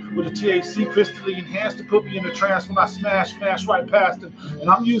green with a THC crystally enhanced to put me in a trance when I smash right past it. And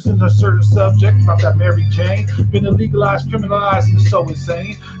I'm using a certain subject from that Mary Jane. Been illegalized, criminalized, and it's so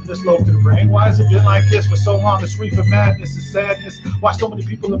insane. This low to the brain. Why has it been like this for so long? It's reefer madness and sadness. Why so many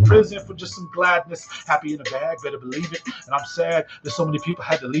people in prison for just some gladness? Happy in a bag, better believe it. And I'm sad that so many people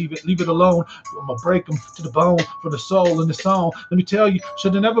had to leave it alone. I'm gonna break them to the bone for the soul in the song. Let me tell you,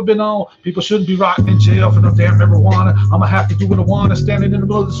 should have never been on. People shouldn't be rotting in jail for no damn marijuana. I'm gonna have to do what I want. Standing in the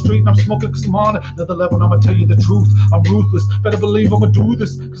middle of the street and I'm smoking because I'm on another level. And I'm gonna tell you the truth. I'm ruthless. Better believe I'm gonna do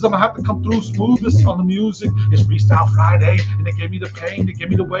this because I'm gonna have to come through smoothness on the music. It's Freestyle Friday, and they gave me the pain, they gave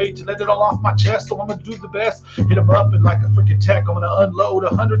me the way to let it all off my chest. So I'm gonna do the best. Hit them up and like a freaking tech. I'm gonna unload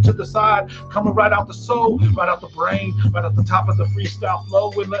 100 to the side, coming right out the soul, right out the brain, right out the top of the freestyle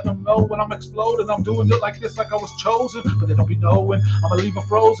flow, and letting them know when I'm exploding. I'm doing it like this, like I was chosen, but they don't be knowing. I'm gonna leave them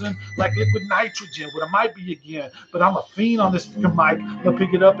frozen like liquid nitrogen, what I might be again. But I'm a fiend on this freaking mic. I'm gonna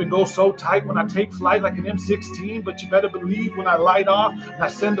pick it up and go so tight when I take flight like an M16. But you better believe when I light off and I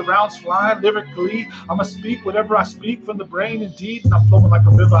send the rounds flying lyrically, I'm gonna speak whatever I speak from the brain indeed, and I'm flowing like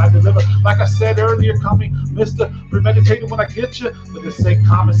a river I deliver. Like I said earlier, coming, Mr. Premeditated when I get you, but this ain't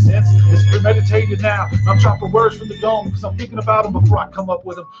common sense. It's premeditated now. I'm dropping words from the dome because I'm thinking about them before I come up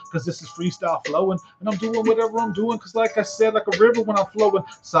with them, because this is freestyle flowing, and I'm doing whatever I'm doing because like I said, like a river when I'm flowing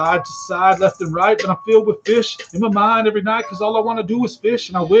side to side, left and right, but I'm filled with fish in my mind every night because all I want to do is fish,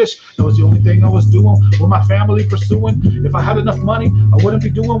 and I wish that was the only thing I was doing with my family pursuing. If I had enough money, I wouldn't be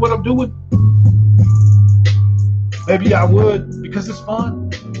doing what I'm doing. Maybe I would because it's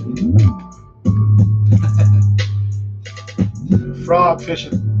fun. Frog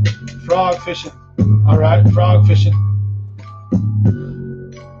fishing. All right, frog fishing.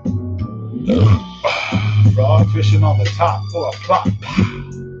 Frog fishing on the top for a plop.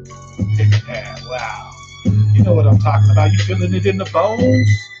 Yeah, wow. You know what I'm talking about. You feeling it in the bones?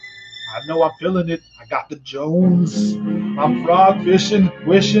 I know I'm feeling it. I got the Jones. I'm frog fishing,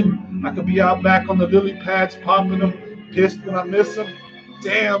 wishing I could be out back on the lily pads, popping them, pissed when I miss them.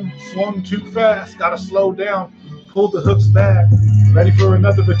 Damn, swung too fast. Gotta slow down. Pull the hooks back. ready for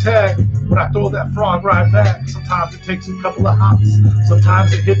another attack. When I throw that frog right back, sometimes it takes a couple of hops,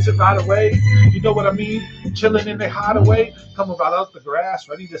 sometimes it hits it right away. You know what I mean? Chilling in the hideaway, come about out the grass,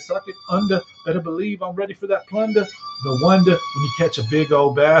 ready to suck it under. Better believe I'm ready for that plunder. No wonder when you catch a big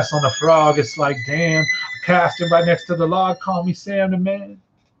old bass on a frog, it's like, damn, I cast him right next to the log, call me Sam the man.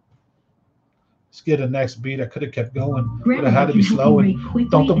 Let's get a next beat. I could have kept going, but I had to be slowing.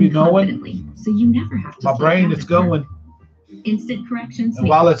 Don't be knowing. So you never have to My brain is going. Instant corrections. And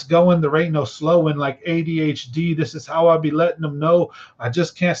while it's going, there ain't no slowing like ADHD. This is how I be letting them know. I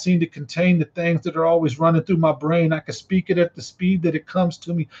just can't seem to contain the things that are always running through my brain. I can speak it at the speed that it comes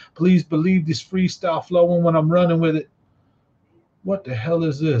to me. Please believe this freestyle flowing when I'm running with it. What the hell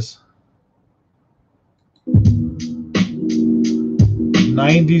is this?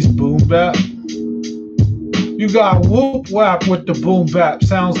 90s boom bap. You got whoop whap with the boom bap.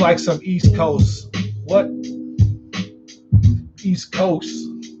 Sounds like some East Coast. What? East Coast.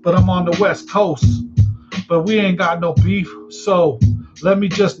 But I'm on the West Coast. But we ain't got no beef. So let me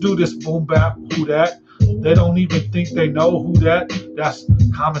just do this boom bap. Who that? They don't even think they know who that. That's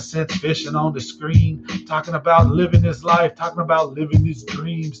common sense fishing on the screen. Talking about living his life. Talking about living his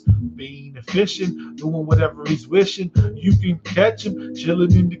dreams. Being and fishing. Doing whatever he's wishing. You can catch him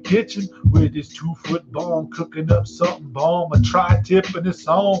chilling in the kitchen with his 2-foot bomb. Cooking up something bomb. A tri-tip in his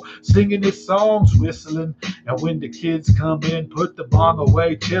song. Singing his songs. Whistling. And when the kids come in, put the bomb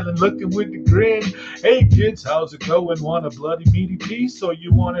away. Chilling, looking with the grin. Hey kids, how's it going? Want a bloody meaty piece? Or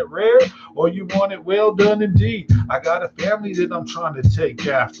you want it rare? Or you want it well done indeed? I got a family that I'm trying to take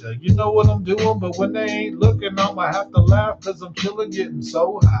after. You know what I'm doing? But when they ain't looking, I'ma have to laugh because I'm chilling, getting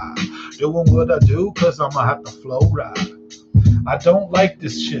so high. Doing what I do because I'ma have to flow ride. I don't like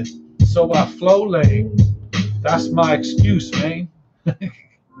this shit, so I flow lane. That's my excuse, man.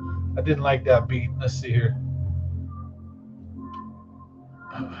 I didn't like that beat. Let's see here.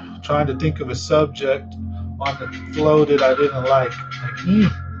 Trying to think of a subject on the flow that I didn't like.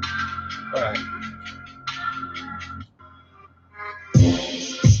 All right.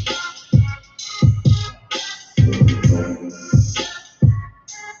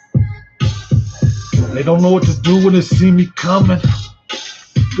 They don't know what to do when they see me coming.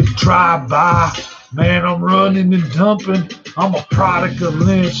 The drive-by, man, I'm running and dumping. I'm a product of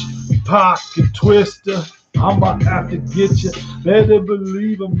Lynch, pocket twister. I'ma have to get you. Better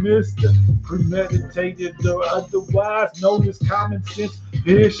believe I'm Mr. Premeditated or otherwise known as common sense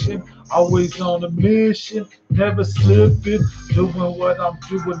fishing. Always on a mission, never slipping. Doing what I'm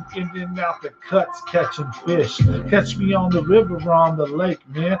doing, in and out the cuts, catching fish. Catch me on the river or on the lake,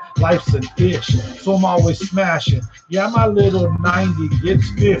 man. Life's an ish, so I'm always smashing. Yeah, my little 90 gets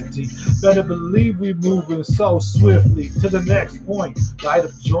 50. Better believe we moving so swiftly to the next point. Light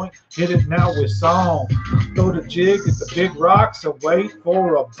up joint, hit it now with song. Throw the jig at the big rocks and wait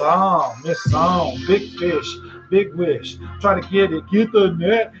for a bomb. This song, big fish, big wish. Try to get it, get the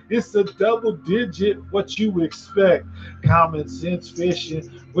net. It's a double digit, what you expect. Common sense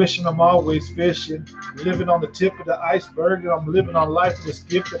fishing, wishing I'm always fishing. Living on the tip of the iceberg, and I'm living on life with this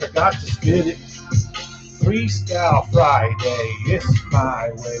gift that I got to spit it. Freestyle Friday, it's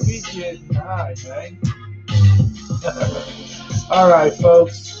my way. We getting high, man. All right,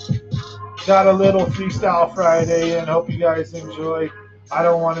 folks. Got a little Freestyle Friday in. Hope you guys enjoy. I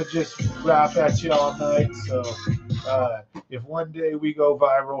don't want to just rap at you all night, so if one day we go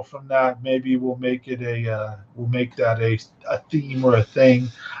viral from that, maybe we'll make it we'll make that a theme or a thing.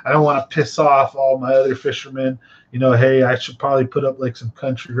 I don't want to piss off all my other fishermen. You know, hey, I should probably put up like some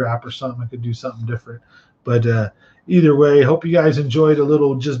country rap or something. I could do something different. But either way, hope you guys enjoyed a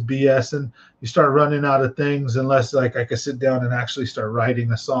little just BS. And you start running out of things unless like I could sit down and actually start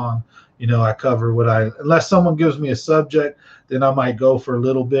writing a song. You know, I cover unless someone gives me a subject, then I might go for a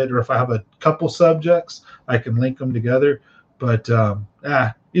little bit. Or if I have a couple subjects, I can link them together. But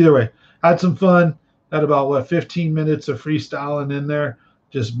either way, had some fun. Had about 15 minutes of freestyling in there.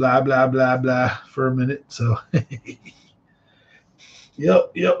 Just blah, blah, blah, blah for a minute. So,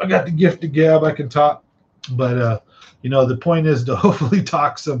 yep. I got the gift of gab. I can talk. But, you know, the point is to hopefully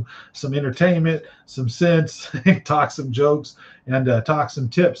talk some entertainment, some sense, talk some jokes, and talk some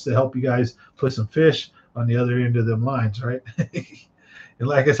tips to help you guys put some fish on the other end of them lines, right? And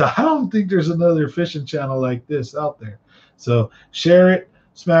like I said, I don't think there's another fishing channel like this out there. So share it,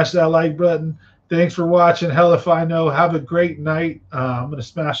 smash that like button. Thanks for watching. Hell if I know. Have a great night. I'm going to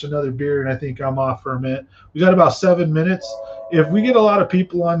smash another beer, and I think I'm off for a minute. We got about 7 minutes. If we get a lot of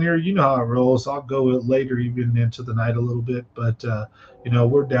people on here, you know how it rolls. I'll go later, even into the night a little bit. But, you know,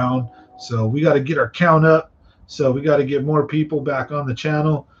 we're down. So we got to get our count up. So we got to get more people back on the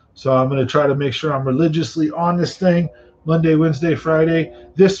channel. So I'm going to try to make sure I'm religiously on this thing. Monday, Wednesday, Friday.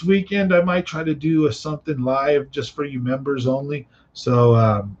 This weekend, I might try to do something live just for you members only.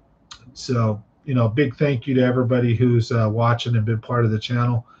 So, big thank you to everybody who's watching and been part of the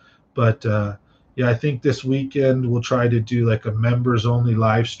channel. But yeah, I think this weekend we'll try to do like a members only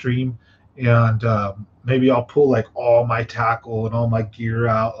live stream, and maybe I'll pull like all my tackle and all my gear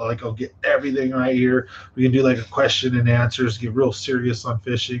out. Like I'll get everything right here. We can do like a question and answers, get real serious on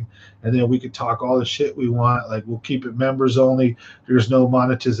fishing, and then we can talk all the shit we want. Like we'll keep it members only. There's no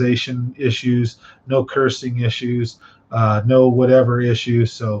monetization issues, no cursing issues, no whatever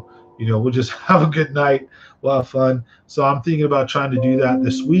issues. So we'll just have a good night. We'll have fun. So I'm thinking about trying to do that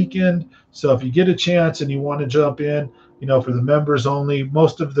this weekend. So if you get a chance and you want to jump in, for the members only,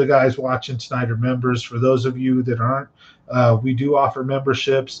 most of the guys watching tonight are members. For those of you that aren't, we do offer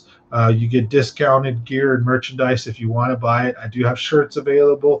memberships. You get discounted gear and merchandise if you want to buy it. I do have shirts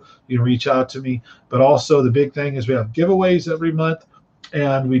available. You can reach out to me. But also the big thing is we have giveaways every month,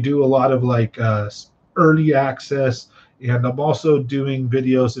 and we do a lot of like early access. And I'm also doing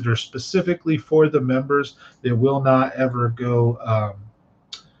videos that are specifically for the members that will not ever go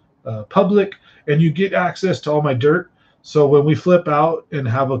public. And you get access to all my dirt. So when we flip out and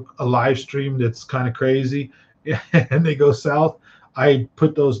have a live stream that's kind of crazy and they go south, I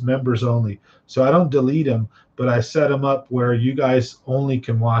put those members only. So I don't delete them, but I set them up where you guys only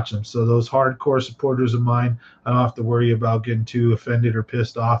can watch them. So those hardcore supporters of mine, I don't have to worry about getting too offended or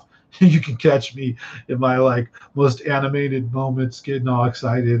pissed off. You can catch me in my like most animated moments, getting all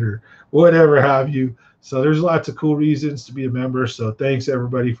excited or whatever have you. So there's lots of cool reasons to be a member. So thanks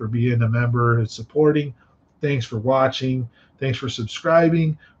everybody for being a member and supporting. Thanks for watching. Thanks for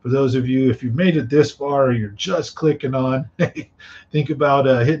subscribing. For those of you, if you've made it this far or you're just clicking on, think about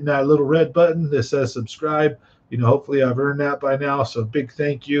hitting that little red button that says subscribe. Hopefully I've earned that by now. So big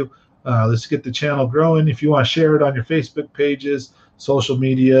thank you. Let's get the channel growing. If you want to share it on your Facebook pages, social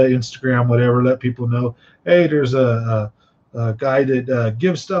media, Instagram, whatever, let people know, hey, there's a guy that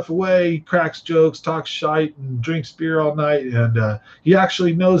gives stuff away, cracks jokes, talks shite, and drinks beer all night, and he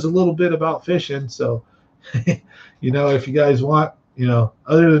actually knows a little bit about fishing. So, if you guys want,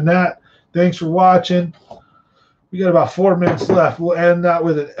 other than that, thanks for watching. We got about 4 minutes left. We'll end that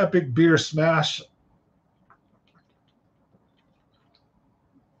with an epic beer smash.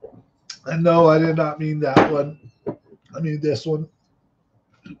 And no, I did not mean that one. I mean this one.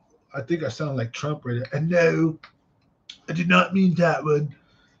 I think I sound like Trump right now. And no, I did not mean that one.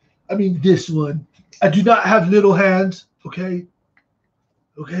 I mean this one. I do not have little hands. Okay?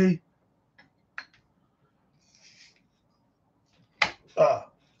 Okay?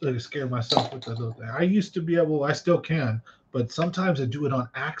 I scared myself with that little thing. I used to be able, I still can, but sometimes I do it on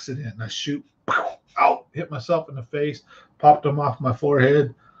accident and I shoot, out, hit myself in the face, popped them off my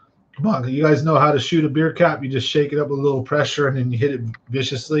forehead. Come on, you guys know how to shoot a beer cap. You just shake it up with a little pressure and then you hit it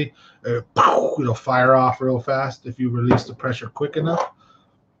viciously. It'll fire off real fast if you release the pressure quick enough.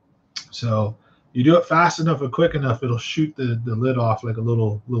 So you do it fast enough and quick enough, it'll shoot the lid off like a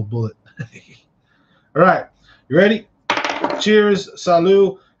little bullet. All right, you ready? Cheers,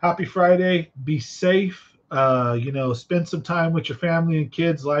 salut, happy Friday. Be safe. Spend some time with your family and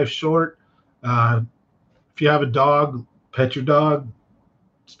kids. Life's short. If you have a dog, pet your dog.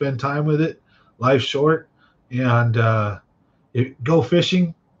 Spend time with it. Life's short. And go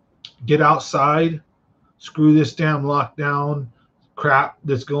fishing. Get outside. Screw this damn lockdown crap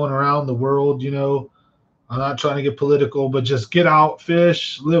that's going around the world. I'm not trying to get political, but just get out,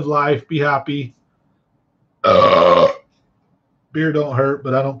 fish, live life, be happy. Beer don't hurt,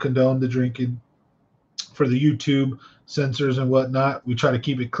 but I don't condone the drinking. For the YouTube censors and whatnot, we try to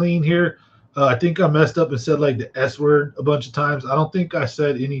keep it clean here. I think I messed up and said like the S word a bunch of times. I don't think I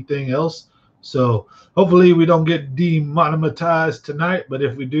said anything else. So hopefully we don't get demonetized tonight. But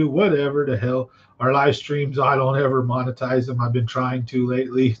if we do, whatever the hell. Our live streams, I don't ever monetize them. I've been trying to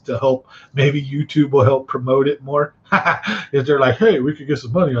lately to help. Maybe YouTube will help promote it more. If they're like, hey, we could get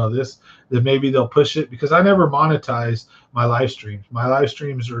some money on this, then maybe they'll push it, because I never monetize my live streams. My live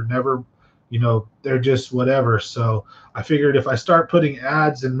streams are never, they're just whatever. So I figured if I start putting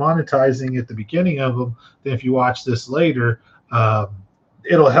ads and monetizing at the beginning of them, then if you watch this later,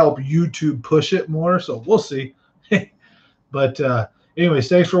 it'll help YouTube push it more. So we'll see. But anyways,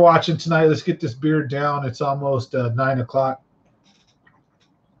 thanks for watching tonight. Let's get this beer down. It's almost 9 o'clock.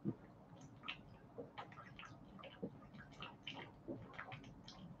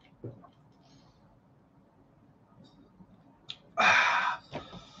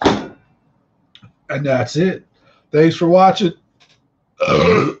 And that's it. Thanks for watching.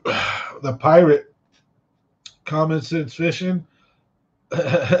 The Pirate, Common Sense Fishing.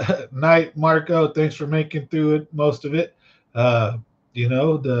 Night, Marco. Thanks for making through it, most of it. You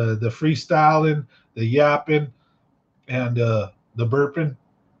know, the freestyling, the yapping, and the burping.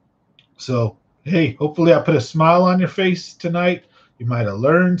 So, hey, hopefully I put a smile on your face tonight. You might have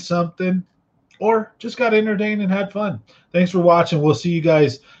learned something or just got entertained and had fun. Thanks for watching. We'll see you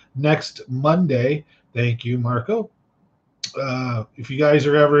guys next Monday. Thank you, Marco. If you guys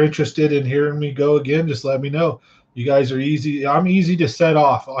are ever interested in hearing me go again, just let me know. You guys are easy. I'm easy to set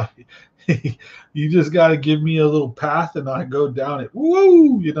off. You just got to give me a little path and I go down it.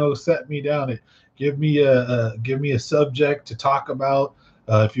 Woo! You know, set me down it. Give me a subject to talk about.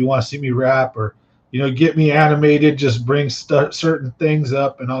 If you want to see me rap or get me animated, just bring certain things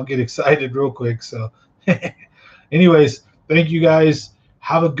up and I'll get excited real quick. So, anyways, thank you guys.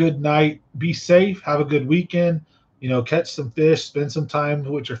 Have a good night. Be safe. Have a good weekend. Catch some fish, spend some time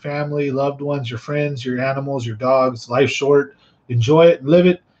with your family, loved ones, your friends, your animals, your dogs. Life's short. Enjoy it, live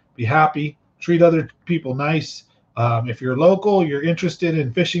it, be happy, treat other people nice. If you're local, you're interested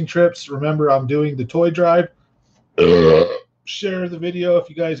in fishing trips, remember I'm doing the toy drive. Share the video if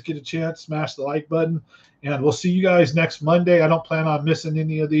you guys get a chance, smash the like button, and we'll see you guys next Monday. I don't plan on missing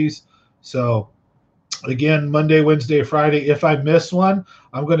any of these. So again, Monday, Wednesday, Friday. If I miss one,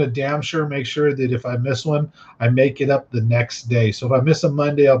 I'm going to damn sure make sure that if I miss one, I make it up the next day. So if I miss a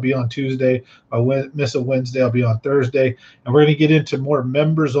Monday, I'll be on Tuesday. If I miss a Wednesday, I'll be on Thursday. And we're going to get into more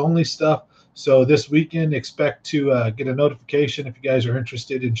members-only stuff. So this weekend, expect to get a notification if you guys are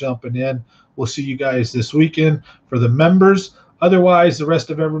interested in jumping in. We'll see you guys this weekend for the members. Otherwise, the rest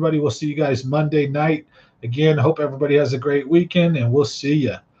of everybody, we'll see you guys Monday night. Again, hope everybody has a great weekend, and we'll see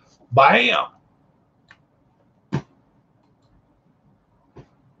you. Bam!